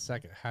get into the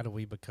second, how do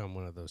we become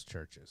one of those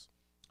churches?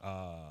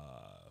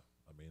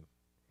 I mean,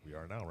 we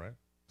are now, right?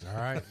 All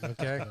right,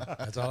 okay,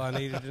 that's all I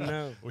needed to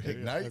know.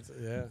 Ignite.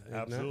 Yeah,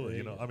 Absolutely.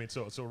 Ignite. I mean,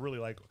 so really,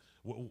 like,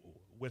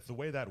 with the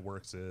way that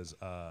works is,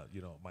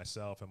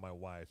 myself and my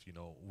wife,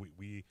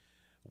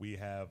 we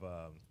have,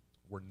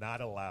 we're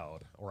not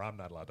allowed, or I'm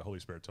not allowed. The Holy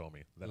Spirit told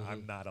me that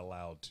I'm not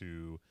allowed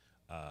to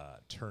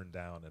turn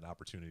down an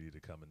opportunity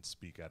to come and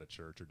speak at a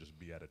church or just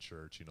be at a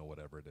church,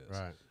 whatever it is.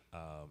 Right.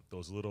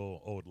 Those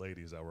little old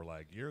ladies that were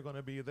like, "You're going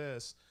to be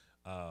this,"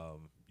 I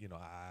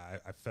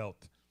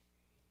felt,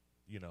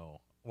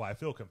 well, I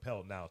feel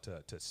compelled now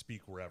to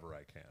speak wherever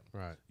I can.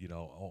 Right.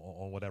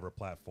 On whatever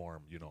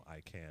platform,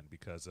 I can,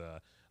 because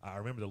I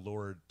remember the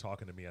Lord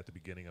talking to me at the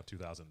beginning of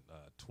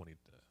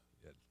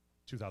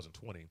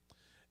 2020,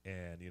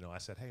 and I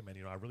said, "Hey man,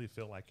 I really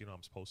feel like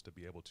I'm supposed to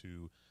be able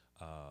to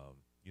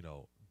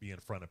be in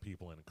front of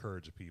people and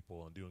encourage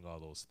people and doing all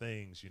those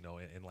things,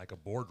 in like a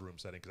boardroom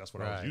setting, because that's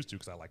what I was used to,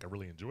 because I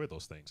really enjoy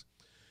those things.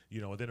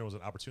 And then there was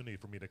an opportunity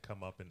for me to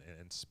come up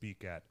and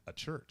speak at a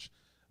church.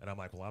 And I'm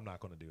like, well, I'm not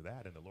going to do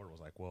that. And the Lord was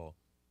like, well,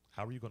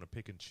 how are you going to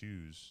pick and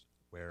choose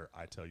where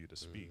I tell you to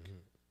speak?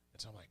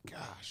 And so I'm like,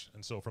 gosh.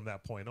 And so from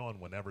that point on,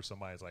 whenever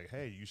somebody's like,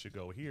 hey, you should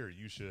go here,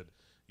 you should,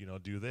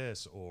 do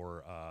this,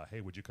 or, hey,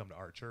 would you come to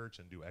our church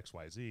and do X,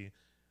 Y, Z?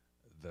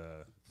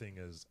 The thing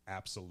is,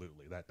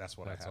 absolutely. That's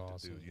what I have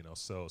awesome. To do,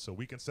 So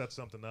we can set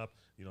something up.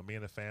 Me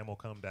and the fam will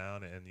come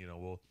down, and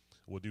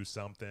we'll do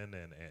something,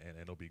 and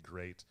it'll be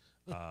great.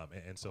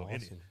 And so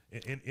awesome.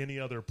 in any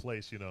other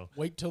place,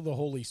 Wait till the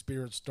Holy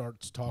Spirit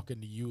starts talking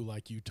to you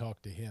like you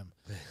talk to Him,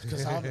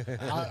 because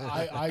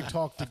I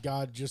talk to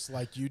God just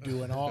like you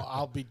do, and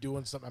I'll be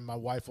doing something, and my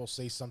wife will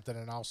say something,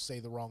 and I'll say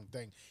the wrong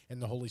thing,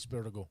 and the Holy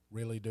Spirit will go,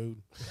 "Really,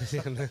 dude?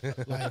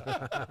 Like,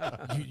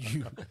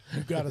 you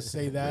got to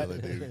say that?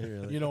 Really,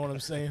 dude? You know what I'm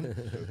saying?"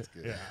 That's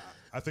good. Yeah.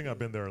 I think I've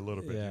been there a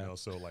little bit,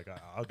 so like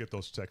I'll get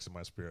those checks in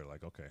my spirit,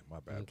 like, okay,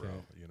 my bad, bro,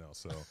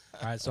 so. All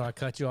right, so I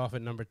cut you off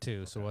at number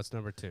 2. So what's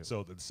number 2?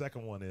 So the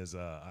second one is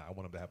I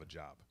want them to have a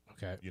job.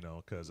 Okay.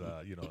 Because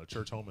a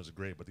church home is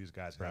great, but these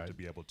guys have to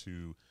be able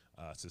to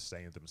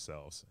sustain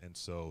themselves. And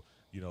so,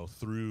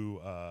 through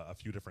a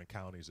few different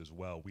counties as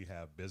well, we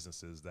have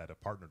businesses that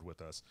have partnered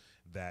with us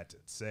that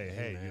say,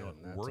 hey,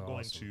 we're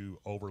going to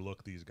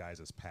overlook these guys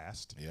as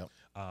past,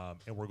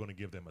 and we're going to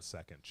give them a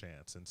second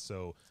chance. And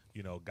so,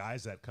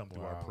 guys that come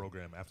through our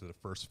program after the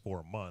first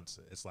 4 months,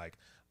 it's like,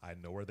 I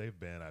know where they've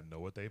been. I know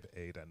what they've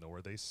ate. I know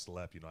where they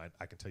slept.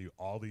 I can tell you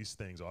all these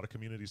things, all the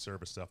community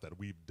service stuff that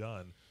we've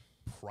done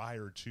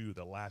prior to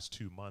the last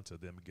 2 months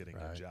of them getting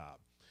a job.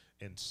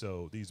 And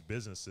so these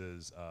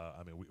businesses,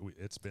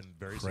 it's been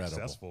very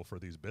successful for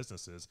these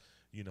businesses,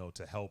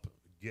 to help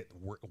get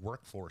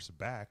workforce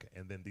back.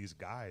 And then these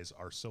guys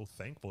are so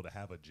thankful to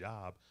have a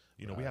job.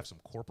 We have some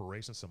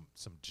corporations,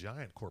 some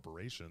giant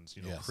corporations,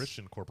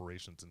 Christian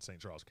corporations in St.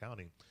 Charles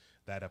County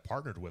that have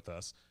partnered with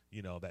us,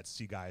 that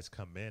see guys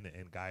come in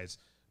and guys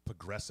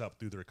progress up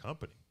through their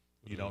company.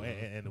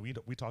 And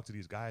we talk to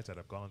these guys that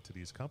have gone to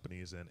these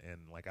companies and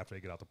like after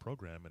they get out the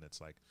program, and it's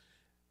like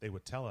they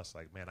would tell us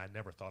like, man, I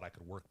never thought I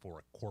could work for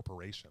a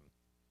corporation.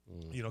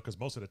 Because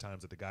most of the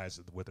times that the guys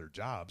with their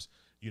jobs,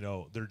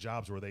 they're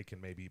jobs where they can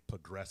maybe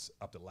progress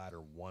up the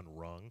ladder one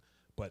rung,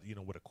 but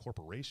with a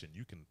corporation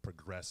you can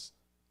progress,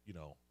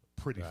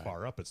 pretty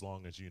far up as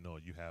long as you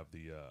have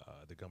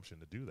the gumption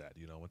to do that.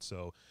 And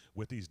so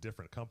with these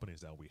different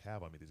companies that we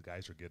have, these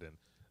guys are getting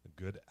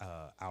good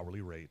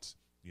hourly rates.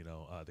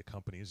 The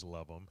companies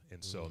love them,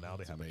 and so now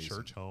they have a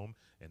church home,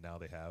 and now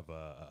they have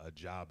a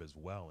job as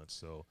well,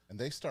 and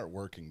they start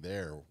working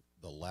there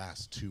the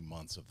last 2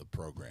 months of the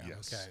program.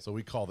 Yes. Okay. So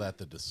we call that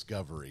the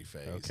discovery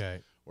phase.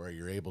 Okay. Where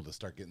you're able to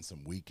start getting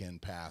some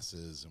weekend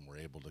passes, and we're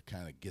able to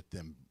kind of get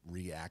them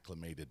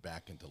reacclimated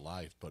back into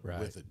life, but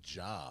with a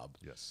job.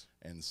 Yes.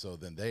 And so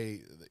then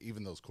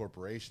even those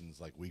corporations,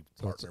 like we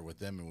partner with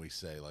them and we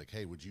say like,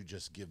 hey, would you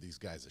just give these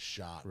guys a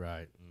shot?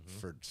 Right.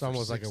 For It's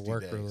almost like a 60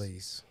 work days?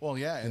 release. Well,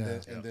 yeah.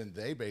 And then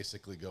they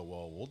basically go,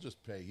 well, we'll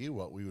just pay you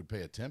what we would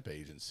pay a temp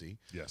agency.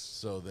 Yes.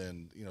 So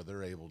then,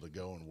 they're able to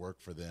go and work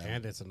for them.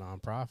 And it's a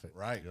nonprofit.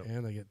 Right. Yep.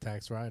 And they get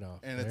tax write-off.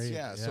 And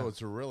so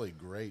it's a really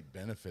great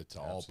benefit to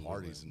all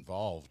parties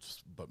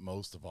involved, but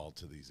most of all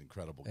to these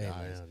incredible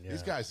guys. Amen, yeah.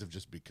 These guys have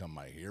just become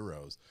my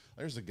heroes.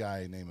 There's a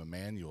guy named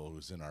Emmanuel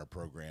who's in our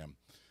program,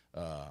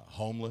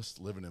 homeless,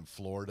 living in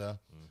Florida,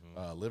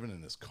 living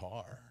in his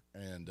car.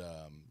 And,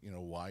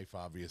 wife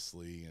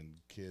obviously and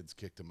kids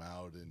kicked him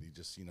out, and he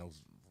just,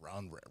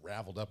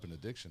 raveled up in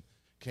addiction.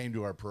 Came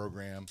to our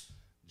program,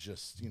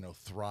 just,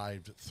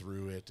 thrived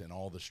through it and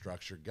all the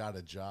structure, got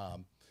a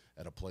job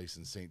at a place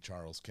in St.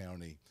 Charles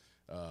County,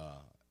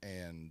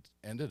 and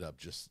ended up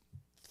just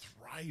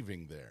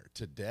thriving there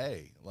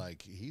today.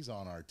 Like, he's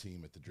on our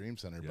team at the Dream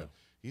Center, but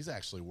he's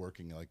actually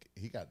working, like,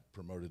 he got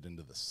promoted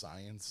into the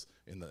science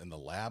in the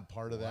lab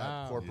part of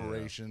that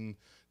corporation.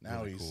 Now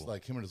really he's cool.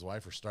 Like, him and his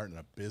wife are starting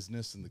a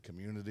business in the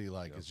community.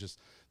 Like, it's just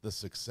the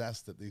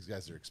success that these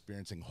guys are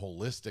experiencing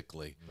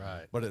holistically,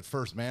 but it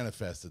first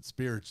manifested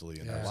spiritually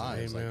in their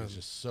lives. Like, it's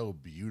just so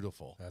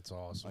beautiful. That's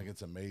awesome. Like,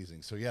 it's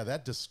amazing. So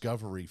that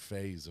discovery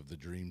phase of the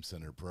Dream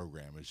Center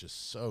program is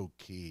just so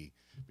key,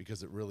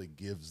 because it really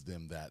gives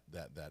them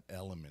that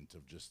element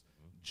of just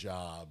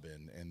job,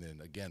 and then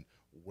again,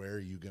 where are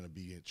you going to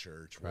be at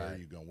church? Where are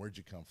you going? Where'd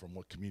you come from?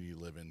 What community you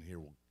live in? Here,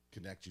 we'll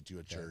connect you to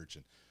a church,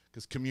 and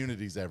because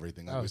community's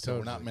everything. Like we said,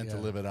 we're not meant to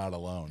live it out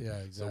alone. Yeah,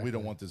 exactly. So we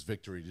don't want this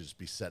victory to just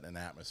be set in an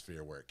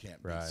atmosphere where it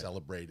can't be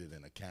celebrated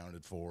and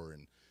accounted for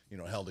and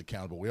held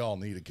accountable. We all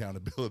need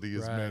accountability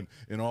as men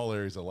in all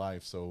areas of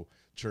life. So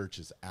church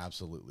is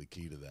absolutely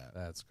key to that.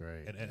 That's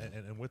great.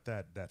 And with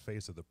that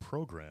phase of the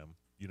program,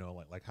 You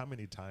know, like how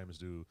many times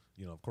do,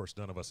 you know, of course,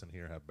 none of us in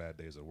here have bad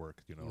days at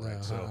work, you know, No,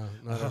 right? So,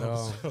 not at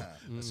all.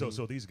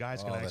 so these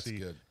guys can Oh, that's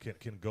actually good.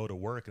 can go to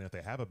work, and if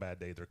they have a bad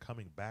day, they're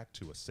coming back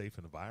to a safe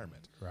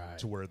environment, Right.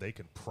 to where they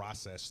can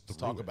process through.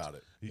 talk about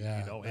it. You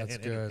Yeah, know, that's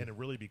and good. it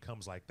really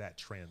becomes like that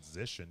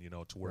transition, you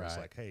know, to where it's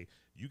Right. like, hey,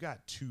 you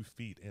got 2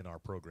 feet in our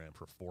program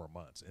for 4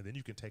 months, and then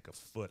you can take a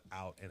foot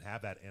out and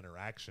have that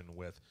interaction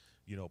with,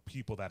 you know,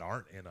 people that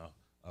aren't in a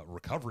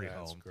recovery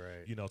That's home,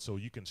 great. you know, so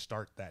you can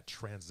start that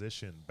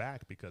transition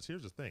back. Because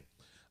here's the thing,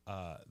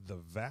 the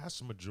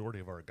vast majority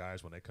of our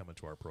guys, when they come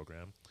into our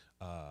program,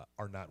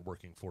 are not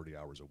working 40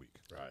 hours a week.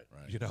 Right.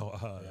 You know,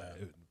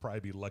 it'd probably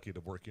be lucky to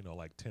work, you know,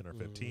 like 10 or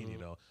 15, you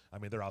know. I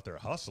mean, they're out there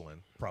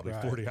hustling probably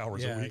Right. 40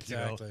 hours Yeah, a week,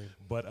 exactly. you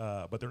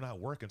know, but they're not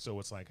working. So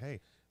it's like,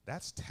 hey,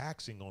 that's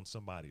taxing on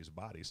somebody's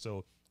body.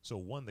 So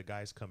one, the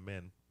guys come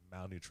in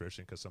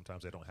malnutrition because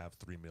sometimes they don't have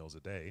 3 meals a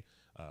day.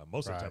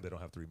 Most of the time Right. they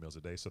don't have 3 meals a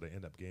day, so they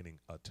end up gaining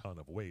a ton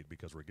of weight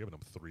because we're giving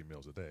them 3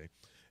 meals a day.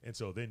 And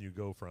so then you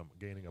go from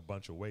gaining a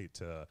bunch of weight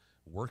to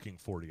working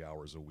 40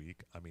 hours a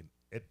week. I mean,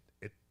 it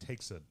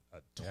takes a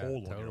toll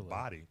on your totally.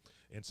 body.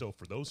 And so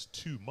for those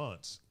 2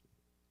 months,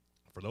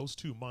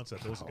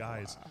 that those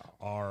guys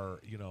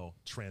are, you know,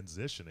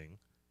 transitioning,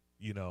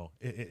 you know,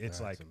 it's That's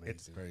like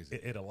amazing. Crazy.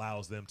 it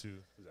allows them to,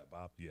 is that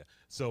Bob? Yeah.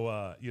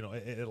 So, you know,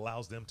 it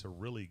allows them to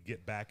really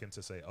get back and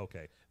to say,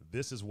 okay,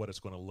 this is what it's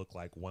going to look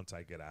like once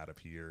I get out of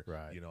here.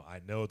 Right. You know,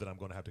 I know that I'm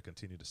going to have to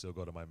continue to still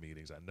go to my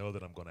meetings. I know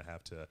that I'm going to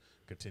have to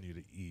continue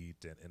to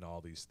eat and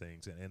all these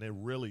things. And it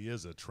really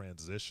is a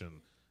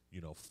transition,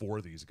 you know,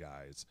 for these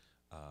guys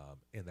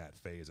in that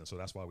phase. And so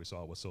that's why we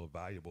saw it was so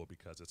valuable,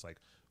 because it's like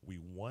we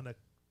want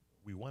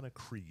to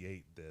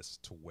create this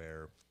to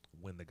where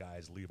when the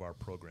guys leave our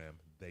program,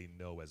 they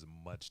know as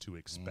much to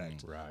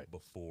expect Right.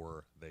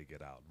 before they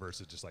get out,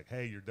 versus just like,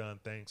 hey, you're done,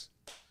 thanks,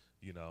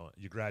 you know,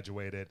 you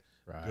graduated,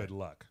 Right. good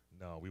luck.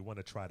 No, we want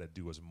to try to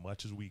do as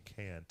much as we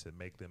can to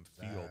make them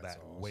feel That's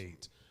that awesome.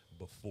 weight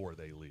before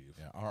they leave.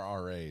 Yeah,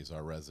 our RAs,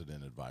 our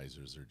resident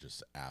advisors, are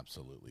just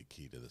absolutely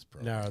key to this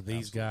program. Now, are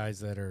these Absolutely. guys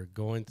that are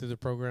going through the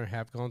program,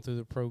 have gone through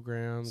the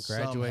program,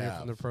 graduated Some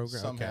from the have.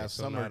 program? Some Okay, have.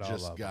 so Some are not all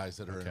just of them. guys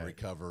that are Okay. in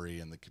recovery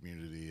in the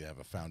community, have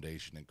a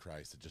foundation in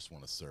Christ that just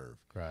want to serve.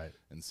 Right.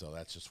 And so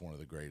that's just one of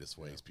the greatest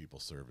ways people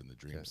serve in the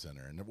Dream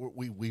Center. And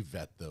we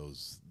vet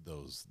those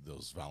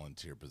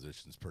volunteer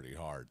positions pretty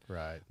hard.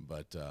 Right.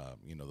 But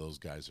you know, those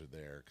guys are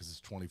there because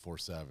it's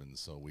 24/7.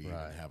 So we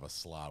Right. even have a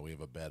slot. We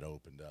have a bed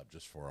opened up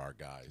just for our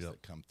guys Yep.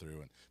 that come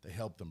through, and they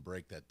help them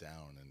break that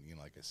down. And you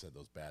know, like I said,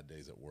 those bad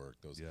days at work,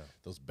 Yeah.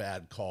 those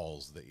bad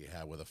calls that you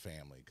have with a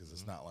family, because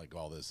it's not like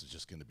all this is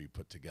just going to be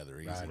put together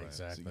easy. Right,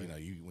 So, exactly. you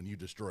know, when you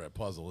destroy a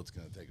puzzle, it's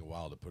going to take a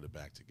while to put it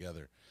back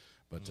together.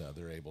 But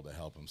they're able to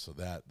help them. So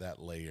that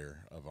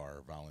layer of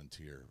our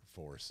volunteer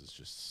force is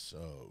just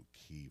so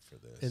key for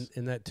this.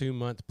 In that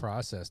 2-month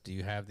process, do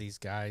you have these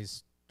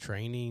guys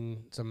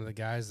training some of the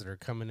guys that are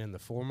coming in the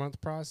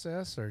 4-month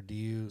process, or do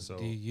you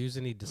use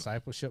any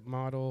discipleship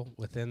model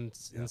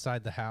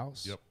inside the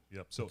house?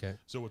 Yep. So Okay.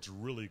 so what's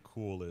really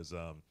cool is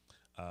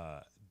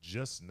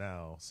just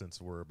now,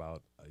 since we're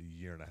about a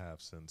year and a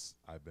half since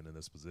I've been in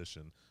this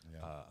position,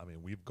 I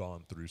mean, we've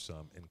gone through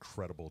some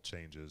incredible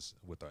changes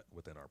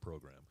within our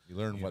program. You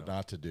learn what know.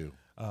 not to do.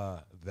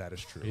 That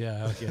is true.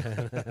 Yeah. Okay.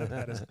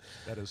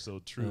 that is so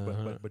true.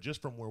 Uh-huh. But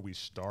just from where we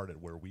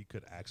started, where we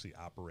could actually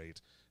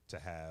operate to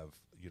have,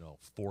 you know,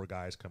 4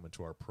 guys come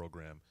into our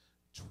program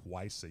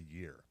twice a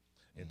year,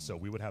 and so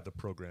we would have the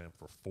program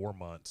for 4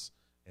 months,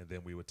 and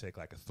then we would take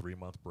like a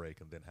 3-month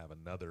break, and then have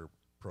another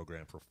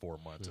program for 4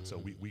 months. And so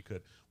we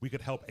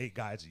could help 8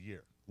 guys a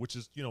year, which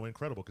is, you know,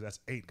 incredible, because that's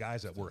 8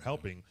 guys that we're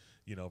helping,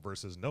 you know,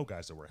 versus no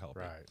guys that we're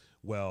helping. Right.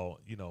 Well,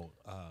 you know,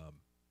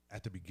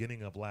 at the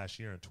beginning of last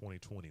year in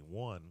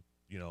 2021,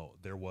 you know,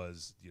 there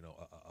was, you know,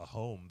 a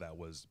home that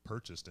was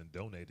purchased and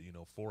donated, you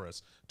know, for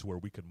us to where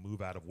we could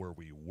move out of where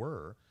we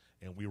were,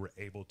 and we were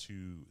able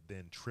to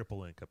then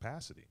triple in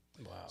capacity.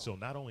 Wow. So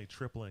not only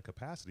triple in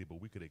capacity,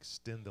 but we could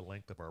extend the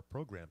length of our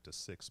program to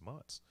 6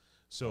 months.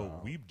 So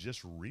we've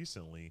just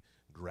recently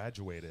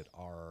graduated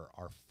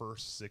our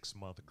first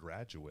 6-month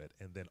graduate,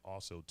 and then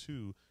also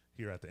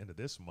here at the end of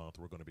this month,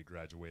 we're going to be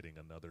graduating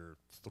another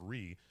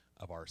 3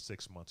 of our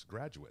 6 months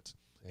graduates.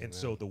 Amen. And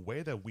so the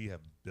way that we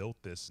have built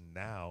this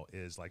now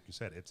is, like you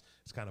said, it's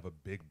kind of a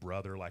big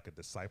brother, like a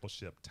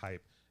discipleship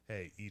type,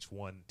 hey, each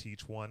one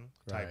teach one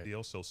type Right.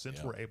 deal. So since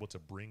Yeah. we're able to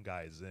bring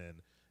guys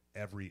in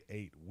every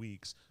 8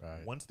 weeks,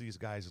 Right. once these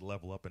guys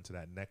level up into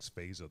that next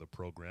phase of the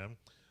program,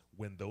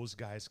 when those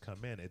guys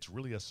come in, it's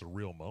really a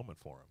surreal moment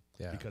for them.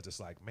 Yeah. Because it's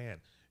like,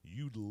 man,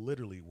 you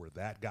literally were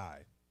that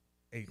guy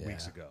 8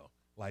 weeks Yeah. ago.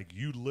 Like,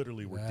 you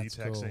literally were That's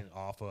detoxing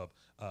cool.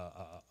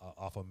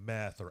 off of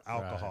meth or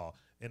alcohol,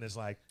 and it's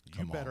like, you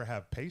Come better on.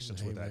 have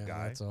patience with that Amen.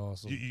 guy. That's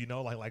awesome. You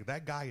know, like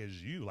that guy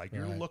is you. Like,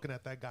 you're Right. looking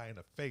at that guy in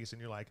the face,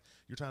 and you're trying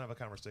to have a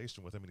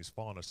conversation with him, and he's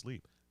falling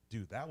asleep.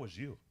 dude, that was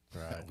you.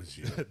 That was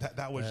you.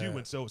 that was you.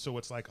 And so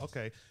it's like,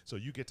 okay, so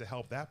you get to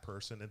help that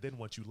person, and then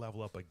once you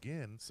level up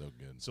again, So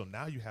good. so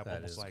now you have That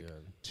almost is like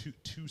good.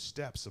 two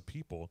steps of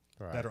people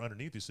Right. that are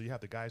underneath you. So you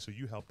have the guys who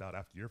you helped out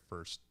after your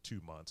first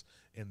 2 months,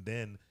 and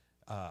then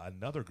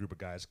another group of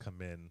guys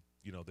come in,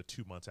 you know, the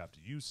 2 months after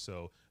you.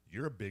 So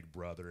you're a big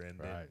brother, and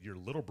then Right. your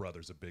little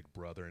brother's a big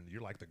brother, and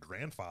you're like the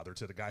grandfather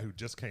to the guy who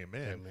just came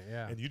in,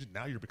 yeah. and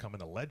now you're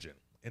becoming a legend.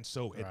 And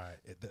so Right.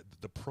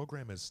 the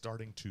program is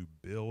starting to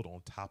build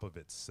on top of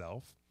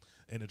itself,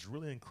 and it's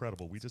really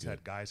incredible. We just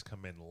had guys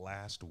come in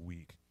last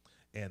week,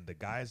 and the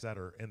guys that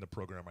are in the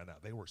program right now,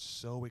 they were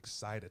so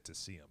excited to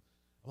see him.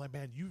 I'm like,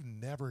 man, you've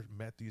never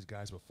met these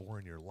guys before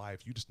in your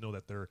life. You just know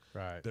that they're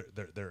Right.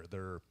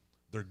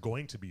 they're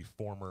going to be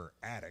former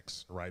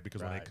addicts, right?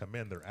 Because when they Right. come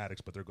in, they're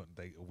addicts, but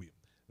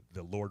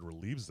the Lord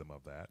relieves them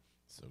of that.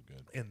 So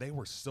good. And they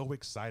were so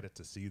excited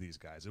to see these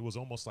guys. It was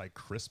almost like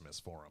Christmas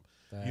for them.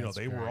 That's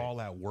They were great. all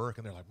at work,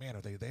 and they're like, man,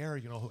 are they there?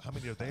 You know, how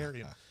many are there?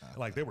 And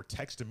like, they were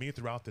texting me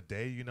throughout the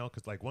day, you know,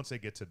 because like once they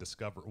get to this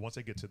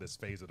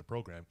phase of the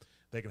program,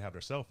 they can have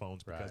their cell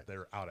phones because Right.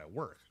 they're out at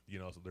work, you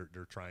know, so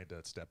they're trying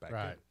to step back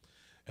Right. in.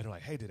 And they're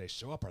like, hey, did they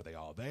show up? Are they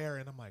all there?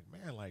 And I'm like,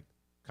 man, like,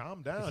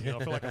 calm down. You know,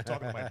 I feel like I'm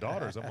talking to my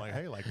daughters. I'm like,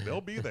 hey, like,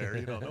 they'll be there,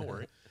 you know, don't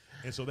worry.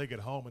 And so they get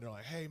home, and they're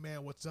like, hey,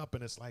 man, what's up?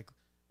 And it's like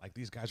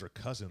these guys are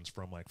cousins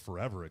from like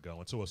forever ago.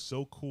 And so it's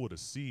so cool to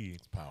see,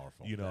 It's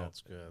powerful. you know,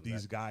 That's good.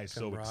 these That guys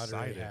so camaraderie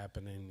excited.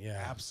 happening.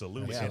 Yeah.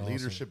 Absolutely. Yeah, That's awesome.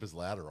 leadership is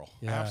lateral.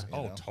 Yeah. You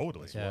know,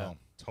 Totally. as Yeah. well.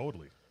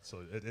 Totally.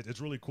 So it's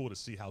really cool to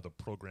see how the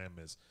program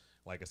is,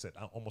 like I said,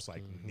 almost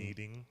like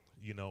kneading,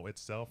 you know,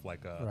 itself,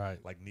 like Right.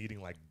 like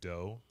kneading like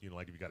dough. You know,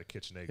 like if you got a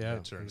KitchenAid Yeah,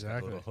 mixer and it's got a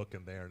little exactly. hook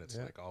in there, and it's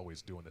Yeah. like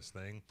always doing this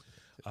thing.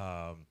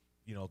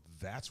 You know,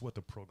 that's what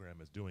the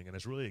program is doing, and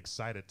it's really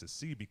excited to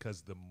see,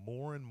 because the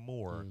more and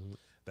more Mm-hmm.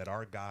 that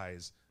our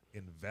guys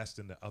invest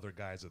in the other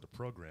guys of the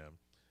program,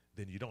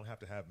 then you don't have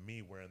to have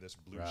me wearing this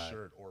blue Right.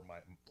 shirt or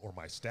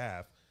my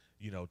staff,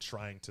 you know,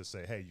 trying to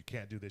say, hey, you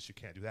can't do this, you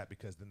can't do that,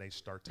 because then they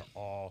start to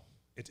all.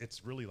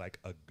 It's really like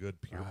a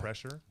good peer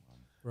pressure.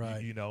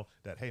 Right. You know,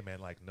 that, hey, man,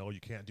 like, no, you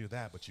can't do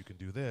that, but you can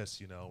do this,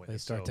 you know. They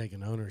start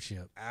taking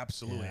ownership.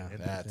 Absolutely. Yeah. And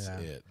That's Yeah.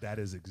 it. that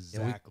is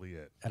exactly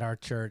it. At our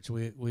church,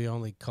 we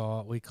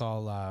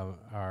call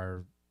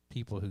our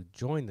people who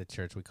join the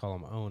church, we call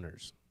them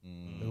owners.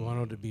 We want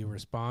them to be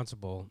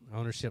responsible.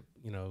 Ownership,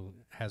 you know,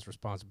 has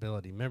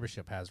responsibility.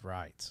 Membership has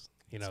rights.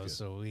 You know,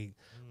 so we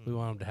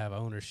want them to have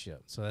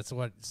ownership. So that's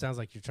what it sounds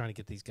like. You're trying to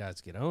get these guys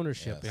to get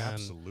ownership Yes. in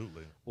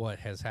Absolutely. what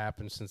has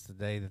happened since the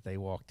day that they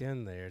walked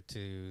in there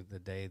to the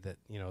day that,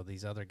 you know,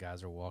 these other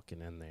guys are walking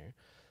in there.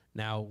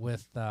 Now,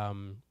 with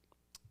the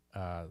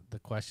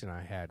question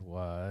I had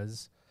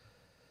was,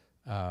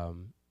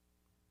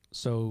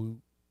 so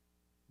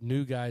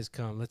new guys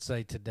come. Let's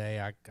say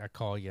today I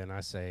call you and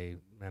I say,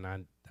 man,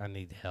 I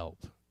need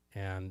help.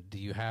 And do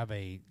you have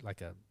a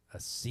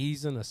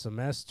season, a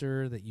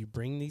semester that you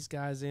bring these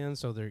guys in,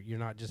 so you're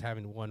not just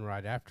having one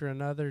right after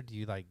another? Do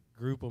you like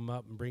group them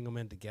up and bring them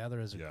in together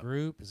as a Yeah.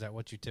 group? Is that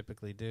what you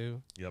typically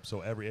do? Yep. So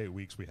every 8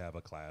 weeks we have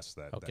a class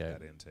that Okay.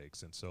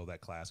 intakes, and so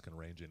that class can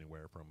range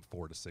anywhere from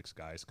 4 to 6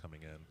 guys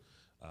coming in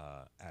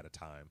at a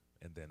time.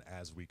 And then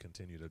as we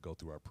continue to go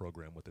through our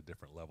program with the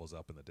different levels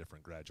up and the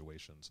different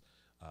graduations,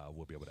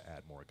 we'll be able to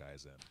add more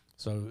guys in.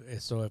 So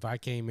if I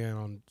came in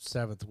on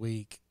 7th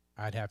week,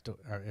 I'd have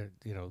to,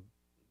 you know,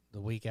 the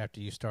week after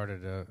you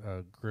started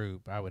a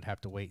group, I would have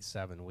to wait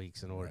 7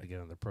 weeks in order to get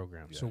on the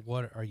program. Yeah. So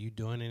what are you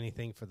doing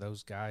anything for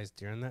those guys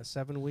during that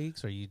 7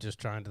 weeks? Or are you just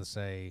trying to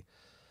say,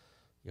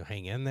 you know,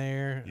 hang in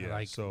there? Yeah,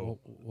 Like, so-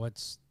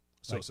 what's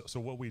So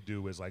what we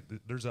do is like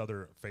there's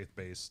other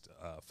faith-based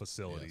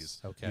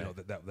facilities, Yes. Okay. you know,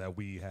 that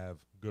we have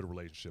good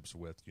relationships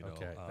with. You know,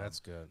 Okay, that's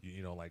good.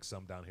 You know, like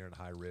some down here in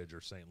High Ridge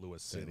or St.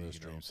 Louis St. City, Louis you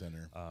know, Dream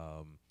Center.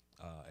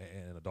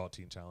 and Adult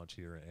Teen Challenge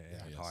here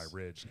in Yes. High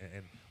Ridge.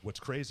 And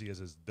what's crazy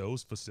is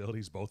those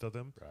facilities, both of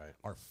them, Right.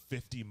 are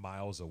 50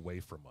 miles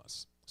away from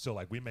us. So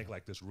like we make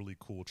like this really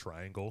cool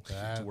triangle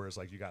That- to where it's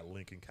like you got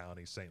Lincoln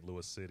County, St.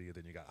 Louis City, and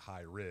then you got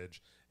High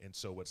Ridge. And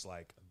so it's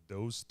like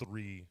those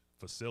 3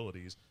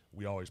 facilities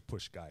we always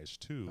push guys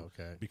to,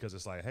 Okay. because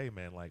it's like, hey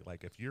man,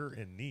 like if you're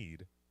in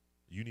need,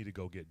 you need to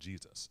go get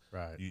Jesus.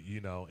 Right. You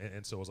know,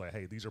 and so it's like,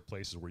 hey, these are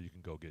places where you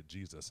can go get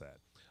Jesus at.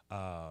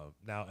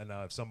 Now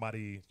if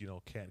somebody, you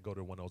know, can't go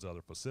to one of those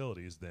other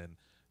facilities, then,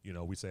 you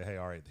know, we say, hey,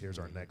 all right, here's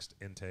our next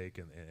intake,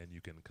 and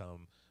you can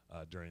come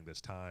during this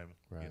time,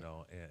 Right. you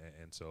know,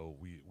 and so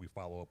we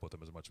follow up with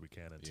them as much as we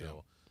can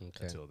until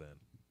Okay. until then.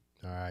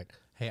 All right.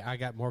 Hey, I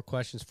got more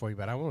questions for you,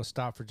 but I want to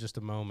stop for just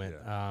a moment.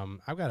 Yeah.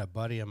 I've got a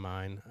buddy of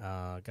mine,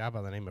 a guy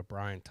by the name of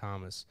Brian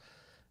Thomas.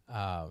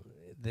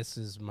 This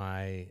is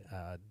my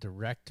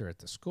director at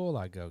the school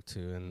I go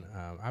to, and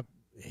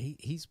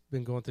he's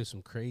been going through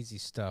some crazy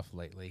stuff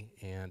lately,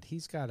 and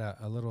he's got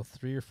a little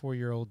 3 or 4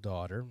 year old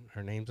daughter.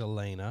 Her name's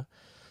Elena.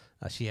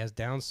 She has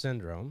Down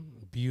syndrome.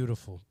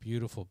 Beautiful,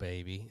 beautiful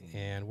baby,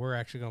 and we're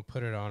actually going to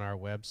put it on our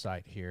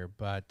website here,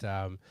 but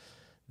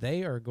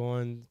they are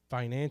going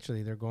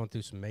financially, they're going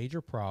through some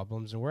major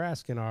problems, and we're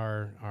asking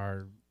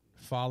our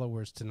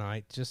followers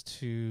tonight just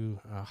to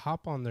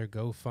hop on their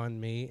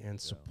GoFundMe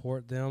and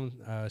support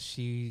them.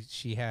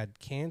 She had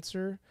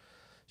cancer.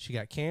 She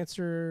got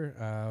cancer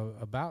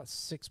about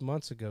 6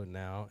 months ago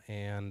now,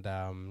 and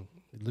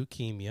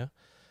leukemia,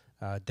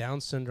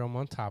 Down syndrome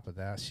on top of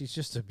that. She's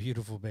just a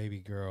beautiful baby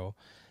girl.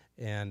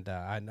 And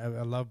I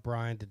love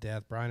Brian to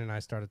death. Brian and I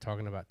started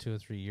talking about 2 or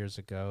 3 years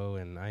ago,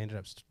 and I ended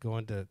up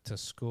going to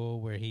school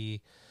where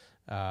he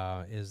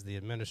is the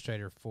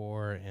administrator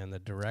for and the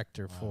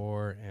director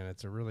for, and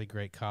it's a really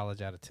great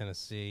college out of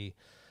Tennessee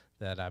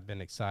that I've been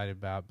excited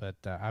about. But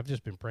I've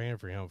just been praying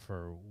for him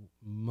for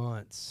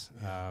months.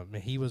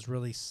 He was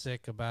really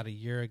sick about a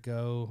year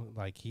ago.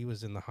 Like, he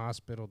was in the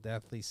hospital,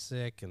 deathly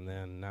sick, and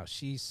then now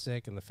she's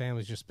sick, and the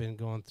family's just been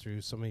going through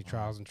so many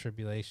trials and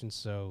tribulations.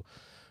 So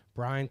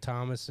Brian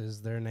Thomas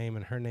is their name,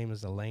 and her name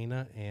is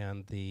Elena,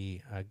 and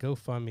the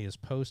GoFundMe is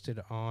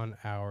posted on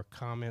our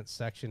comments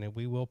section, and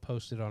we will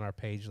post it on our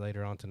page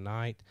later on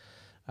tonight,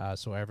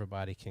 so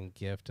everybody can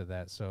give to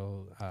that.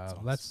 So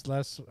awesome.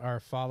 let's our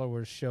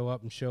followers show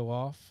up and show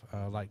off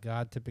like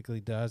God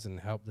typically does, and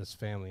help this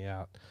family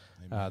out.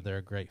 They're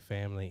a great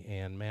family,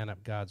 and Man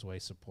Up God's Way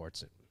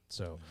supports it.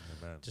 So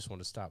just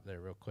want to stop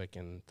there real quick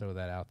and throw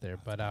that out there.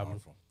 That's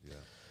powerful.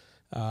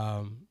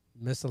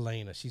 Miss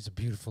Elena, she's a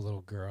beautiful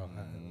little girl.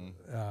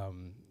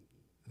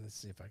 Let's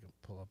see if I can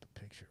pull up a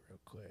picture real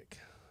quick.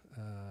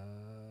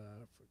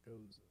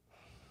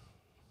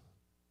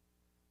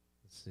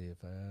 Let's see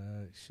if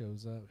it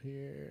shows up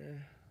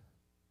here.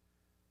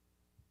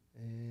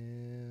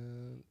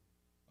 And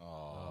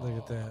look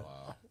at that.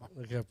 Wow.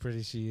 Look how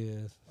pretty she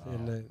is.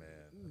 Man,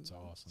 that's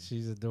awesome.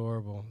 She's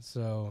adorable.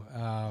 So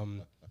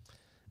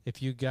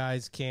if you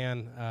guys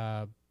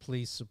can,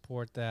 please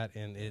support that,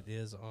 and it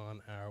is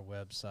on our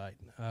website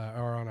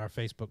or on our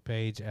Facebook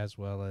page, as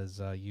well as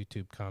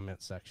YouTube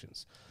comment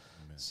sections.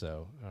 Amen.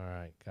 So, all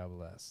right, God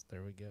bless.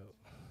 There we go.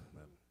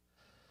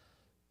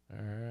 All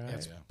right.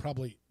 It's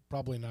probably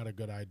not a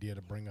good idea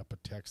to bring up a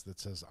text that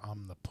says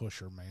 "I'm the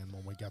pusher, man"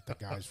 when we got the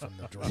guys from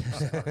the drums.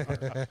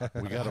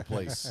 We got a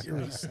place.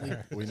 Seriously,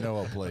 we know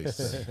a place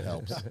that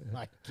helps.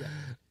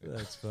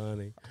 That's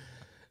funny.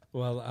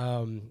 Well,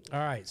 all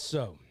right,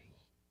 so.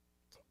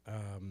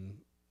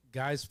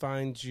 Guys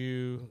find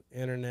you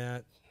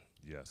internet.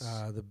 Yes.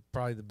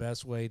 Probably the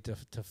best way to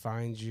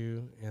find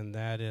you, and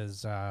that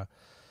is the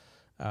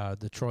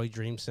Troy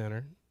Dream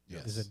Center.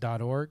 Yes. Is it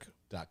 .org?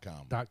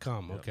 .com.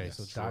 .com. Yep. Okay, Yes.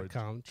 so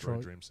 .com.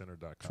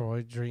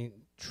 TroyDreamCenter.com.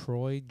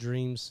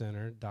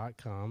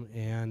 TroyDreamCenter.com,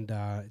 and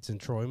it's in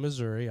Troy,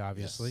 Missouri,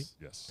 obviously.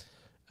 Yes.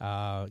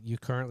 You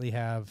currently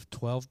have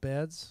 12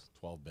 beds.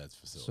 12 beds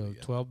facility.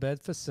 So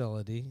 12-bed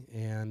facility,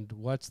 and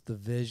what's the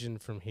vision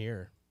from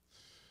here?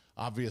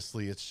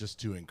 Obviously, it's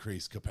just to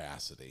increase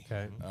capacity.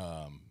 Okay.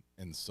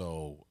 And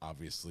so,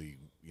 obviously,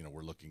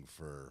 we're looking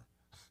for,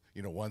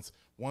 once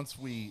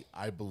we,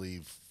 I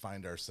believe,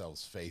 find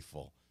ourselves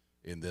faithful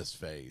in this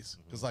phase,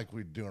 because like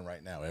we're doing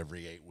right now,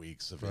 every 8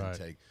 weeks of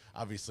intake.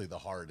 Obviously, the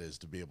heart is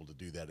to be able to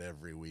do that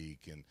every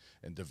week and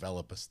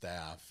develop a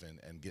staff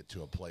and get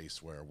to a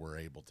place where we're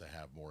able to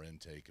have more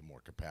intake and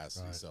more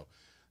capacity. Right. So,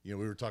 we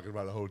were talking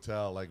about a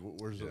hotel. Like,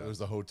 there's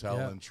a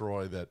hotel in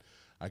Troy that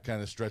I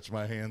kind of stretch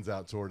my hands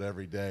out toward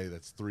every day.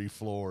 That's 3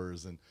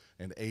 floors and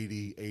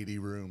 80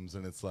 rooms.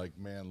 And it's like,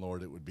 man,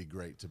 Lord, it would be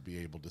great to be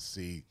able to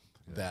see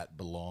that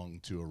belong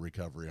to a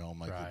recovery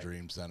home like the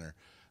Dream Center.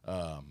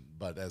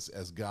 But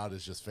as God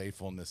is just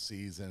faithful in this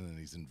season, and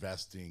he's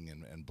investing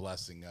and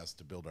blessing us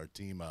to build our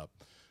team up,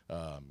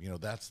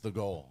 that's the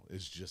goal,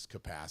 is just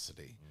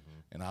capacity.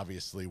 And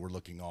obviously we're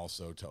looking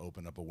also to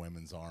open up a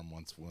women's arm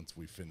once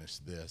we finish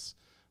this.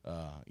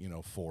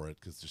 For it,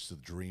 because just the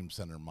Dream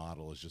Center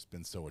model has just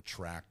been so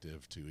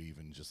attractive to,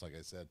 even just like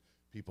I said,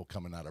 people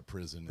coming out of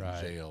prison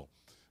and jail.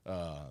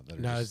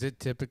 Now, is it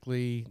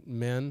typically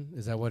men?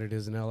 Is that what it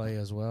is in LA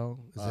as well?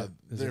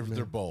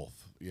 They're both.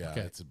 Yeah,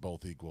 okay. It's a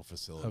both equal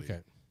facility. Okay.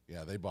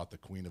 Yeah, they bought the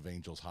Queen of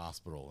Angels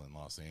Hospital in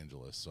Los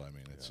Angeles, so I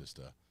mean, it's just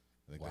a.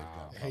 I think they've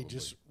got Hey,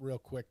 just real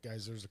quick,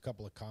 guys, there's a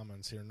couple of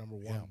comments here. Number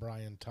one,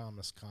 Brian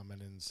Thomas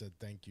commented and said,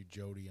 "Thank you,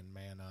 Jody and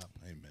Man Up."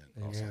 Amen.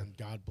 Awesome.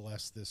 God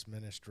bless this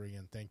ministry,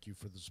 and thank you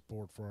for the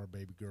support for our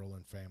baby girl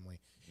and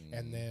family.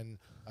 And then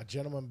a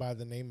gentleman by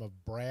the name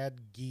of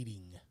Brad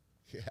Geeting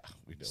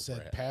we know said,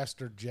 Brad.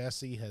 "Pastor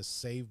Jesse has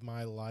saved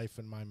my life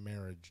and my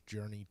marriage.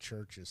 Journey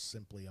Church is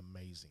simply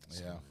amazing."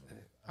 So,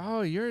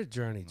 Oh, you're at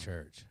Journey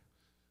Church.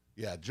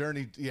 Yeah,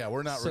 Journey. Yeah,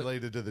 we're not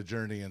related to the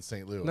Journey in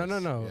St. Louis.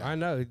 No. Yeah. I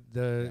know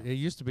it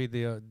used to be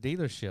the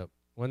dealership.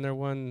 Wasn't there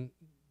one?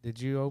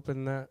 Did you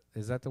open that?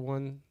 Is that the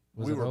one?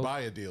 We were by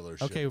a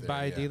dealership. Okay,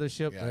 by a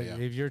dealership. Yeah.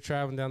 If you're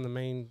traveling down the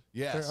main.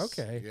 Yes.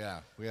 Okay.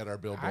 Yeah, we had our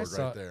billboard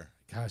right there.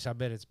 Gosh, I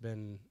bet it's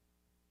been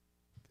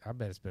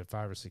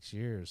 5 or 6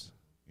 years.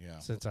 Yeah.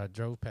 Since I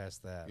drove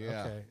past that.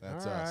 Yeah, okay.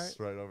 that's All us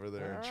right over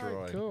there in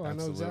Troy. Cool. Absolutely. I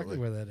know exactly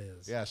where that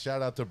is. Yeah,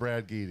 shout out to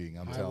Brad Geeting.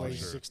 I'm telling Highway you.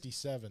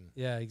 67.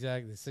 Yeah,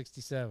 exactly.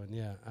 67.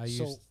 Yeah,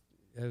 it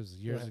was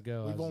years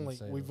ago.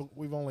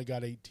 We've only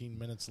got 18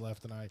 minutes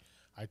left, and I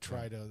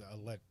try to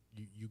let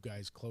you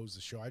guys close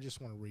the show, I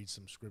just want to read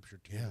some scripture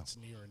to you. Yeah. It's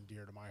near and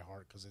dear to my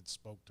heart because it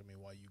spoke to me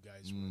while you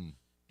guys were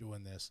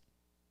doing this.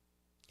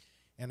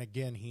 And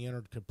again, he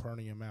entered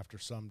Capernaum after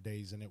some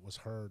days, and it was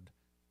heard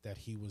that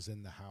he was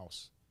in the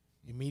house.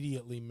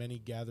 Immediately many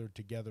gathered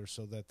together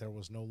so that there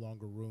was no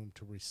longer room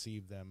to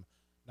receive them,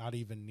 not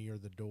even near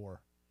the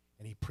door.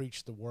 And he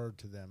preached the word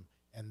to them,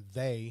 and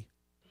they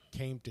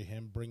came to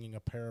him, bringing a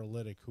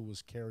paralytic who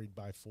was carried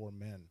by 4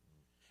 men.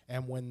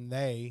 And when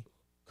they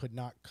could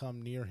not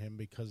come near him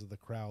because of the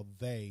crowd,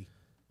 they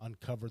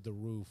uncovered the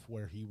roof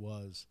where he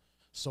was.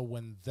 So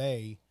when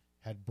they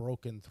had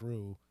broken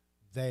through,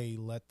 they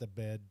let the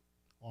bed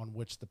on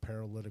which the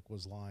paralytic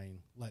was lying,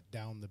 let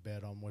down the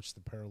bed on which the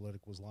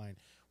paralytic was lying.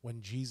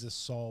 When Jesus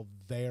saw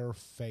their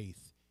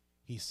faith,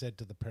 he said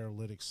to the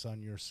paralytic,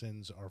 son, your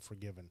sins are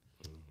forgiven.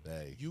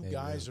 They. You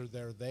guys are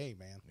their they,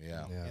 man.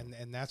 Yeah.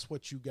 And that's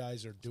what you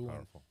guys are doing.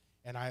 Powerful.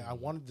 And I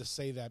wanted to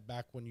say that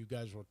back when you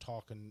guys were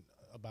talking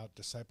about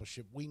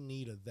discipleship. We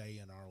need a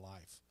they in our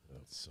life.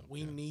 That's so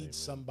We good. need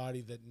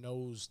somebody that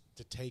knows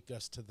to take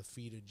us to the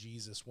feet of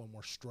Jesus when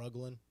we're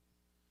struggling,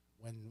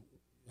 when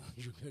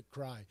you're gonna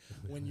cry,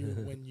 when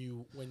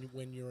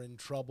you're in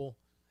trouble,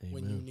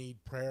 when you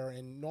need prayer.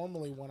 And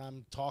normally when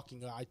I'm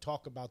talking, I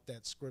talk about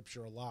that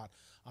scripture a lot.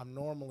 I'm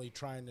normally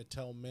trying to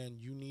tell men,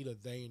 you need a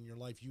they in your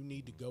life. You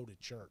need to go to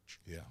church.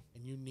 Yeah.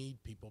 And you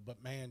need people.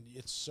 But man,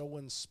 it's so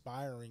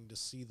inspiring to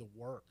see the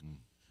work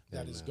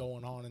that is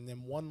going on. And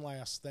then one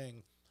last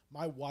thing,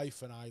 my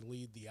wife and I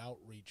lead the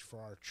outreach for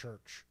our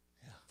church,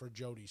 for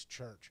Jody's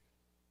church.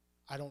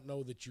 I don't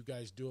know that you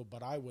guys do it,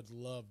 but I would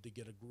love to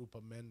get a group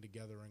of men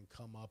together and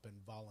come up and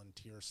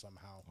volunteer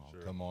somehow.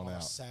 Oh, come on a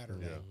out.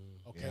 Saturday.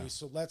 Yeah. Okay, Yeah.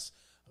 so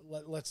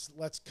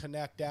let's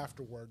connect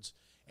afterwards,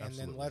 and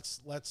Absolutely. then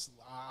let's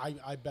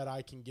I bet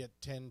I can get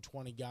 10,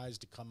 20 guys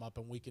to come up,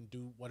 and we can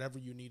do whatever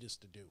you need us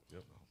to do.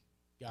 Yep.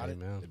 Got it?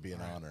 Amen. It'd be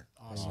an honor.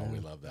 Awesome. Oh, we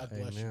love that. God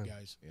bless Amen. you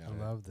guys. Yeah.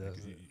 I love that.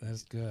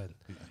 That's good.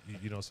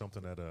 You know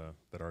something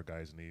that our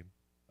guys need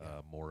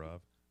more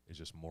of is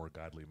just more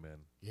godly men.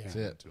 Yeah. That's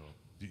it. To them.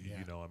 You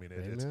Yeah. know, I mean,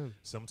 Amen.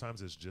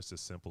 sometimes it's just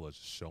as simple as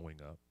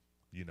showing up,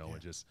 you know,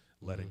 and just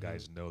letting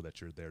guys know that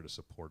you're there to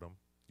support them.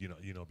 You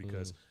know,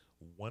 because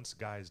once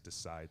guys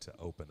decide to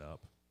open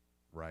up,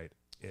 right,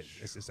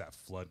 it's that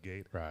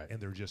floodgate, Right.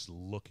 and they're just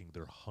looking,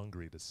 they're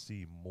hungry to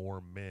see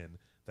more men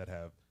that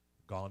have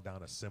gone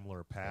down a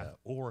similar path,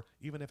 or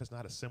even if it's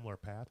not a similar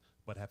path,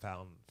 but have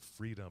found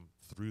freedom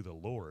through the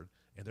Lord,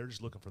 and they're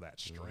just looking for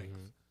that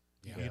strength.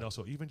 Yeah. You know,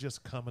 so even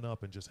just coming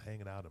up and just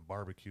hanging out and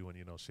barbecuing,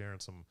 you know, sharing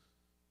some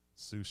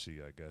sushi,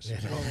 I guess.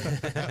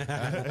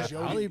 You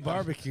know? I'll eat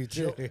barbecue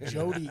too.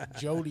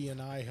 Jody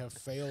and I have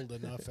failed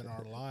enough in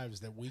our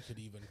lives that we could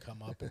even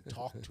come up and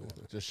talk to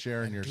them. Just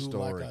sharing your do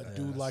story.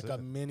 like a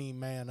mini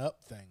man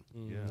up thing.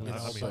 Yeah, You know,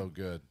 I mean, so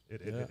good. It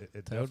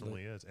totally.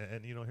 definitely is.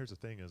 And you know, here's the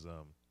thing: is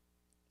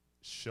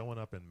showing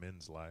up in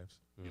men's lives.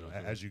 You know,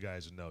 as you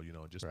guys know, you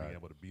know, just being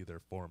able to be there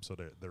for them, so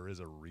there is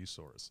a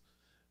resource.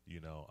 You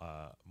know,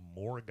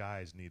 more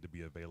guys need to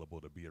be available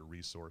to be a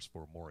resource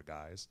for more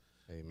guys.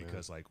 Amen.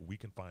 Because like we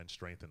can find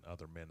strength in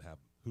other men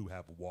who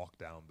have walked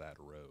down that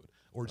road,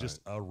 or just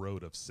a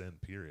road of sin.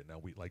 Period. Now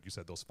we, like you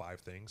said, those 5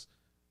 things,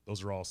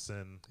 those are all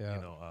sin. Yeah.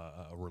 You know,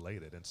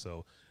 related, and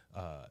so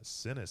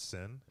sin is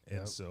sin,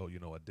 and so you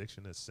know,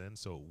 addiction is sin.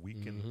 So we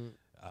can,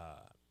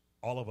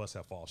 all of us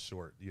have fallen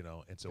short. You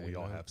know, and so we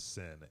all have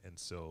sin, and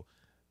so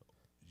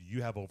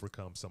you have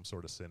overcome some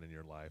sort of sin in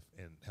your life,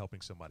 and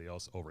helping somebody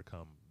else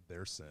overcome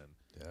their sin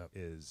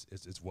is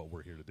what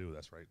we're here to do.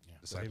 That's right.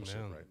 Discipleship,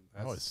 Amen. right?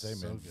 I always say,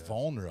 man,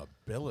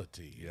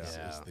 vulnerability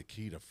is the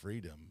key to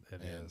freedom.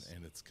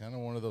 And it's kind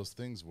of one of those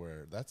things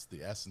where that's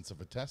the essence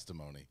of a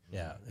testimony.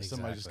 Yeah,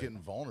 Somebody just exactly.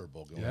 getting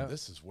vulnerable, going, Yeah.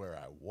 this is where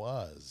I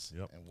was.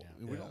 Yep.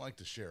 And we don't like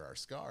to share our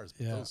scars,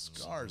 but Yeah. those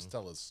scars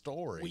tell a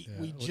story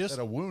We just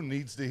that a wound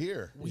needs to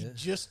hear. we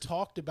just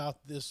talked about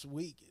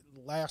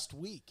last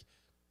week.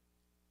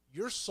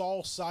 Your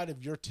Saul side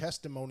of your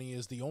testimony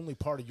is the only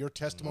part of your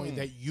testimony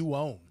that you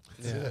own.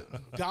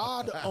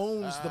 God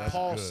owns the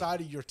Paul good.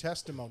 side of your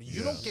testimony.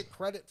 You don't get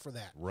credit for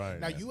that. Right.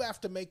 Now, you have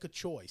to make a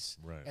choice.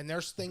 Right. And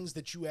there's things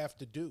that you have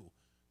to do.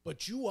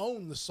 But you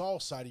own the Saul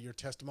side of your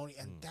testimony,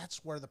 and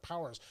that's where the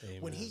power is.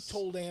 When he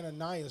told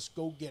Ananias,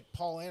 go get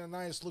Paul,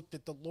 Ananias looked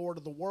at the Lord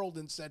of the world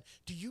and said,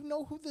 do you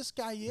know who this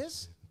guy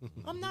is?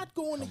 I'm not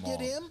going to get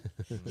him.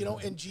 You know,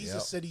 and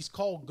Jesus said he's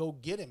called, go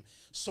get him.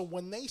 So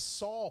when they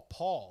saw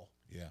Paul,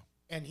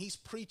 and he's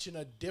preaching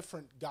a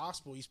different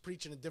gospel, he's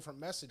preaching a different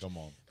message. Come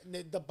on.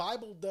 The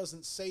Bible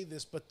doesn't say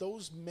this, but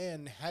those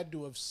men had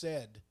to have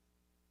said,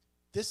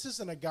 this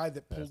isn't a guy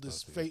that pulled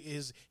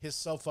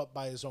himself up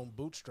by his own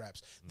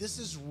bootstraps. This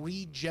is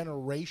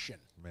regeneration.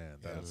 Man,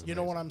 that's You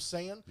know what I'm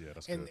saying? Yeah,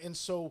 that's and good. and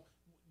so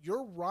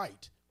you're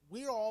right.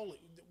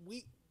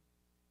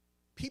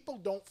 People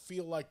don't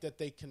feel like that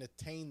they can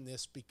attain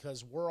this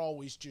because we're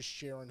always just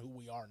sharing who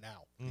we are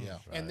now. Yeah.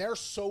 And they're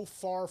so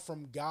far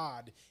from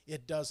God,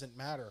 it doesn't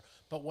matter.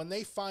 But when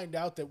they find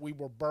out that we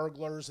were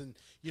burglars and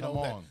Come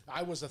that on.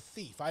 I was a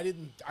thief, I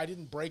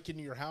didn't break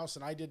into your house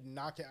and I didn't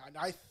knock it.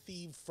 I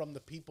thieved from the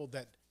people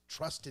that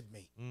trusted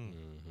me,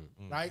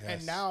 Mm-hmm. right?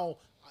 And now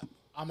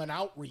I'm an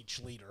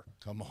outreach leader,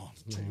 Come on.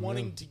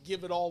 wanting to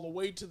give it all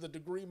away to the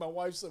degree my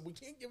wife said, we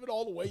can't give it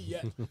all away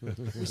yet.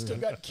 We still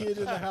got kid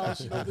in the house,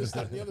 this,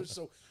 that, and the other.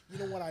 So, you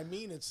know what I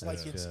mean? It's like,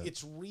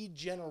 it's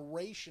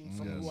regeneration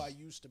from who I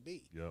used to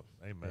be. Yep.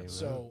 Amen.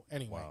 So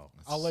anyway, Wow.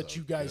 I'll let so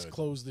you guys good.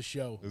 close the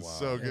show. It's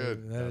so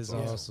good. That is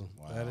That's awesome.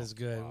 awesome. That Wow. is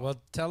good. Well,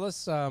 tell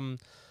us,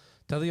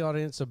 tell the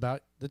audience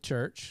about the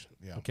church.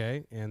 Yeah.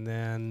 Okay. And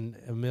then,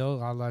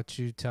 Emil, I'll let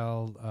you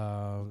tell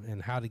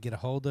and how to get a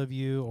hold of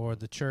you or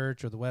the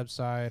church or the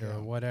website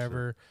or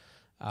whatever.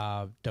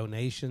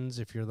 Donations,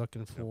 if you're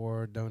looking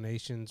for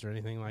donations or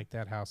anything like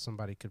that, how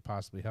somebody could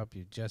possibly help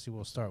you. Jesse,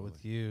 we'll start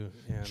with you.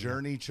 And,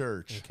 Journey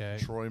Church, Okay.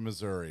 Troy,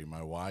 Missouri.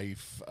 My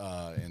wife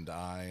and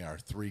I, our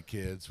 3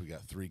 kids. We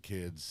got 3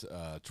 kids,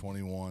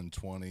 21,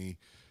 20,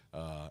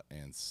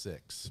 and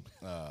 6.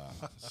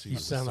 You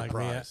sound like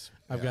me.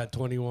 I've got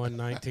 21,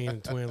 19,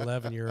 and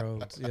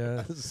 11-year-olds.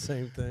 Yeah,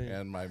 same thing.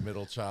 And my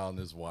middle child and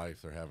his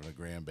wife, they're having a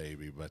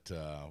grandbaby, but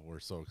we're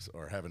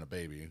or having a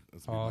baby.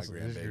 It's Awesome.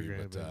 my This is your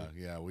grandbaby. But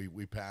grandbaby. yeah,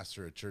 we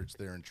pastor a church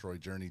there in Troy,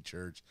 Journey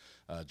Church.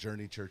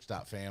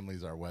 JourneyChurch.family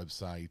is our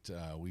website.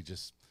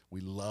 We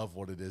love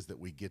what it is that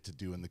we get to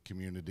do in the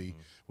community.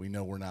 We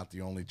know we're not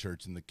the only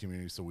church in the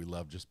community, so we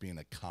love just being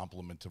a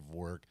complement of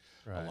work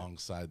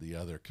alongside the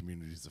other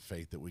communities of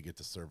faith that we get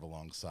to serve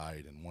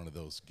alongside. And one of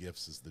those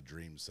gifts is the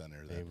Dream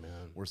Center that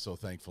we're so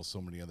thankful so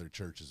many other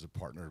churches have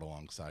partnered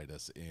alongside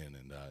us in.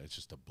 And it's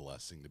just a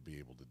blessing to be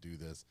able to do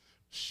this,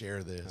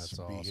 share this, That's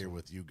be here awesome.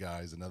 with you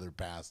guys, another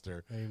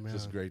pastor. Amen. It's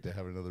just great to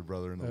have another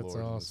brother in the That's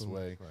Lord awesome. in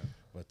this way.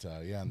 But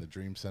yeah, and the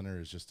Dream Center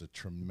is just a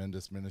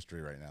tremendous ministry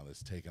right now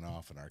that's taken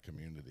off in our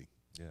community.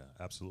 Yeah,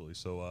 absolutely.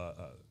 So,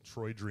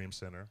 Troy Dream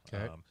Center.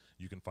 Okay.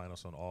 You can find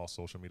us on all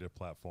social media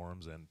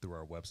platforms and through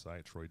our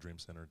website,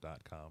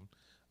 troydreamcenter.com.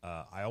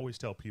 I always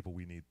tell people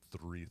we need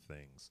 3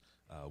 things.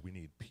 We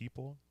need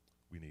people,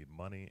 we need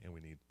money, and we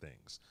need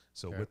things.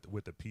 So Okay.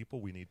 with the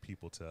people, we need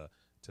people to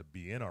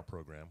be in our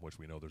program, which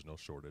we know there's no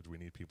shortage. We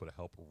need people to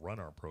help run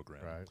our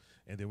program. Right.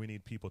 And then we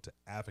need people to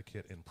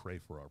advocate and pray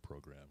for our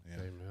program. Yeah.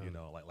 Amen. You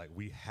know, like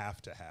we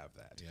have to have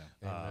that.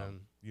 Yeah.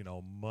 Amen. You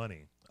know,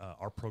 money.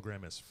 Our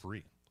program is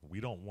free. We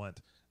don't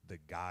want the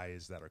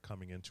guys that are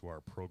coming into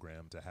our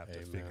program to have to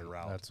Amen. figure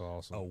out That's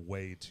awesome. a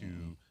way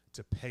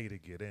to pay to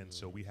get in.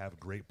 So we have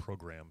great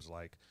programs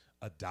like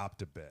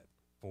Adopt a Bed.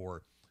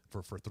 For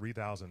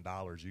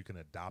 $3,000, you can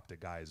adopt a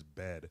guy's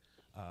bed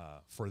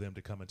for them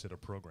to come into the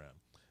program.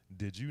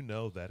 Did you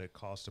know that it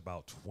costs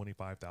about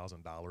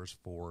 $25,000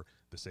 for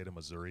the state of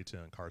Missouri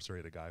to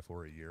incarcerate a guy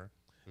for a year?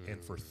 And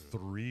for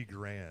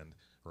 $3,000,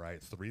 right,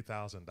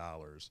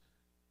 $3,000,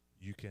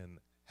 you can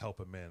help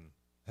a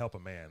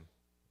man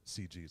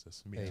see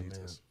Jesus, meet Amen.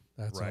 Jesus.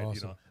 That's right? awesome.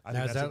 You know, I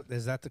Now, think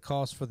is that the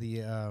cost for the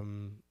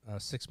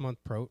 6-month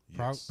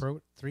Yes.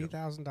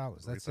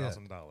 $3,000? That's it.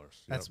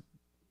 $3,000. That's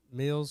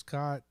meals,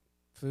 cot,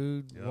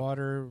 food, Yep.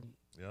 water,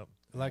 Yep.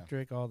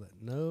 electric, all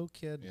that. No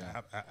kidding.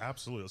 Yeah.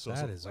 Absolutely. So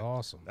That is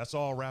awesome. That's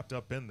all wrapped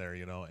up in there,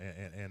 you know,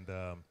 and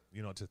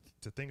you know,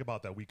 to think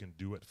about that, we can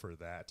do it for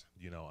that.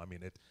 You know, I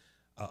mean,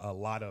 a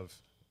lot of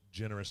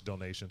generous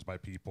donations by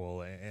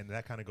people, and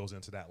that kind of goes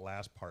into that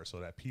last part. So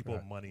that people,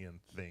 Right. money, and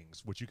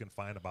things, which you can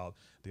find about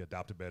the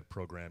Adopt a Bed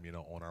program, you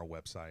know, on our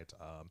website,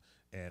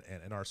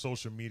 and our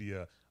social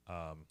media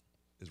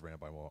is ran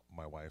by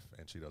my wife,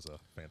 and she does a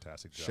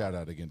fantastic job. Shout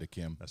out again to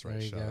Kim. That's There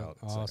right. you Shout go. out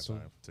Awesome.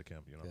 second time to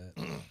Kim. You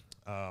know.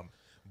 Yeah.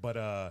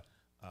 But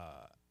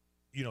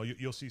you know,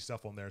 you'll see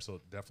stuff on there, so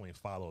definitely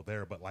follow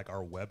there. But like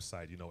our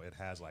website, you know, it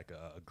has like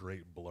a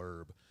great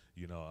blurb,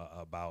 you know,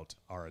 about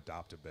our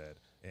Adopt a Bed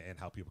and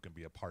how people can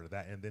be a part of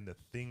that. And then the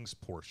things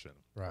portion,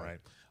 Right.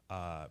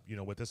 You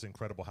know, with this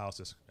incredible house,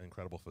 this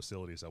incredible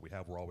facilities that we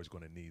have, we're always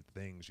going to need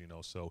things, you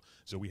know. So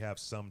we have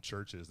some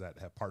churches that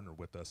have partnered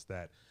with us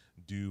that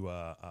do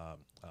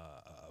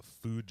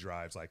food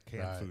drives, like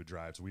canned Right. food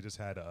drives. We just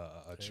had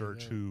a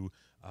church who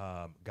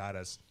got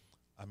us,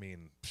 I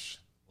mean,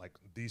 like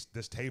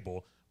this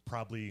table,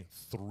 probably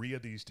 3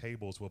 of these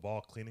tables with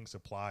all cleaning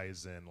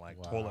supplies and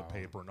like toilet Wow.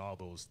 paper and all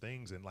those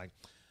things. And like,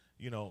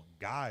 you know,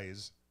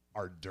 guys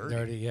are dirty.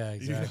 Dirty, yeah,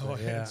 You know?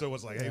 exactly, yeah. And so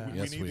it's like, hey, Yeah. we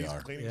Yes, need we these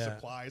are. cleaning Yeah.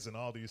 supplies and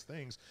all these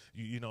things.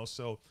 You know,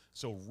 so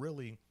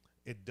really,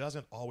 it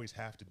doesn't always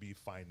have to be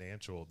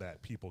financial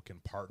that people can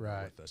partner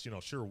Right. with us. You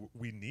know, sure,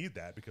 we need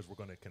that because we're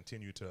going to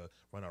continue to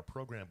run our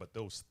program, but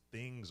those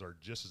things are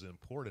just as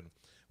important.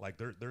 Like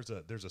there's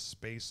a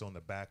space on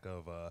the back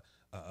of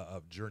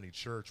Journey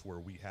Church where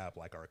we have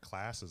like our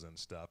classes and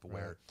stuff,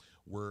 where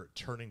we're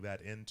turning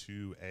that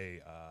into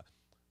a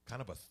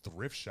kind of a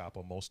thrift shop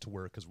almost, to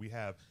where, because we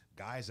have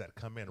guys that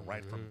come in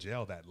right from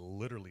jail that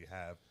literally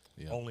have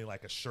only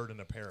like a shirt and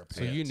a pair of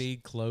So pants. you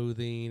need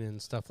clothing and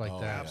stuff like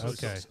that.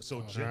 Absolutely. Okay. So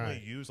All generally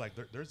right. use, like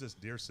there's this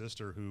dear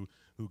sister who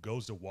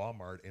goes to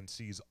Walmart and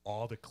sees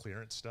all the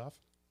clearance stuff,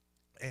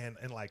 and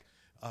like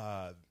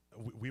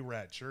we were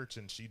at church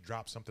and she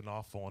dropped something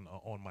off on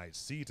my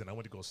seat, and I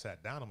went to go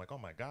sat down. I'm like, oh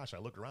my gosh! I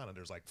looked around and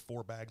there's like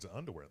 4 bags of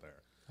underwear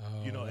there.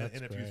 You know, that's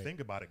and if you great. think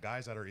about it,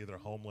 guys that are either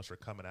homeless or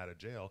coming out of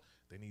jail,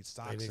 they need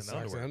socks They need and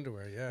socks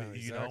underwear. yeah,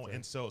 You know, exactly.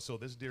 and so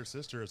this dear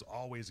sister is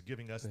always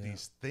giving us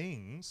these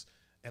things,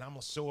 and I'm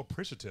so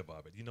appreciative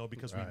of it, you know,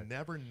 because we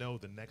never know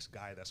the next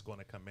guy that's going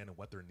to come in and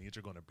what their needs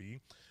are going to be.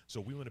 So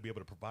we want to be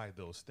able to provide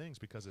those things,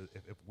 because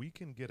if we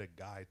can get a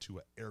guy to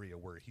an area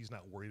where he's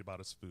not worried about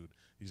his food,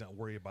 he's not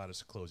worried about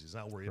his clothes, he's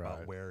not worried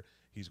about where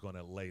he's going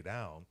to lay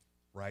down,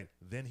 right,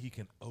 then he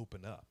can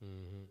open up,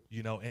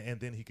 you know, and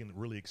then he can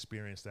really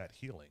experience that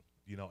healing,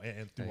 you know,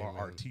 and through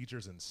our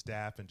teachers and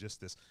staff and just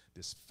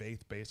this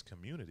faith-based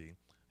community,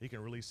 he can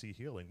really see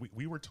healing.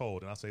 We were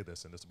told, and I'll say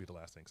this, and this will be the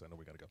last thing because I know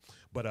we got to go,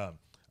 but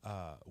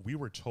we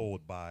were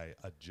told by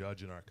a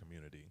judge in our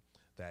community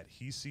that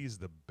he sees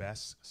the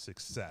best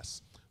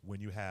success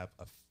when you have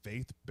a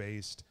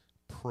faith-based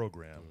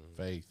program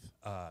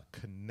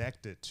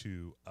connected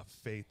to a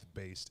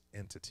faith-based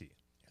entity.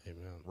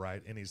 Amen.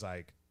 Right? And he's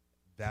like,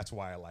 that's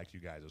why I like you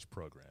guys'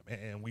 program.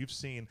 And we've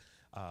seen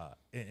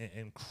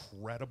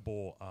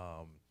incredible,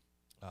 I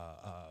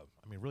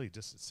mean, really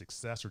just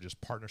success or just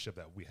partnership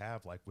that we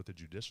have, like with the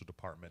judicial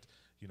department,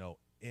 you know,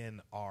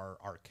 in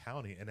our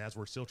county. And as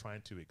we're still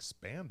trying to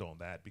expand on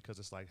that, because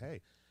it's like,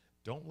 hey,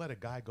 don't let a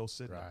guy go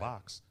sit in a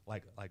box.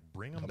 Like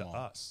bring him to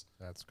us.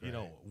 That's great. You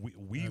know,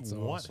 we That's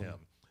want awesome. him.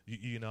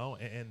 You know,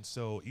 and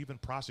so even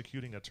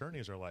prosecuting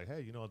attorneys are like,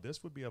 hey, you know,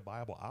 this would be a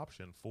viable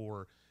option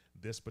for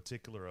this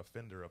particular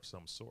offender of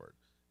some sort.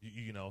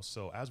 You know,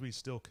 so as we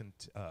still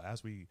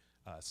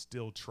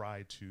still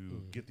try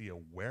to get the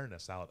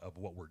awareness out of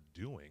what we're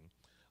doing,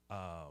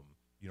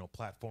 you know,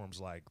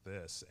 platforms like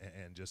this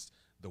and just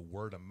the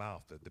word of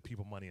mouth, the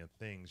people, money, and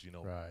things, you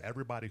know,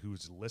 everybody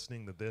who's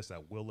listening to this,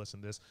 that will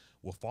listen to this,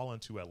 will fall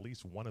into at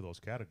least one of those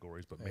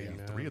categories, but maybe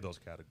three of those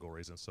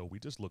categories. And so we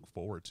just look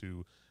forward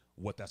to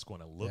what that's going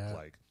to look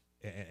like,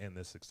 and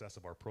the success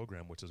of our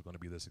program, which is going to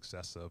be the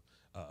success of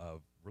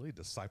really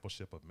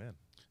discipleship of men.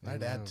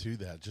 I'd add to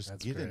that, just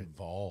That's get great.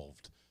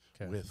 involved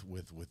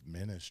with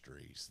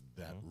ministries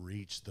that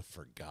reach the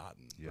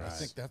forgotten. I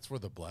think that's where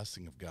the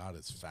blessing of God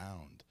is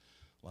found.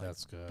 Like,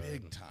 That's good.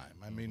 big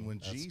time. I mean, when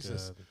That's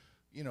Jesus, good.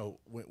 you know,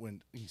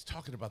 when he's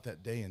talking about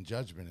that day in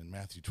judgment in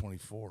Matthew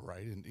 24,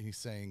 right? And he's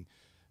saying,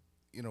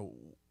 you know,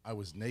 I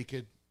was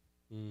naked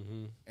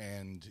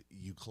and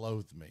you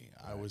clothed me.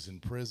 I was in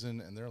prison,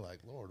 and they're like,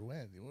 Lord,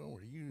 when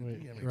were you? Do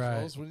you have any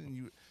clothes? When didn't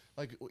you?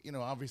 Like, you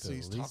know, obviously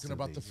he's talking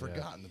about the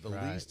forgotten, the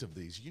least of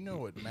these. You know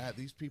what, Matt?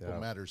 These people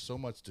matter so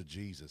much to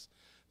Jesus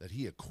that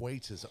he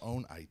equates his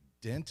own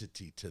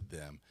identity to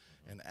them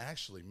and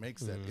actually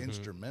makes that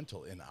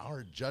instrumental in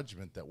our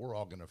judgment that we're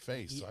all going to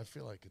face. So I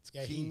feel like it's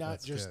key. He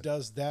not just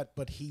does that,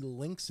 but he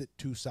links it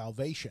to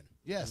salvation.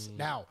 Yes.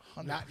 Now,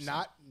 100%.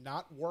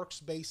 not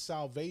works-based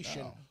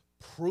salvation,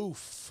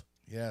 proof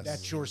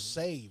that you're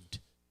saved,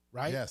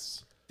 right?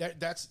 Yes.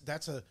 That's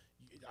a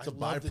It's a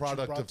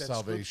byproduct of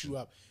salvation.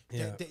 Up.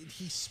 Yeah.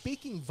 He's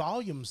speaking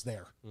volumes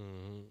there.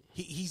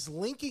 He's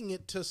linking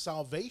it to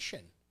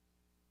salvation.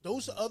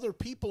 Those other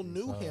people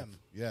knew him.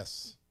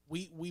 Yes.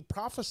 We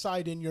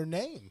prophesied in your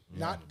name.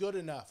 Not good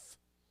enough.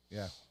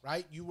 Yeah.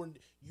 Right?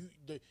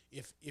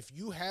 If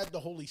you had the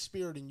Holy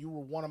Spirit and you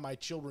were one of my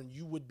children,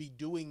 you would be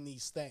doing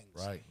these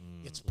things. Right.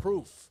 It's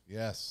proof.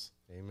 Yes.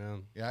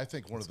 Amen. Yeah, I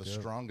think one of the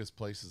strongest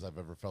places I've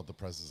ever felt the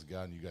presence of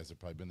God, and you guys have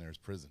probably been there, is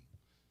prison.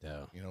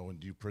 Yeah. You know, when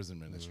you do prison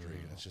ministry,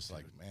 and it's just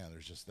like, man,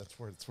 that's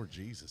where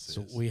Jesus is.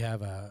 So we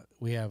have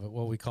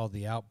what we call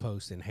the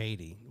Outpost in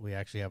Haiti. We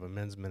actually have a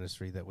men's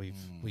ministry that we've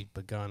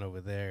begun over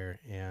there,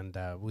 and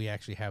we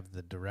actually have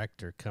the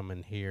director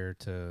coming here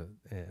to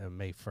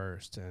May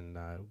 1st,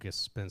 and get to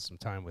spend some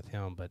time with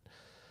him. But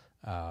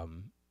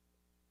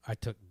I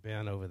took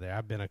Ben over there.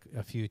 I've been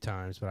a few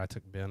times, but I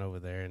took Ben over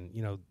there, and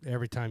you know,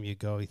 every time you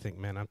go, you think,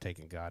 man, I'm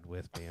taking God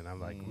with me, and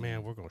I'm like,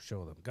 man, we're gonna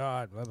show them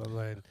God, blah blah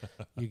blah. And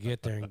you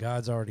get there, and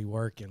God's already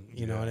working,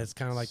 you know, and it's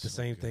kind of like the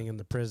same thing in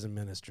the prison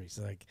ministry. It's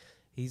like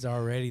He's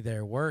already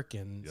there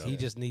working. He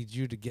just needs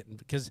you to get in,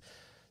 because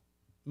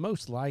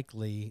most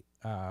likely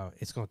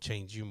it's going to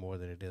change you more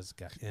than it is.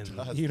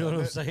 You know what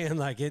I'm saying?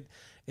 Like it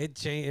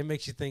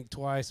makes you think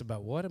twice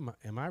about what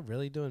am I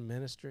really doing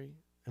ministry?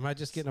 Am I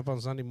just getting up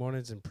on Sunday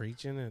mornings and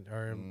preaching,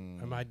 or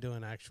am I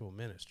doing actual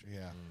ministry?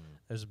 Yeah.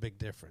 There's a big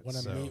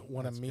difference.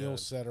 When Emil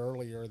said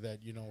earlier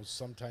that, you know,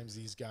 sometimes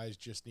these guys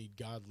just need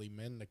godly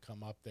men to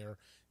come up there,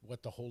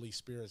 what the Holy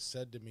Spirit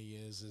said to me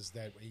is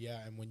that,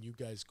 and when you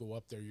guys go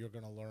up there, you're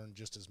going to learn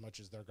just as much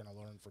as they're going to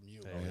learn from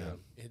you.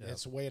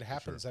 It's the way it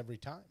happens every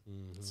time.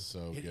 It's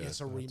so good.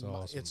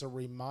 It's a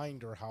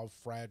reminder how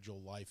fragile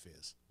life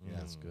is.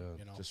 That's good.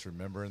 You know? Just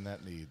remembering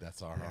that need.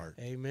 That's our heart.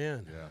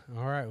 Amen. Yeah.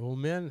 All right. Well,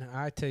 men,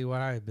 I tell you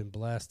what, I I have been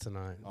blessed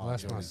tonight. Oh,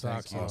 Blessed my Jody,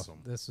 socks thank you. off. Awesome.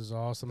 This is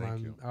awesome.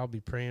 Thank you. I'll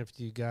be praying for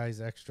you guys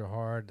extra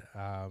hard.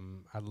 I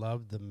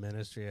love the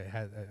ministry.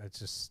 I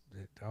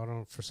don't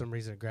know, for some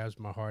reason it grabs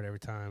my heart every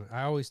time.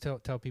 I always tell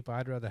people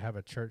I'd rather have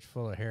a church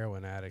full of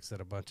heroin addicts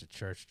than a bunch of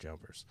church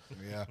jumpers.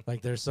 Yeah.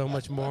 Like there's so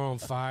much more on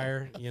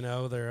fire.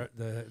 They're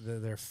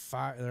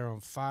on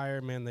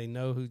fire, man. They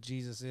know who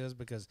Jesus is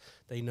because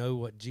they know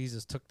what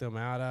Jesus took them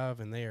out of,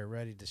 and they are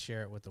ready to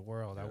share it with the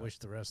world. I wish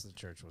the rest of the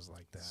church was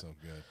like that. So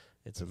good.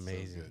 It's That's so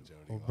amazing. good, Jody.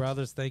 Well, Awesome.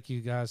 brothers, thank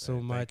you guys so Hey,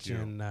 thank much, you.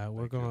 and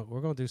we're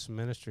gonna do some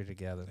ministry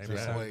together. Does that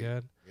Amen. sound Wait.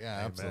 good? Yeah,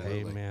 Amen.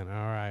 absolutely. Amen. All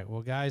right.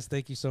 Well, guys,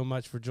 thank you so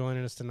much for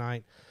joining us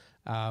tonight.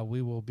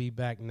 We will be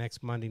back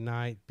next Monday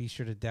night. Be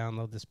sure to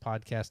download this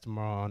podcast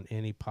tomorrow on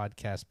any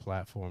podcast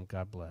platform.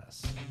 God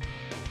bless.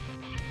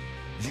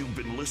 You've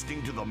been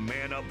listening to the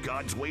Man Up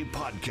God's Way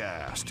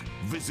podcast.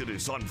 Visit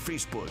us on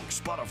Facebook,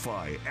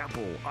 Spotify,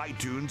 Apple,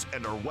 iTunes,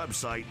 and our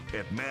website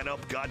at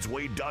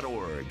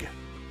manupgodsway.org.